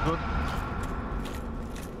 I've got...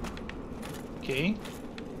 Okay.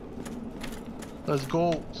 Let's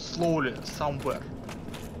go slowly somewhere.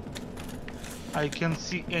 I can't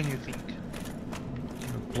see anything.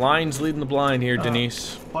 Blind's leading the blind here,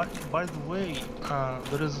 Denise. By the way,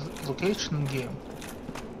 there is a location in game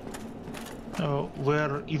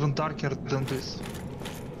where even darker than this.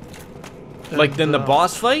 Like than the And,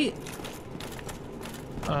 boss fight?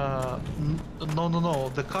 No,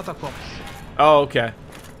 the catacombs. Oh, okay.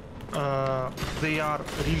 They are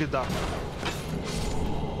really dark.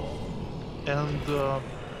 And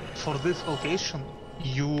for this location,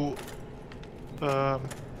 you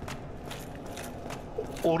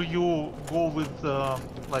or you go with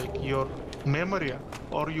like your memory,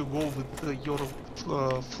 or you go with your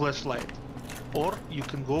flashlight, or you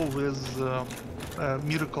can go with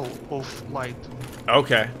miracle of light.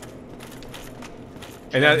 Okay.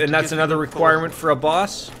 And to that's get another good requirement for a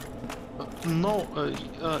boss? No,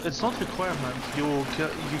 it's not requirement. You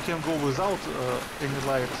can go without any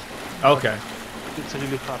light. Okay. It's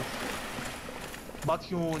really hard. But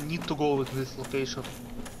you need to go with this location.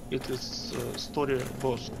 It is story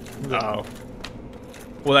boss. Oh.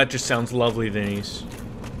 Well, that just sounds lovely, Denise.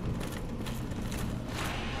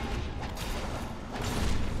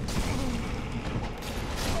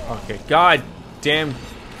 Okay, god damn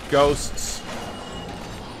ghosts.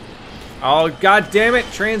 Oh, god damn it,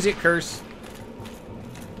 transient curse.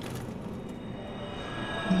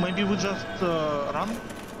 Maybe we just run?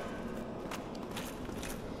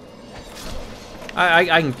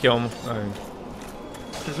 I can kill him.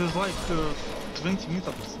 It is like 20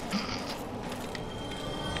 meters.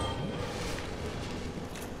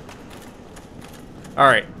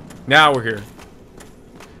 Alright, now we're here.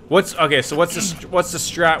 Okay, so what's the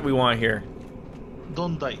strat we want here?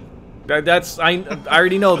 Don't die. I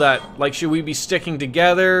already know that. Like, should we be sticking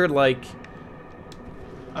together? Like,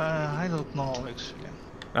 I don't know actually.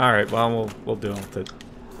 all right, well we'll deal with it.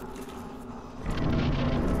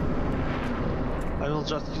 I will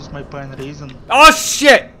just use my pine raisin. Oh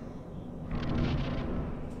shit!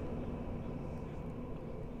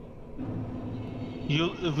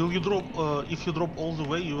 Will you drop? If you drop all the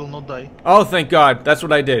way, you will not die. Oh, thank God, that's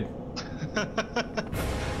what I did.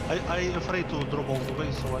 I afraid to drop all the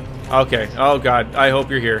way, so I. Okay. Oh God, I hope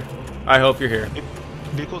you're here. I hope you're here.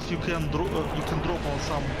 Because you can drop on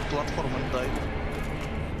some platform and die.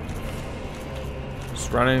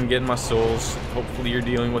 Just running and getting my souls. Hopefully you're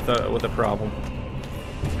dealing with a problem.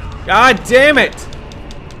 God damn it!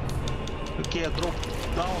 Okay, I dropped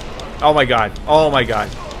down. Oh my God. Oh my God.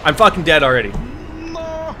 I'm fucking dead already.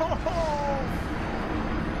 No!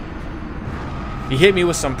 He hit me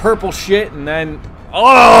with some purple shit and then...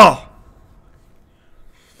 Oh!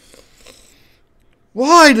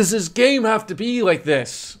 Why does this game have to be like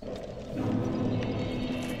this?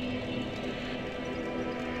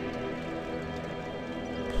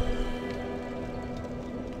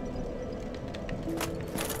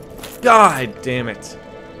 God damn it.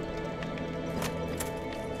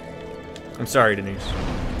 I'm sorry, Denise.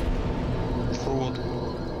 For what?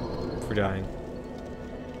 For dying.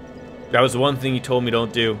 That was the one thing you told me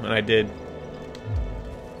don't do, and I did.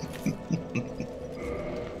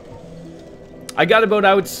 I got about,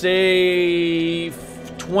 I would say,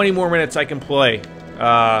 20 more minutes I can play.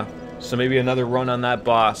 So maybe another run on that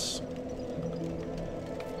boss.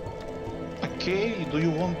 Okay, do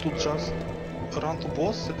you want to just run to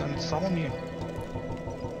boss and summon me?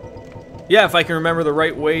 Yeah, if I can remember the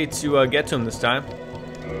right way to get to him this time.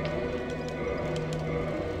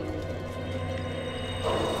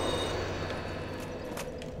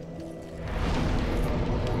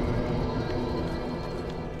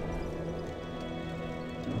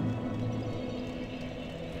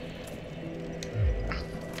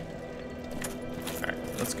 Alright,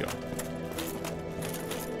 let's go.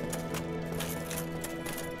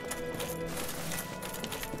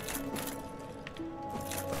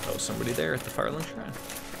 Oh, somebody there at the Firelink Shrine.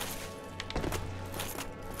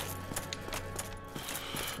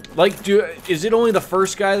 Like, is it only the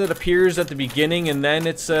first guy that appears at the beginning and then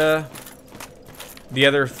it's, the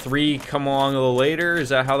other three come along a little later? Is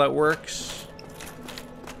that how that works?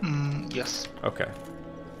 Yes. Okay.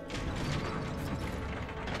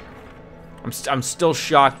 I'm still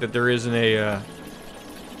shocked that there isn't a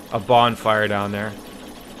bonfire down there.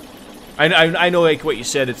 I know, like what you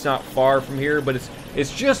said, it's not far from here, but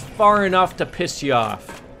it's just far enough to piss you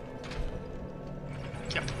off.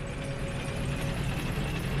 Yep.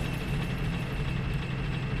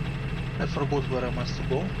 I forgot where I must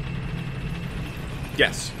go.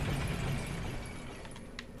 Yes.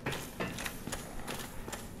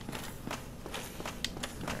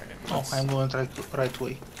 Oh, I'm going right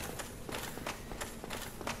way.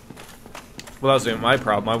 Well, that was my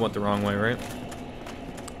problem. I went the wrong way, right?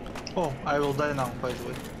 Oh, I will die now, by the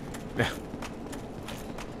way. Yeah.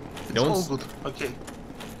 It's all good. Okay.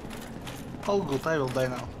 All good. I will die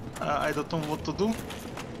now. I don't know what to do.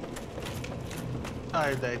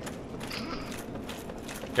 I died.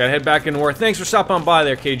 Gotta head back into war. Thanks for stopping on by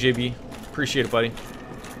there, KJB. Appreciate it, buddy.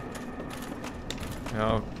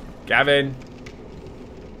 Oh, Gavin.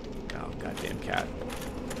 Oh, goddamn cat.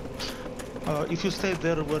 If you stay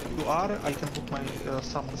there where you are, I can put my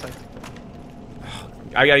summon site.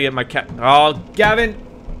 I gotta get my cat. Oh, Gavin!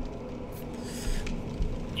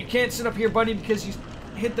 You can't sit up here, buddy, because you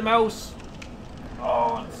hit the mouse.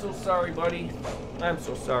 Oh, I'm so sorry, buddy. I'm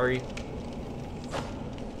so sorry.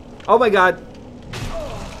 Oh my god.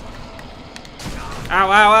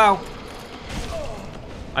 Ow, ow, ow.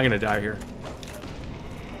 I'm gonna die here.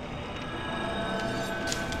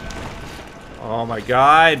 Oh my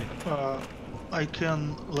god. I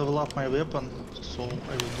can level up my weapon, so I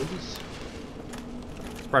will do this.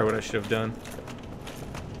 That's probably what I should have done.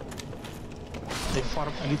 I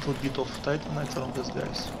farm a little bit of Titanites on these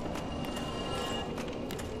guys.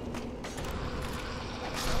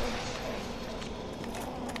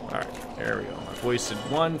 Alright, there we go. I've wasted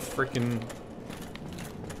one freaking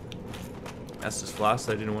Estus Flask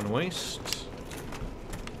that I didn't want to waste.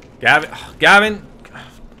 Gavin! Gavin!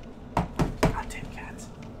 Goddamn cats.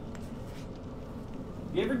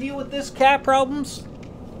 You ever deal with this cat problems?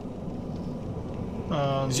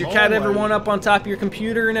 Does your cat ever one up on top of your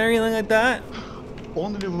computer and everything like that?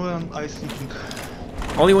 Only when I'm sleeping.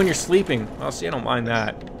 Only when you're sleeping. Well, see, I don't mind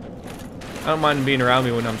that. I don't mind being around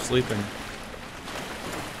me when I'm sleeping.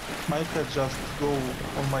 My cat just go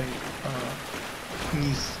on my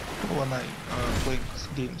knees when I play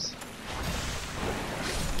games.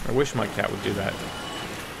 I wish my cat would do that.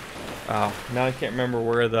 Oh, now I can't remember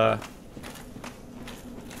where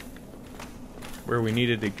we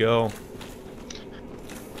needed to go.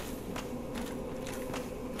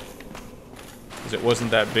 Because it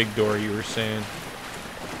wasn't that big door you were saying.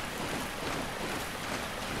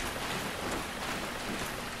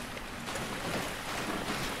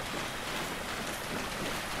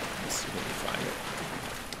 Let's see if we can find it.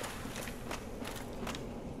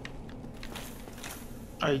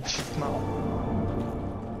 I cheat now.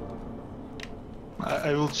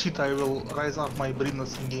 I will cheat, I will raise up my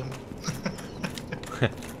brightness in game.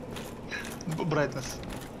 Brightness.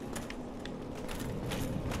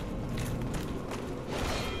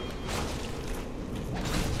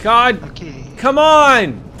 God! Okay. Come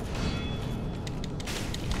on!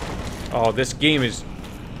 Oh, this game is...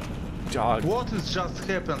 Dog. What has just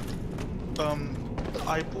happened?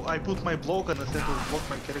 I put my block and instead of block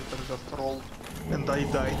my character just rolled and I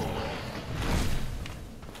died.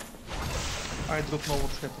 I don't know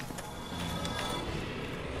what's happened.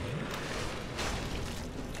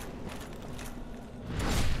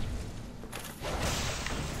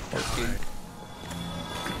 Okay.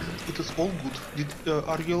 It is all good.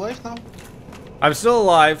 Are you alive now? I'm still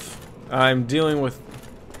alive. I'm dealing with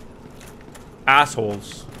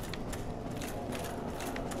assholes.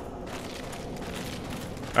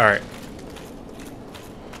 Alright.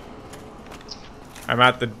 I'm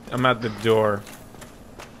at the door.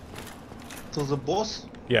 To the boss?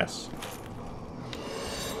 Yes.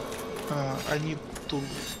 I need to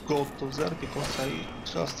go to there because I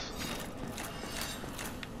just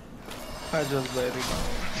died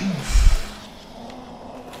again.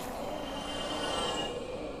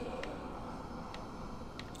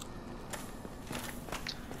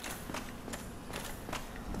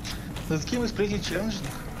 This game is pretty challenging,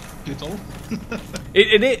 you know?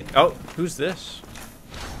 It. Oh, who's this?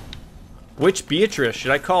 Which Beatrice?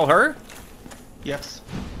 Should I call her? Yes.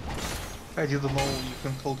 I didn't know you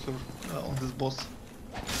can talk her on this boss.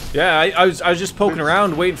 Yeah, I was just poking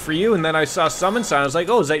around waiting for you, and then I saw summon sign. I was like,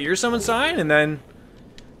 oh, is that your summon sign? And then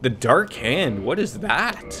the dark hand. What is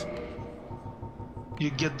that? You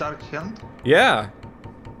get dark hand? Yeah,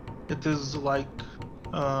 It is like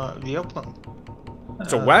weapon.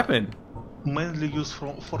 it's a weapon. Mainly used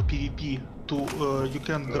for PvP. To you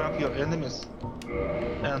can grab your enemies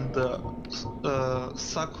and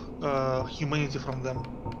suck humanity from them.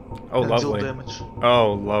 Oh, and lovely. Deal damage.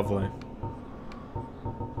 Oh, lovely.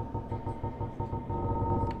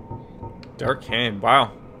 Dark hand.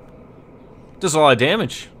 Wow. Does a lot of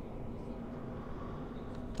damage.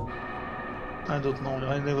 I don't know.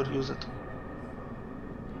 I never use it.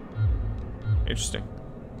 Interesting.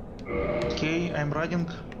 Okay, I'm running.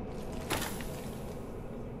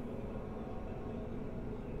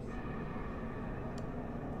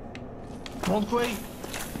 Wrong way.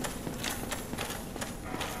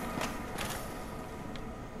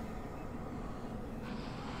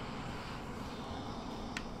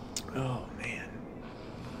 Oh, man.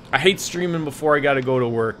 I hate streaming before I gotta go to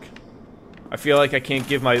work. I feel like I can't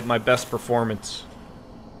give my best performance.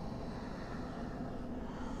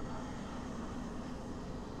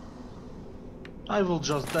 I will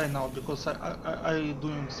just die now because I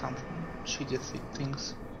doing some shitty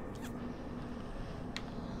things.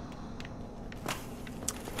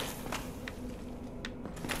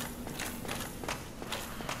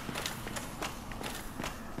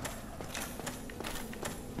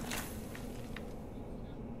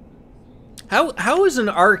 How is an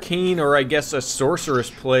arcane or I guess a sorceress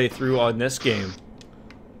play through on this game?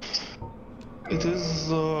 It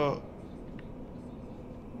is.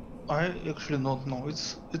 I actually don't know.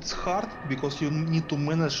 It's hard because you need to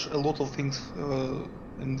manage a lot of things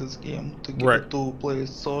in this game to get Right. to play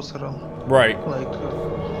sorcerer. Right. Like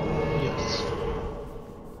yes.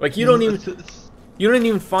 Like you don't even It's- you don't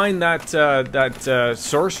even find that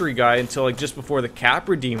sorcery guy until like just before the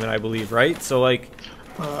Capra demon, I believe, right? So like.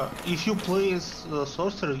 if you play as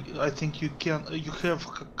sorcerer, I think you can. You have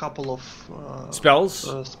a couple of Spells?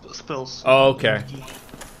 spells. Oh, okay. in the game.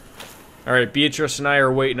 Alright, Beatrice and I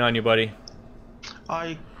are waiting on you, buddy.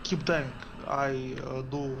 I keep dying. I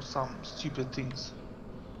do some stupid things.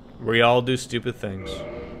 We all do stupid things.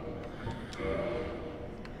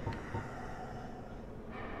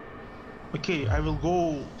 Okay, I will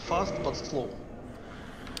go fast but slow.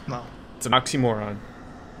 Now. It's an oxymoron.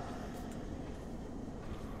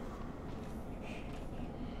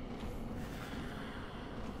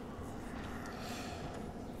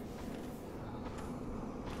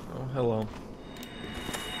 Oh, hello.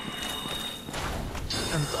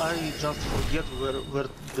 And I just forget where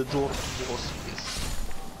the door was is.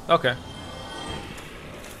 Okay.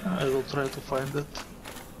 I will try to find it.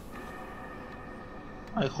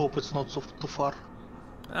 I hope it's not so too far.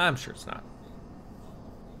 I'm sure it's not.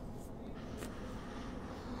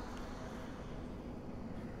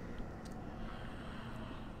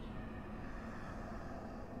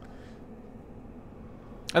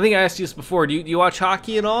 I think I asked you this before. Do you watch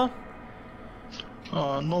hockey at all?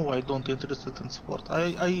 No, I don't interested in sport.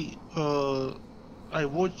 I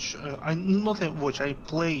watch. I not I watch. I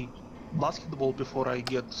play basketball before I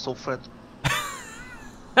get so fat.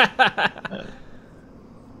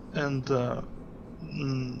 And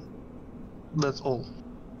that's all.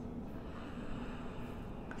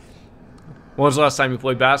 When was the last time you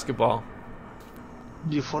played basketball?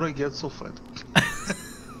 Before I get so fat.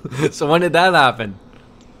 So when did that happen?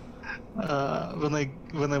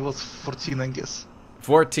 When I was 14, I guess.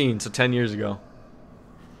 14, so 10 years ago.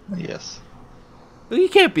 Yes. Well, you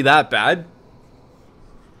can't be that bad.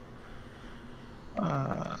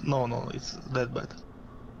 No, it's that bad.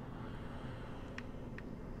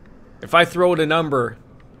 If I throw out a number,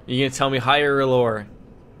 you gonna tell me higher or lower?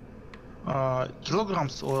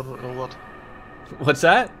 Kilograms or what? What's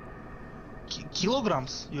that?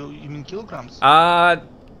 Kilograms? You mean kilograms? I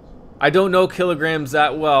don't know kilograms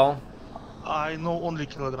that well. I know only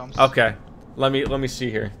kilograms. Okay, let me see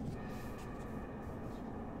here.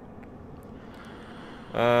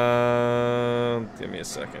 Give me a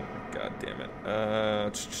second. God damn it.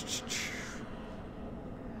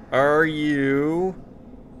 Are you...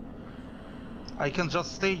 I can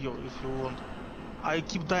just stay here if you want. I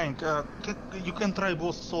keep dying. You can try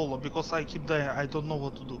both solo because I keep dying. I don't know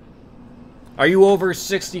what to do. Are you over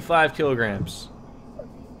 65 kilograms?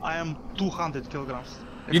 I am 200 kilograms.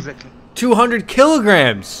 Exactly. 200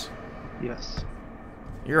 kilograms? Yes.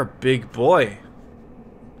 You're a big boy.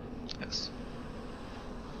 Yes.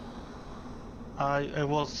 I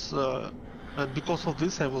was because of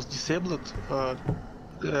this I was disabled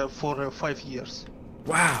for 5 years.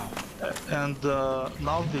 Wow. And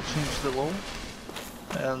now they changed the law,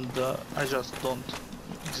 and I just don't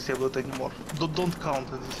disabled anymore. Don't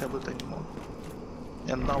count as disabled anymore.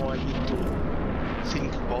 And now I need to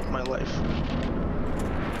think about my life.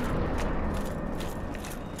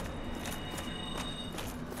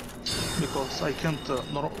 Because I can't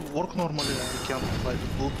work normally, and I can't like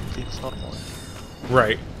do things normally.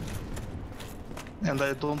 Right. And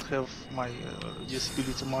I don't have my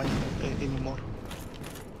disability money anymore.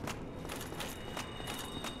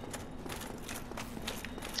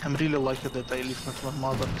 I'm really lucky that I live with my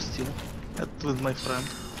mother still, with my friend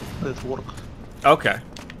at work. Okay.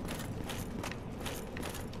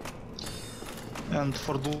 And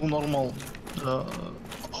for the normal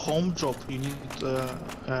home job, you need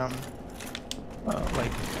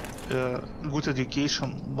good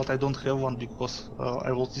education, but I don't have one because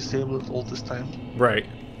I was disabled all this time. Right.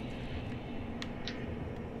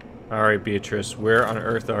 Alright, Beatrice, where on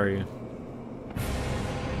earth are you?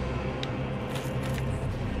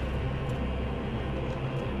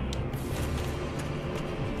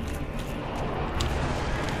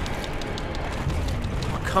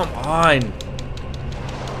 Oh, come on!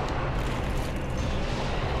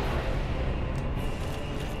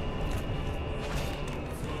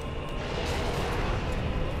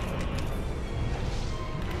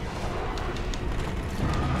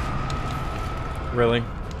 Really?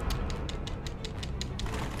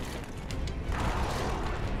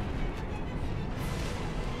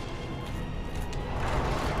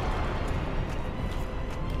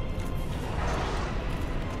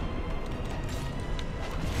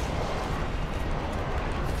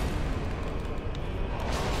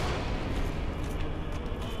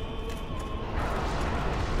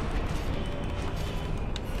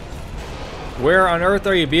 Where on earth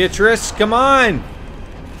are you, Beatrice? Come on!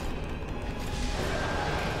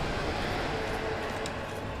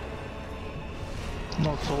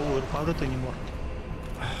 Not so overpowered anymore.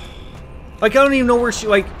 Like, I don't even know where she,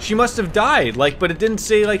 like, she must have died, like, but it didn't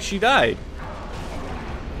say, like, she died.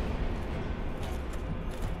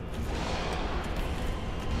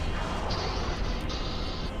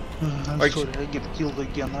 I'm Like, sorry, I get killed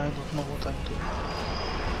again. I don't know what I'm doing.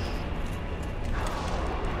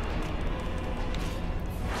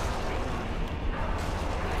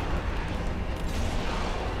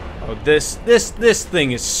 Oh, this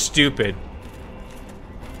thing is stupid.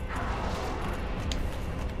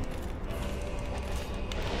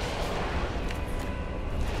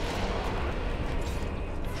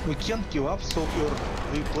 We can't give up so early.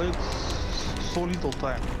 We played so little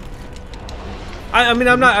time. I mean,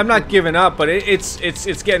 I'm not giving up, but it's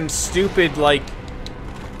getting stupid. Like,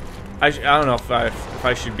 I don't know if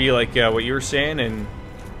I should be like what you were saying and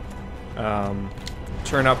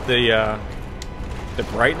turn up the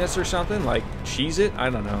brightness or something, like cheese it. I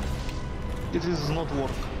don't know. It is not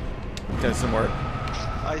work. It doesn't work.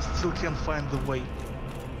 I still can't find the way.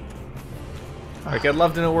 Like, I'd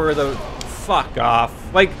love to know where the fuck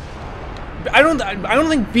off. Like, I don't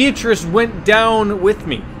think Beatrice went down with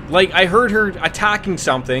me. Like, I heard her attacking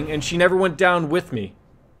something, and she never went down with me.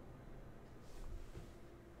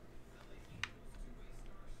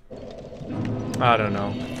 I don't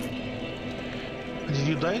know. Did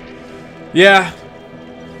you die? Yeah.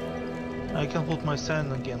 I can put my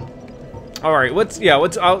sign again. All right. Let's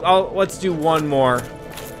do one more.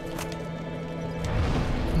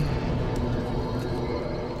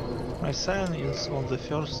 My sign is on the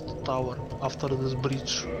first tower after this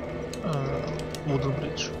bridge, wooden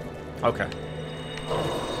bridge. Okay.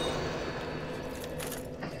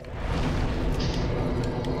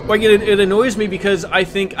 Like, it annoys me because I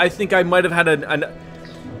think I might have had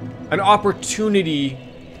an opportunity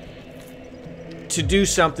to do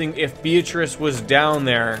something if Beatrice was down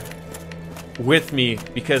there with me,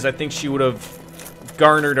 because I think she would have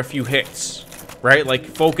garnered a few hits, right? Like,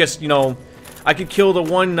 focused, you know, I could kill the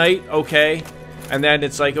one knight, okay, and then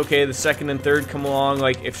it's like, okay, the second and third come along.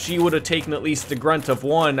 Like, if she would have taken at least the grunt of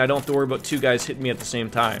one, I don't have to worry about two guys hitting me at the same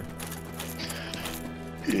time.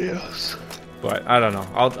 Yes. But I don't know.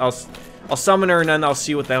 I'll summon her and then I'll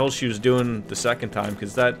see what the hell she was doing the second time,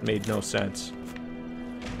 because that made no sense.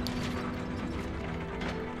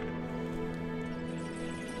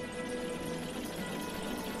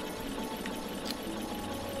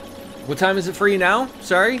 What time is it for you now?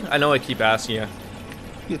 Sorry? I know I keep asking you.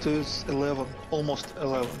 It is 11, almost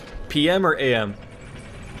 11 PM or AM?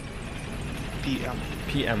 p.m.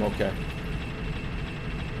 PM, okay.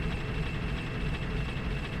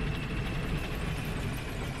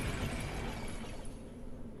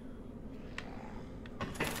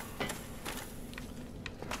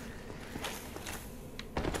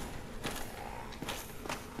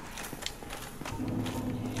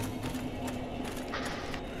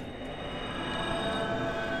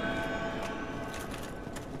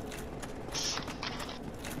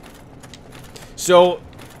 So,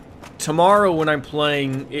 tomorrow when I'm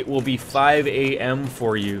playing, it will be 5 a.m.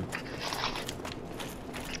 for you.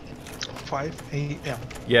 5 a.m.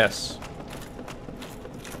 Yes.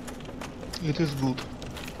 It is good.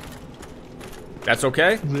 That's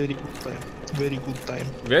okay? Very good time. Very good time.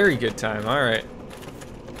 Very good time, alright.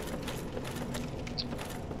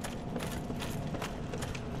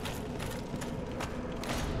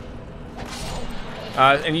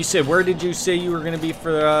 And you said, where did you say you were going to be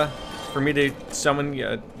for me to summon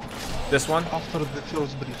this one? After the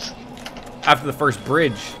first bridge. After the first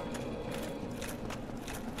bridge.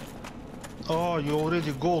 Oh, you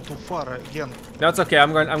already go too far again. No, it's okay.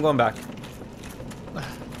 I'm going back.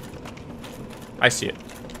 I see it.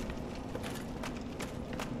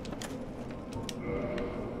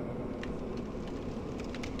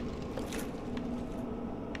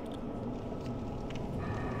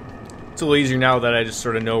 It's a little easier now that I just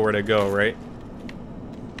sort of know where to go, right?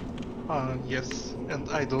 Yes, and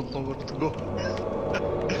I don't know where to go.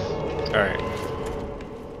 Alright.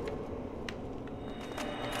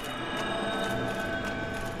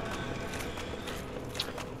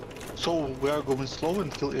 So we are going slow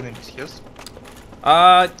and kill enemies, yes?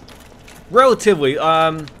 Relatively.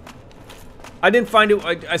 I didn't find it.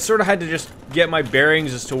 I sort of had to just get my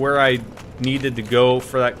bearings as to where I needed to go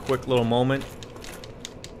for that quick little moment.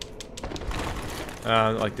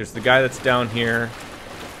 Like there's the guy that's down here.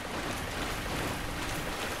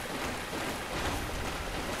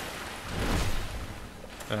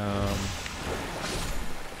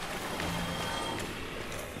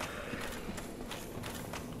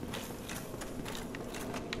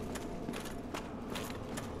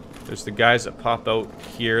 There's the guys that pop out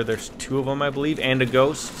here. There's 2 of them, I believe, and a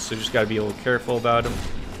ghost, so just gotta be a little careful about them.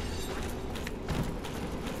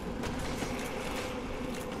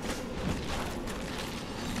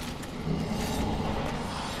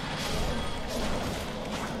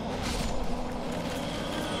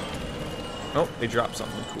 Oh, they dropped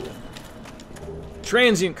something cool.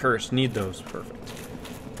 Transient curse, need those, perfect.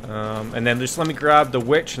 And then just let me grab the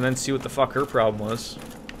witch and then see what the fuck her problem was.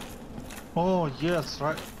 Oh, yes,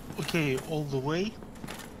 right. Okay, all the way.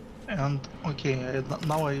 And, okay,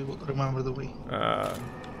 now I remember the way.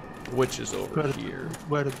 Witch is over here.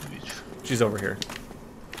 Where is the witch? She's over here.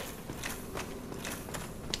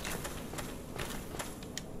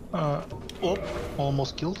 Oh,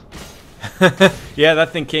 almost killed. Yeah,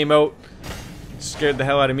 that thing came out. Scared the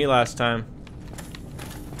hell out of me last time.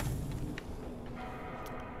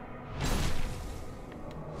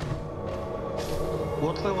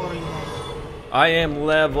 What level are you on? I am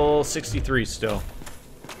level 63 still.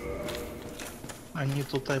 I need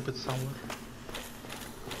to type it somewhere.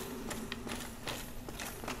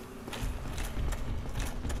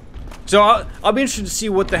 So I'll be interested to see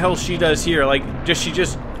what the hell she does here. Like, does she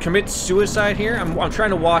just commit suicide here? I'm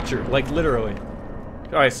trying to watch her, like literally.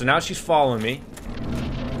 Alright, so now she's following me.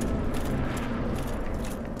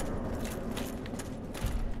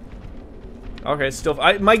 Okay, still.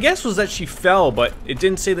 My guess was that she fell, but it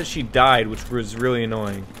didn't say that she died, which was really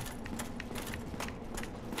annoying.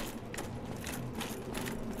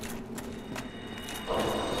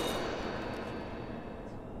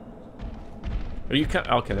 Are you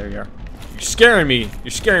okay, there you are. You're scaring me.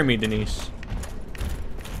 You're scaring me, Denise.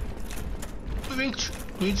 Witch,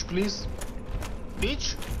 please.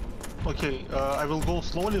 Witch? Okay, I will go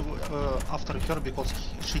slowly after her because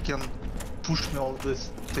she can push me all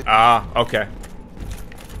this. Ah, okay.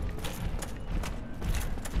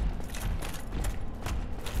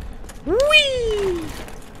 Whee!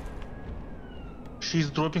 She's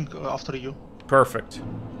dropping after you. Perfect.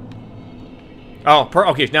 Oh,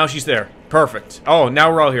 okay, now she's there. Perfect. Oh,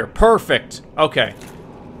 now we're all here. Perfect. Okay.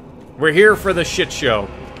 We're here for the shit show.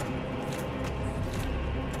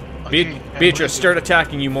 Okay, Beatrice, start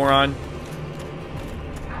attacking, you moron.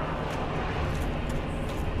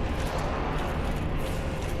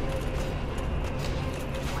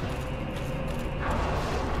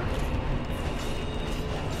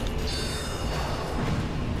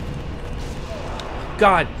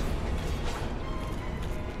 God.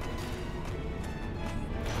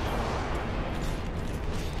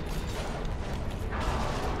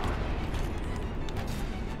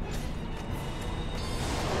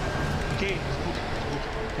 Okay, it's good.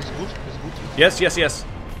 It's good. It's good. Yes, yes, yes.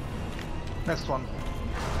 Next one.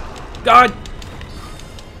 God.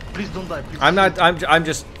 Please don't die. Please. I'm not. I'm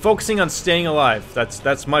just focusing on staying alive.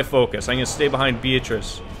 That's my focus. I'm gonna stay behind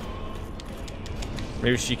Beatrice.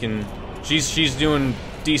 Maybe she can. She's doing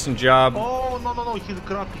decent job. Oh no no no! He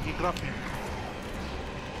grabbed me. He grabbed me.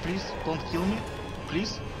 Please don't kill me.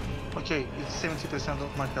 Please. Okay, it's 70%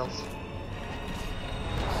 of my health.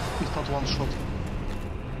 It's not one shot.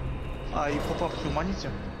 I pop up humanity.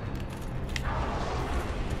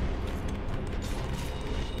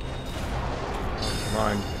 Come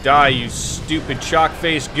on, die, you stupid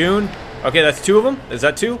chalk-faced goon. Okay, that's 2 of them. Is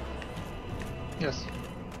that 2? Yes.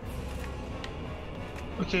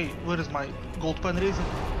 Okay, where is my gold pen raising?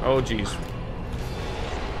 Oh jeez.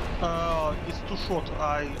 It's too short.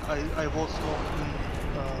 I was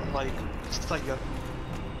in like stagger.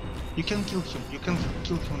 You can kill him. You can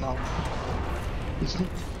kill him now. It's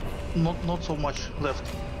not so much left.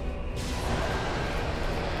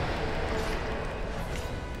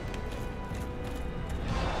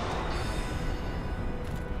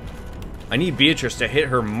 I need Beatrice to hit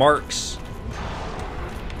her marks.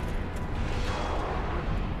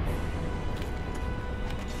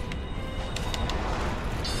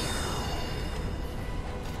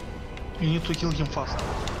 You need to kill him fast.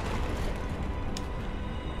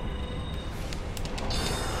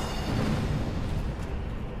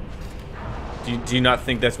 Do you not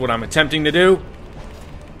think that's what I'm attempting to do?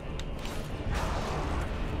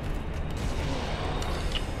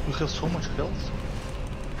 You have so much health.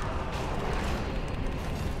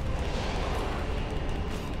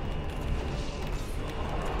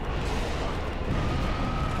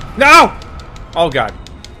 No! Oh god.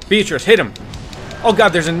 Beatrice, hit him. Oh god,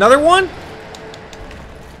 there's another one?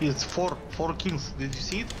 It's four kings. Did you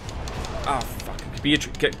see it? Oh fuck.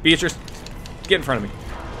 Beatrice, get in front of me.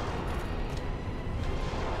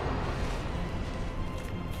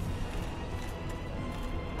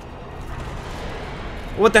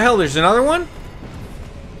 What the hell? There's another one?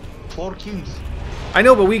 4 kings. I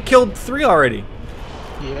know, but we killed 3 already.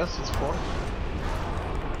 Yes, it's 4.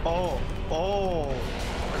 Oh,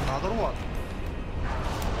 another one.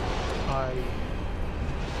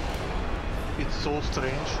 It's so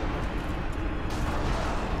strange.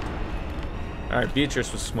 Alright,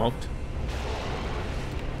 Beatrice was smoked.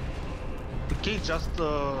 Okay, just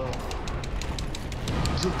deal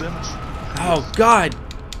damage. Oh god!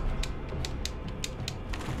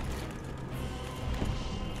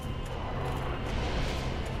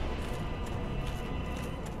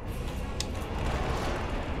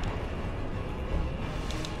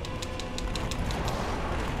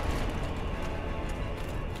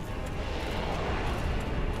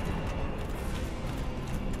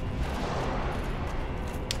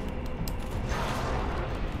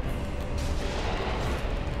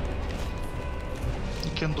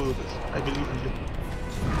 You can do this. I believe in you.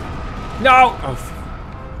 No! Oh,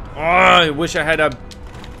 I wish I had a...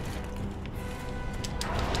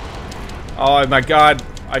 Oh my god.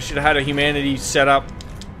 I should have had a humanity set up.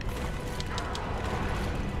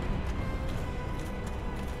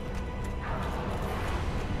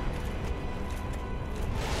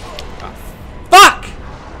 Oh, fuck!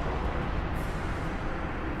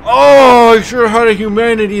 Oh, I should have had a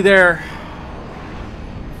humanity there.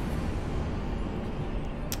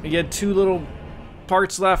 You had 2 little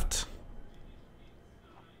parts left.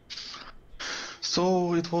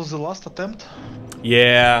 So it was the last attempt?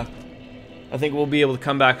 Yeah. I think we'll be able to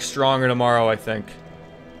come back stronger tomorrow, I think.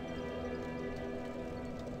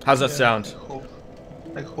 How's that sound?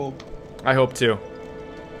 I hope. I hope too.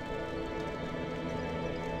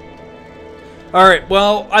 Alright,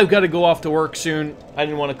 well, I've got to go off to work soon. I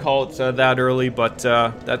didn't want to call it that early, but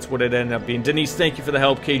that's what it ended up being. Denise, thank you for the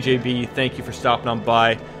help. KJB, thank you for stopping on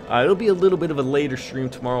by. It'll be a little bit of a later stream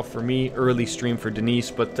tomorrow for me, early stream for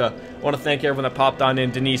Denise, but I want to thank everyone that popped on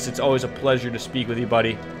in. Denise, it's always a pleasure to speak with you,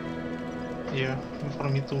 buddy. Yeah, for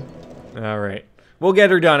me too. Alright. We'll get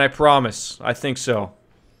her done, I promise. I think so.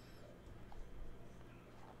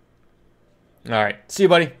 Alright. See you,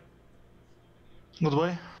 buddy.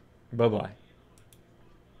 Goodbye. Bye-bye.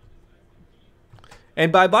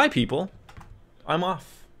 And bye-bye, people. I'm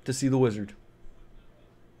off to see the wizard.